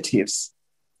representatives.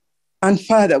 And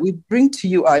Father, we bring to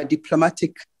you our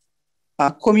diplomatic,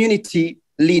 our community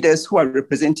leaders who are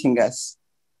representing us.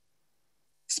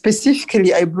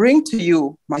 Specifically, I bring to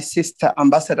you my sister,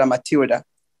 Ambassador Mathilde,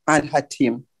 and her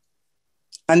team,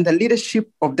 and the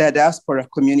leadership of the diaspora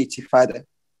community, Father.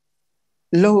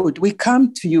 Lord, we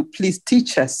come to you, please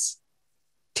teach us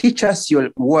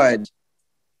your word.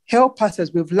 Help us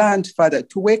as we've learned, Father,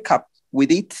 to wake up with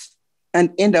it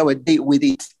and end our day with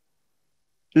it.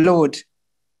 Lord,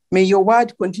 may your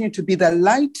word continue to be the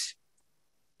light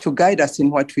to guide us in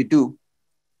what we do.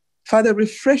 Father,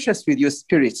 refresh us with your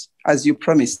spirit as you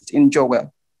promised in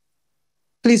Joel.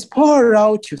 Please pour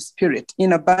out your spirit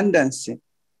in abundance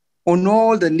on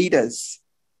all the leaders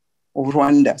of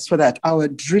Rwanda so that our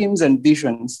dreams and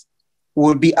visions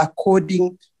will be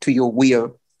according to your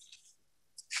will.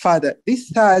 Father, this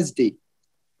Thursday,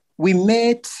 we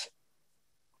met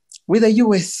with the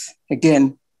U.S.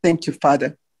 again. Thank you,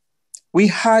 Father. We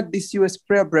had this U.S.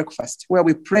 prayer breakfast where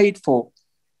we prayed for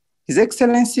His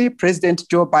Excellency, President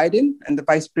Joe Biden and the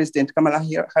Vice President Kamala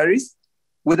Harris,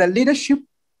 with the leadership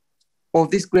of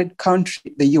this great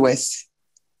country, the U.S.,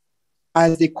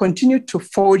 as they continue to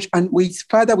forge. And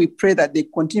Father, we pray that they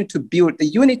continue to build the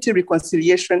unity,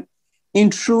 reconciliation in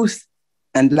truth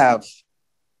and love.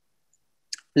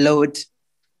 Lord,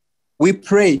 we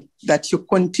pray that you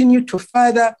continue to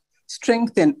further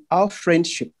strengthen our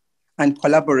friendship and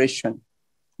collaboration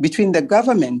between the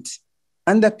government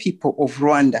and the people of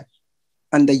Rwanda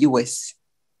and the U.S.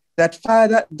 That,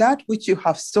 Father, that which you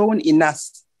have sown in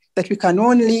us, that we can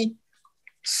only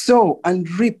sow and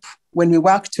reap when we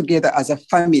work together as a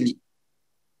family,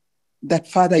 that,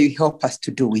 Father, you help us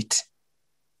to do it.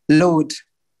 Lord,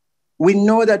 we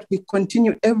know that we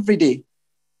continue every day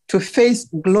to face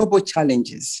global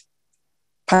challenges,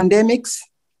 pandemics,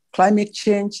 climate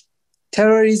change,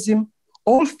 terrorism,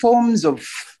 all forms of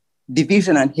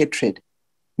division and hatred.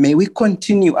 May we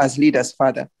continue as leaders,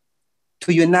 Father,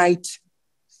 to unite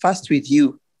first with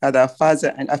you as our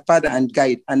Father and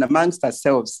guide, and amongst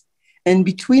ourselves and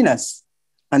between us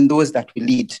and those that we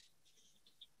lead.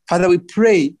 Father, we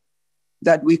pray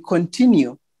that we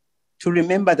continue to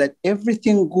remember that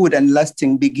everything good and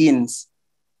lasting begins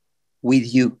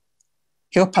with you.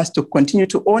 Help us to continue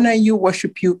to honor you,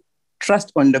 worship you,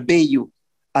 trust and obey you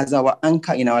as our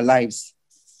anchor in our lives.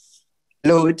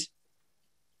 Lord,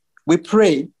 we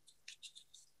pray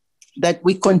that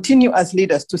we continue as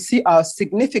leaders to see our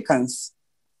significance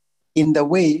in the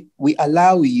way we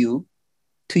allow you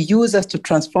to use us to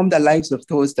transform the lives of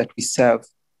those that we serve.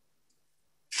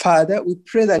 Father, we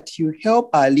pray that you help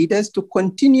our leaders to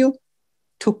continue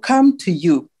to come to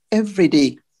you every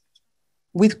day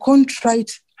with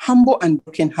contrite, humble, and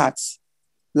broken hearts,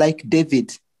 like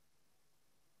David,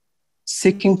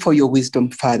 seeking for your wisdom,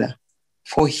 Father,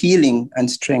 for healing and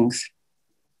strength.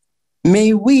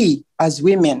 May we, as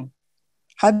women,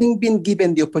 having been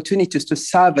given the opportunities to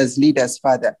serve as leaders,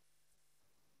 Father,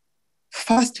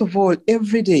 first of all,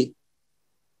 every day,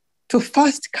 to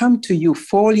first come to you,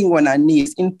 falling on our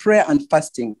knees in prayer and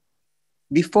fasting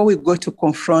before we go to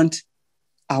confront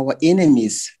our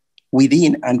enemies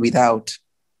within and without.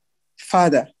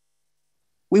 Father,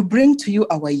 we bring to you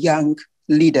our young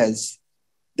leaders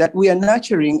that we are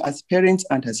nurturing as parents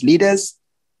and as leaders.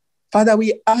 Father,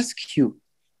 we ask you,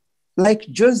 like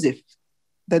Joseph,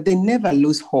 that they never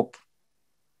lose hope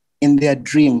in their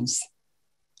dreams,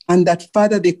 and that,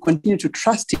 Father, they continue to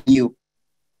trust in you,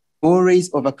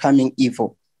 always overcoming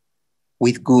evil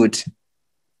with good.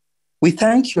 We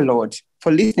thank you, Lord,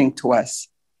 for listening to us,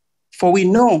 for we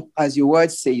know, as your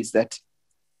word says, that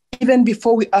even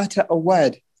before we utter a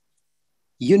word,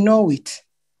 you know it,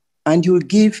 and you'll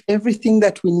give everything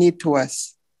that we need to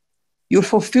us. You'll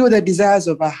fulfill the desires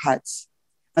of our hearts,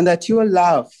 and that your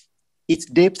love, its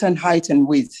depth and height and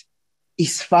width,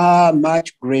 is far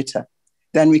much greater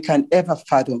than we can ever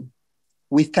fathom.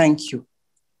 We thank you.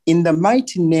 In the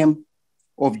mighty name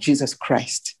of Jesus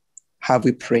Christ have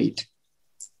we prayed.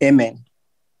 Amen.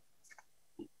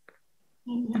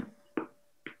 Amen.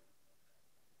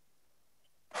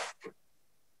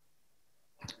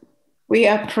 We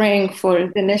are praying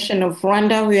for the nation of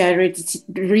Rwanda. We are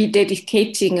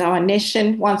rededicating our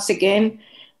nation once again,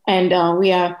 and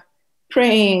we are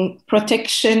praying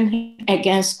protection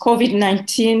against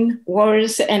COVID-19,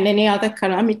 wars, and any other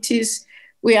calamities.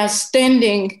 We are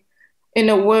standing in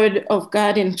the word of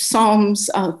God in Psalms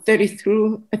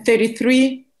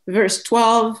 33, verse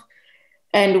 12,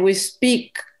 and we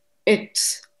speak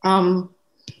it on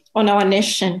our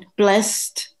nation.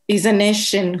 Blessed is a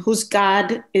nation whose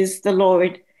God is the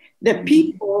Lord, the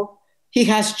people he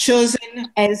has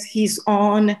chosen as his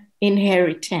own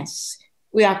inheritance.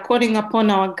 We are calling upon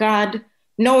our God,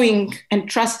 knowing and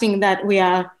trusting that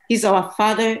he's our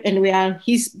Father and we are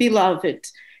his beloved.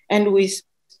 And we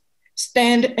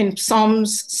stand in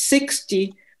Psalms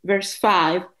 60, verse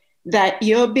 5, that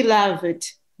your beloved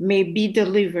may be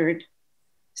delivered.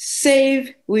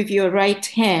 Save with your right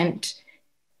hand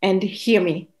and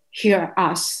hear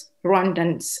us,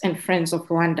 Rwandans and friends of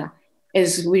Rwanda,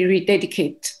 as we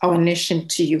rededicate our nation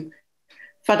to you.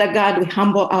 Father God, we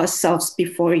humble ourselves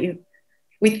before you.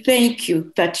 We thank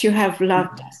you that you have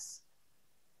loved us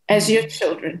as your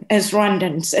children, as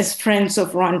Rwandans, as friends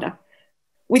of Rwanda.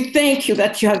 We thank you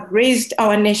that you have raised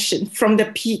our nation from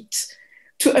the pit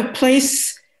to a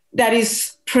place that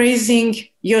is praising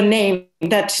your name,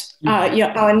 that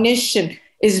our nation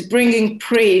is bringing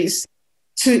praise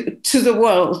to the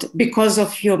world because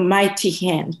of your mighty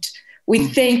hand. We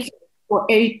thank you for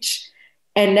each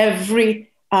and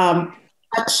every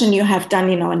action you have done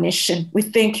in our nation. We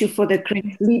thank you for the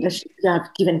great leadership you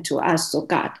have given to us, oh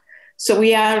God. So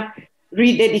we are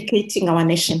rededicating our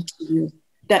nation to you,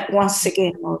 that once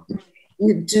again, Lord,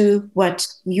 you do what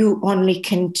you only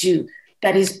can do,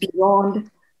 that is beyond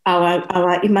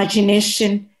our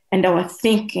imagination and our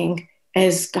thinking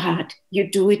as God. You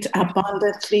do it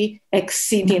abundantly,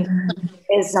 exceeding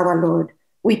as our Lord.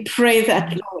 We pray that,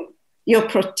 Lord, your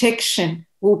protection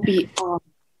will be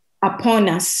upon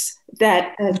us,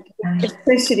 that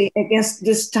especially against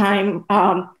this time,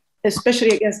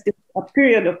 especially against this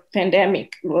period of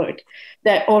pandemic, Lord,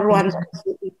 that all Rwandans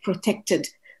will be protected.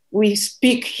 We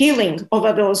speak healing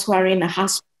over those who are in the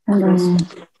hospitals.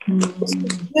 We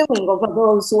speak healing over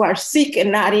those who are sick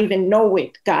and not even know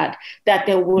it, God, that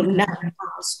they will not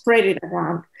spread it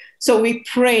around. So we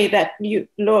pray that you,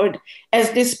 Lord,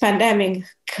 as this pandemic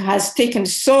has taken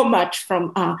so much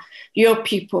from your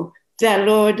people, that,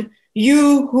 Lord,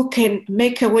 you who can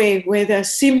make a way where there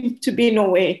seems to be no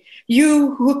way,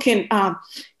 you who can,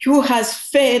 who has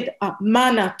fed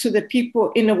manna to the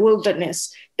people in the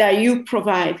wilderness, that you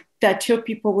provide, that your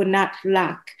people will not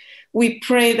lack. We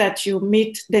pray that you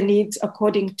meet the needs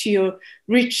according to your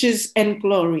riches and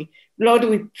glory. Lord,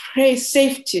 we pray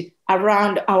safety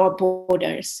around our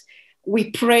borders.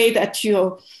 We pray that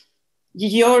your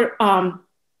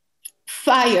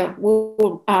fire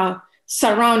will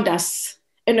surround us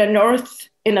in the north,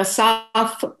 in the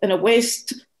south, in the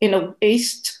west, in the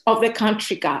east of the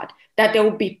country, God, that there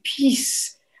will be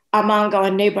peace among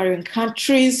our neighboring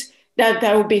countries, that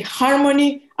there will be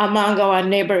harmony among our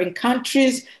neighboring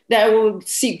countries, that we will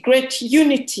see great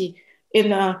unity in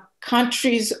the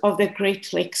countries of the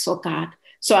Great Lakes, oh God.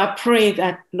 So I pray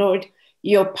that, Lord,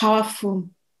 your powerful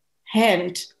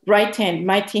hand, right hand,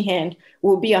 mighty hand,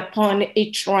 will be upon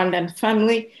each Rwandan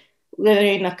family, whether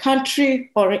in a country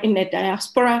or in the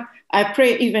diaspora. I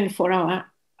pray even for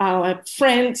our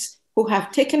friends who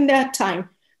have taken their time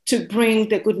to bring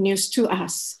the good news to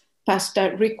us.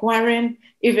 Pastor Rick Warren,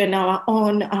 even our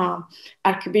own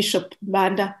Archbishop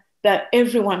Mbanda, that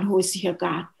everyone who is here,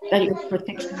 God, that your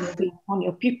protection will be upon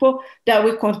your people, that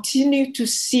we continue to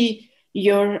see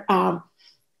your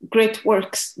great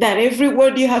works, that every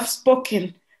word you have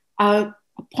spoken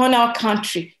upon our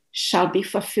country shall be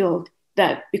fulfilled,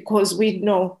 that because we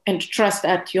know and trust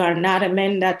that you are not a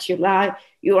man that you lie,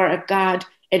 you are a God,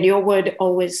 and your word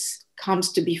always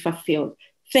comes to be fulfilled.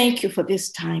 Thank you for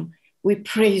this time. We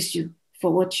praise you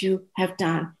for what you have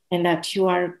done and that you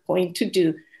are going to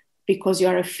do, because you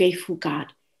are a faithful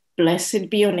God. Blessed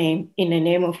be your name. In the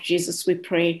name of Jesus, we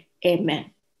pray.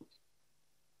 Amen.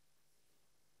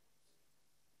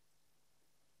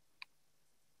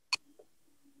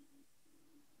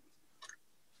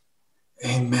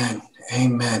 Amen.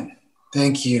 Amen.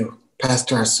 Thank you,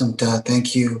 Pastor Assumpta.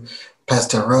 Thank you,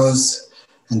 Pastor Rose.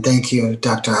 And thank you,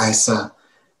 Dr. Isa,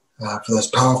 for those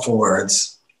powerful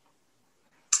words.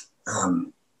 I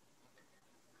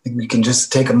think we can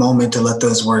just take a moment to let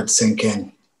those words sink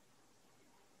in.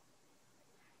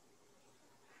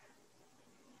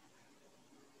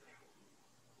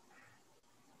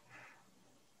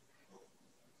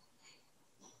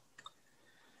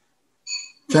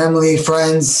 Family,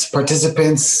 friends,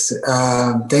 participants,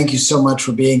 thank you so much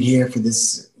for being here for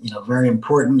this, very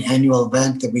important annual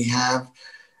event that we have.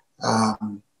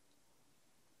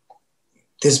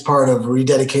 This part of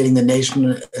rededicating the nation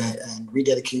and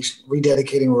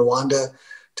rededicating Rwanda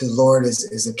to the Lord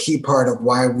is a key part of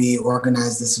why we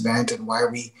organize this event and why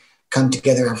we come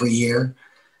together every year.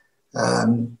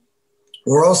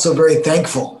 We're also very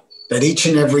thankful that each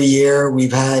and every year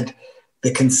we've had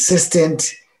the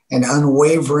consistent and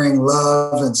unwavering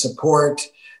love and support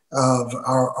of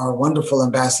our wonderful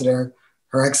ambassador,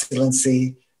 Her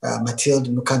Excellency Mathilde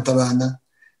Mukantabana,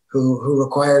 who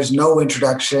requires no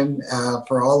introduction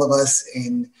for all of us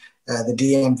in the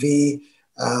DMV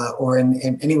or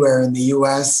in anywhere in the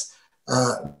U.S.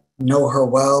 Know her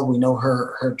well. We know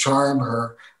her charm,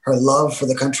 her love for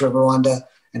the country of Rwanda,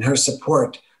 and her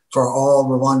support for all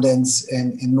Rwandans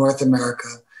in North America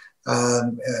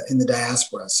in the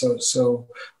diaspora. So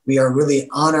we are really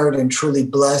honored and truly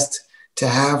blessed to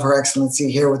have Her Excellency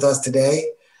here with us today.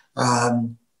 I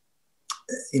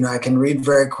can read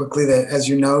very quickly that, as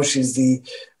you know, she's the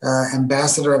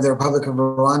ambassador of the Republic of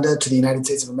Rwanda to the United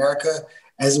States of America,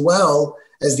 as well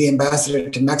as the ambassador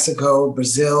to Mexico,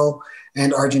 Brazil,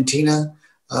 and Argentina.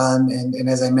 And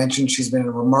as I mentioned, she's been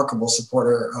a remarkable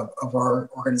supporter of our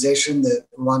organization, the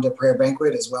Rwanda Prayer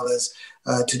Banquet, as well as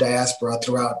to diaspora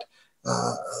throughout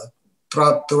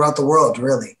the world,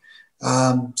 really.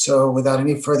 So without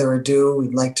any further ado, we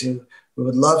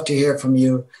would love to hear from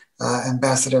you,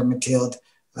 Ambassador Mathilde,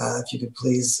 if you could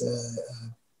please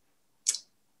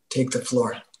take the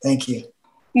floor. Thank you.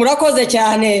 Murakoze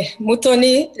cyane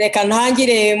Mutoni, reka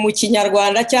ntangire mu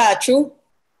kinyarwanda cyacu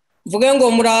mvuge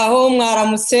ngo muraho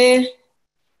mwaramutse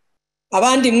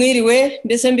abandi mwiriwe,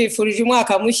 mbese mbifurije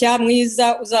umwaka mushya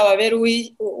mwiza uzababera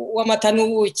w'amata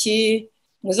n'ubuki,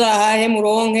 muzahahe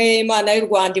muronke, Imana y'u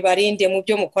Rwanda ibarinde mu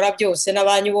byo mukora byose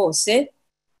n'abanyu bose.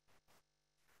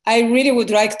 I really would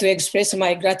like to express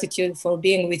my gratitude for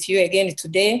being with you again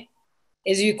today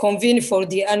as we convene for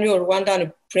the annual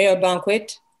Rwandan Prayer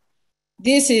Banquet.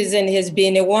 This is and has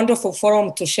been a wonderful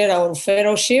forum to share our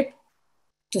fellowship,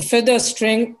 to further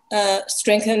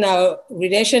strengthen our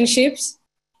relationships.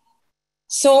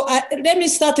 So let me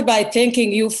start by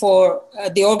thanking you for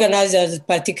the organizers,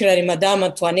 particularly Madame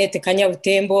Antoinette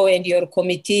Kanyabutembo and your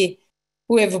committee,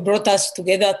 who have brought us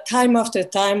together time after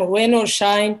time, rain or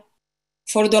shine,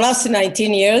 for the last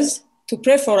 19 years, to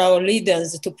pray for our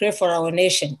leaders, to pray for our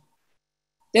nation.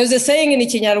 There's a saying in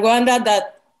Kinyarwanda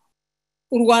that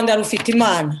Rwanda rufite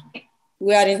Imana.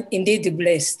 We are indeed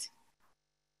blessed.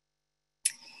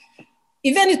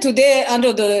 Even today,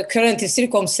 under the current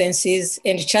circumstances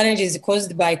and challenges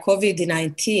caused by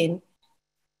COVID-19,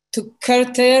 to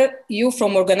curtail you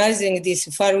from organizing this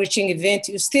far-reaching event,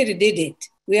 you still did it.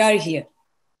 We are here.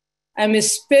 I'm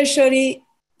especially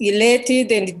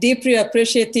elated and deeply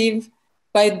appreciative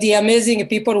by the amazing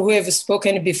people who have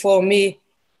spoken before me.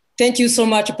 Thank you so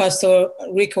much, Pastor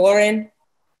Rick Warren,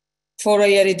 for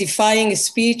your edifying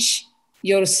speech,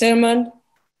 your sermon.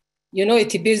 You know,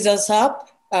 it builds us up.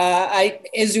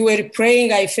 As you were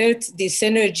praying, I felt this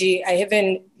energy I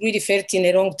haven't really felt in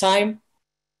a long time.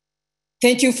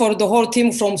 Thank you for the whole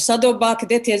team from Saddleback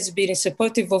that has been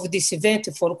supportive of this event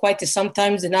for quite some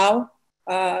time now.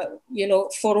 You know,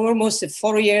 for almost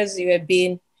 4 years, you have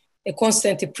been a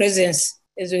constant presence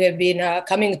as we have been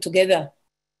coming together.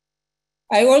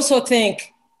 I also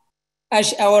thank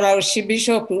our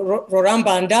Archbishop Laurent,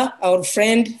 Mbanda, our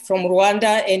friend from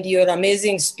Rwanda, and your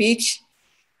amazing speech.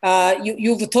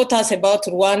 You've taught us about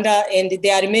Rwanda, and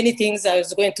there are many things I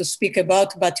was going to speak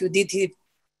about, but you did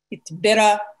it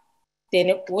better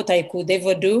than what I could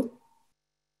ever do.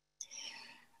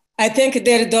 I thank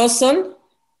Dawson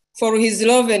for his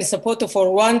love and support for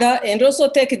Rwanda, and also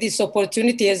take this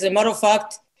opportunity, as a matter of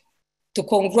fact, to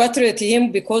congratulate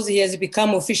him because he has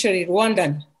become officially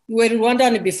Rwandan. You were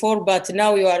Rwandan before, but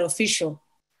now you are official.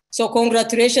 So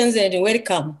congratulations and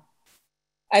welcome.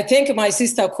 I thank my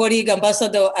sister colleague,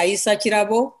 Ambassador Aissa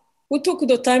Kirabo, who took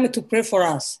the time to pray for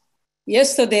us.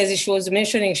 Yesterday, as she was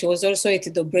mentioning, she was also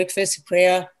at the breakfast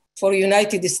prayer for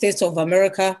United States of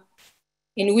America,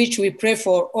 in which we pray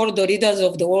for all the leaders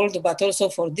of the world, but also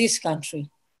for this country.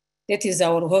 That is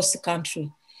our host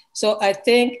country. So I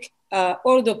thank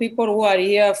all the people who are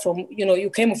here from, you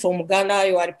came from Ghana,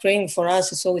 you are praying for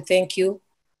us, so we thank you.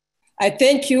 I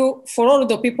thank you for all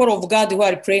the people of God who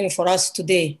are praying for us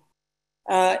today.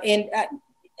 The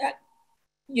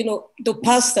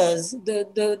pastors,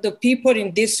 the people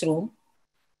in this room,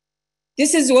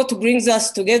 this is what brings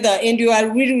us together, and you are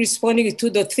really responding to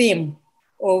the theme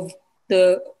of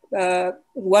the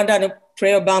Rwandan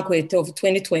Prayer Banquet of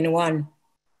 2021.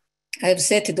 I have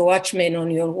set the watchmen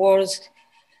on your walls,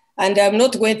 and I'm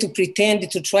not going to pretend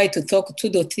to try to talk to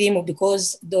the theme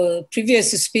because the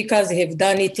previous speakers have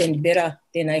done it and better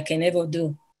than I can ever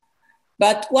do.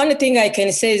 But one thing I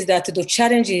can say is that the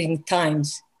challenging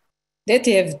times that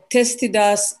have tested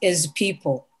us as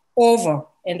people over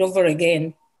and over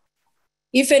again,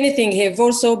 if anything, have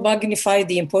also magnified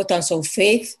the importance of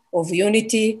faith, of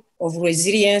unity, of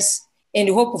resilience, and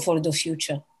hope for the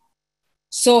future.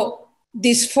 So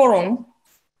this forum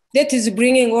that is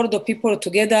bringing all the people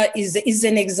together is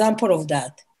an example of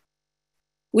that.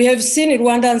 We have seen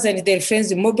Rwandans and their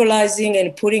friends mobilizing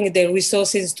and putting their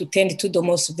resources to tend to the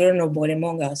most vulnerable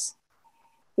among us.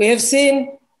 We have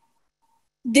seen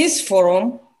this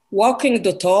forum walking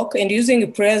the talk and using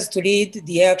prayers to lead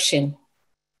the action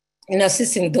in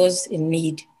assisting those in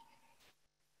need.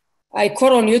 I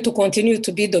call on you to continue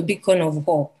to be the beacon of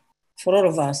hope for all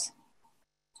of us.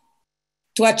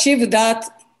 To achieve that,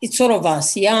 it's all of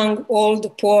us, young,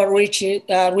 old, poor, rich,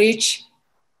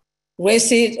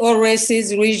 races, all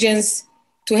races, regions,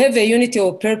 to have a unity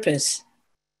of purpose.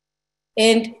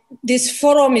 And this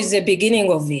forum is the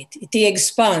beginning of it. It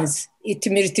expands, it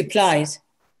multiplies.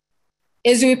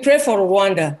 As we pray for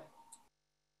Rwanda,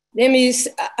 let me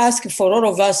ask for all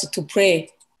of us to pray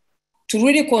to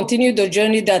really continue the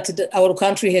journey that our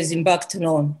country has embarked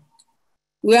on.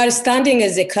 We are standing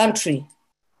as a country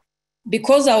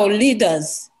because our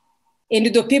leaders and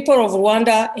the people of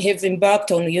Rwanda have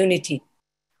embarked on unity.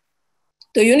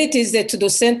 The unity is to the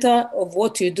center of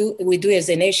what we do as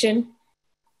a nation.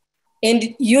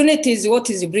 And unity is what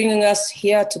is bringing us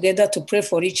here together to pray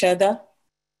for each other.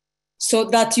 So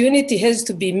that unity has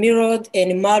to be mirrored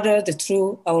and modeled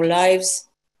through our lives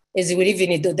as we live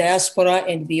in the diaspora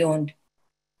and beyond.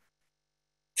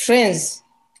 Friends,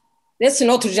 let's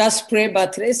not just pray,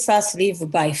 but let's us live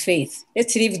by faith.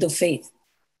 Let's live the faith.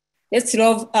 Let's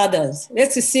love others.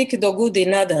 Let's seek the good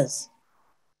in others.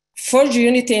 Forge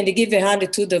unity and give a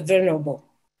hand to the vulnerable.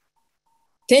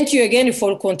 Thank you again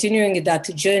for continuing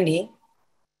that journey.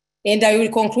 And I will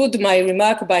conclude my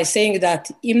remark by saying that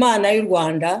Imana y'u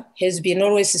Rwanda has been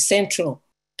always central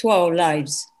to our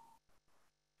lives.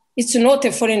 It's not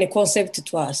a foreign concept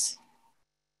to us.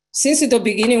 Since the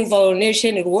beginning of our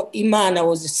nation, Imana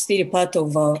was still part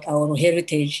of our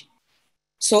heritage.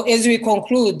 So as we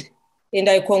conclude, and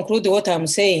I conclude what I'm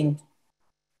saying,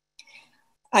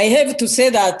 I have to say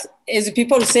that as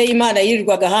people say, Imana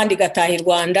yirirwaga ahandi igataha i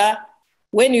Rwanda,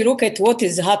 when you look at what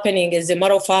is happening, as a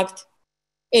matter of fact,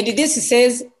 and this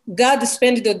says God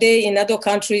spent the day in other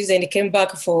countries and came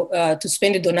back to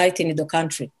spend the night in the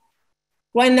country.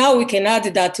 Right now, we can add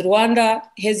that Rwanda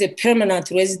has a permanent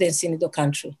residence in the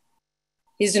country.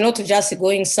 He's not just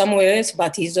going somewhere else,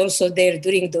 but he's also there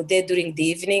during the day, during the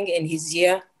evening, and he's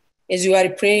here. As you are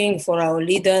praying for our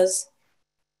leaders,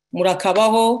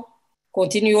 Murakabaho,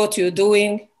 continue what you're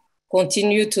doing,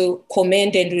 continue to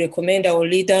commend and recommend our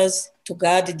leaders to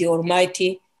God the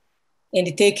Almighty,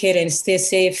 and take care and stay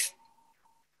safe.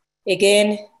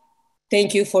 Again,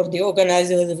 thank you for the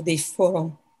organizers of this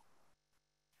forum.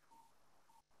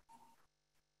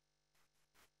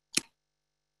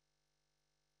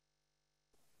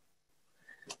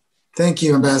 Thank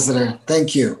you, Ambassador.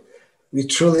 Thank you. We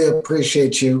truly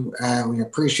appreciate you. We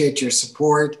appreciate your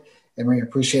support, and we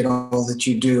appreciate all that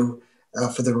you do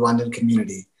for the Rwandan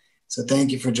community. So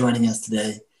thank you for joining us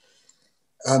today.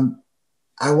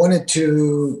 I wanted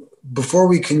to, before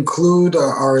we conclude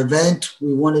our event,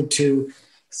 we wanted to,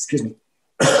 we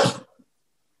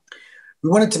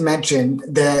wanted to mention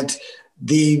that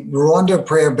the Rwanda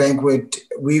Prayer Banquet,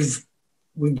 we've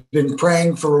been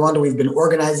praying for Rwanda. We've been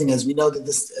organizing, as we know that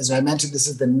this, as I mentioned, this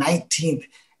is the 19th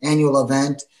annual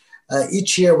event.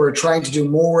 Each year we're trying to do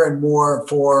more and more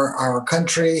for our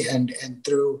country and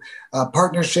through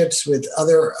partnerships with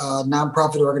other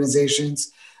nonprofit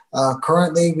organizations.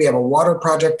 Currently, we have a water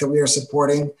project that we are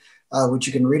supporting, which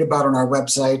you can read about on our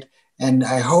website. And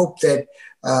I hope that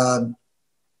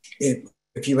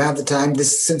if you have the time,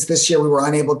 since this year we were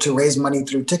unable to raise money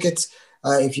through tickets,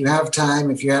 if you have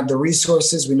time, if you have the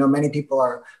resources, we know many people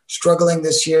are struggling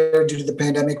this year due to the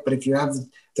pandemic, but if you have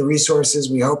the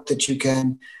resources, we hope that you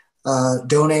can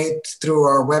donate through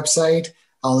our website.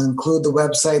 I'll include the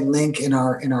website link in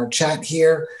our chat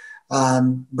here,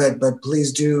 but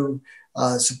please do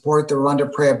support the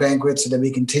Rwanda Prayer Banquet so that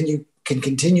we can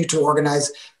continue to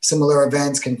organize similar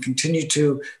events, can continue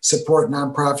to support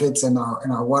nonprofits and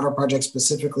our water project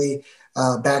specifically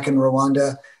back in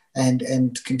Rwanda,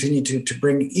 and continue to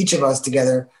bring each of us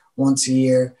together once a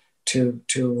year to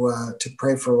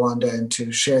pray for Rwanda and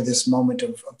to share this moment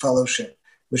of fellowship,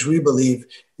 which we believe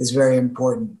is very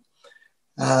important.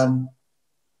 I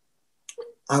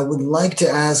would like to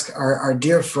ask our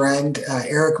dear friend,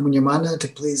 Eric Munyamana, to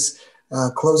please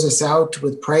close us out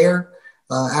with prayer.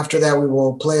 After that, we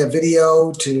will play a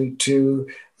video to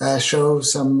show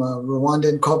some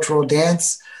Rwandan cultural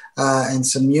dance and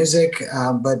some music,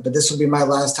 but this will be my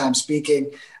last time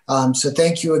speaking. So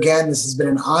thank you again. This has been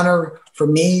an honor for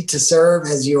me to serve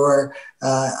as your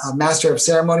master of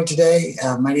ceremony today.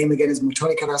 My name again is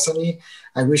Mutoni Karasani.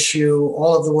 I wish you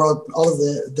all of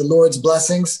the Lord's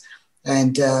blessings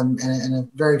and a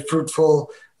very fruitful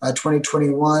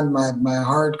 2021. My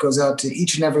heart goes out to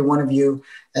each and every one of you,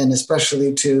 and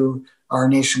especially to our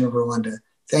nation of Rwanda.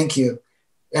 Thank you.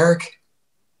 Eric?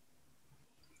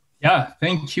 Yeah,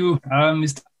 thank you,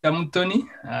 Mr. Mutoni.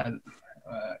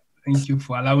 Thank you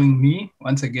for allowing me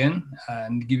once again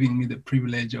and giving me the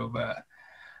privilege of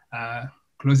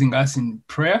closing us in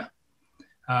prayer.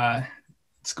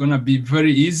 It's going to be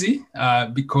very easy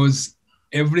because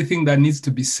everything that needs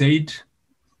to be said,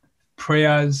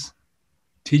 prayers,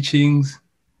 teachings,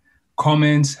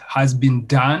 comments, has been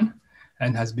done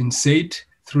and has been said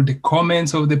through the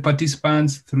comments of the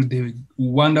participants, through the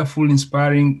wonderful,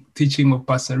 inspiring teaching of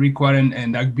Pastor Rick Warren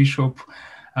and Archbishop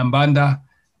Mbanda.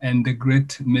 and the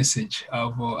great message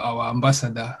of our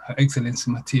ambassador, Her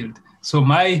Excellency Mathilde. So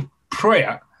my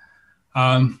prayer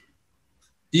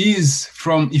is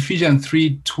from Ephesians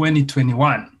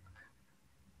 3:20-21,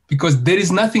 because there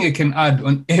is nothing I can add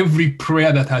on every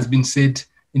prayer that has been said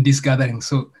in this gathering.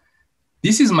 So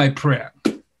this is my prayer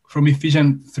from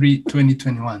Ephesians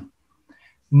 3:20-21.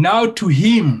 Now to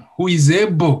him who is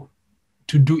able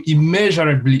to do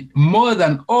immeasurably more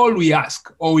than all we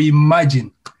ask or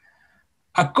imagine,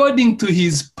 according to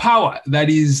his power that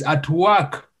is at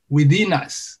work within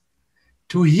us,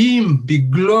 to him be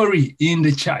glory in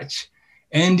the church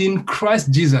and in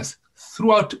Christ Jesus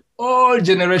throughout all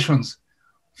generations,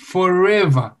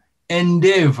 forever and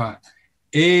ever.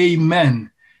 Amen.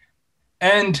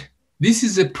 And this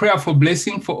is a prayer for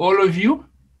blessing for all of you,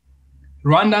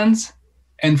 Rwandans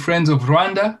and friends of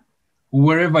Rwanda,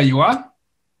 wherever you are,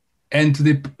 and to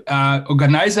the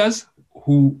organizers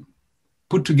who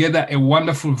put together a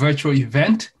wonderful virtual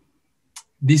event.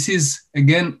 This is,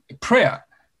 again, a prayer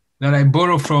that I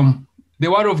borrow from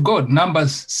the Word of God,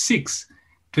 Numbers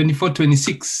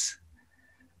 6:24-26.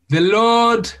 The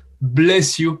Lord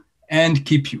bless you and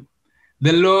keep you.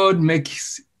 The Lord make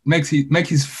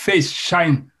his face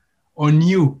shine on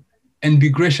you and be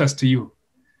gracious to you.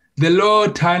 The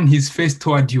Lord turn his face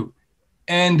toward you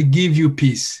and give you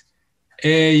peace.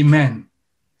 Amen.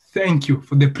 Thank you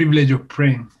for the privilege of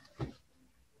praying.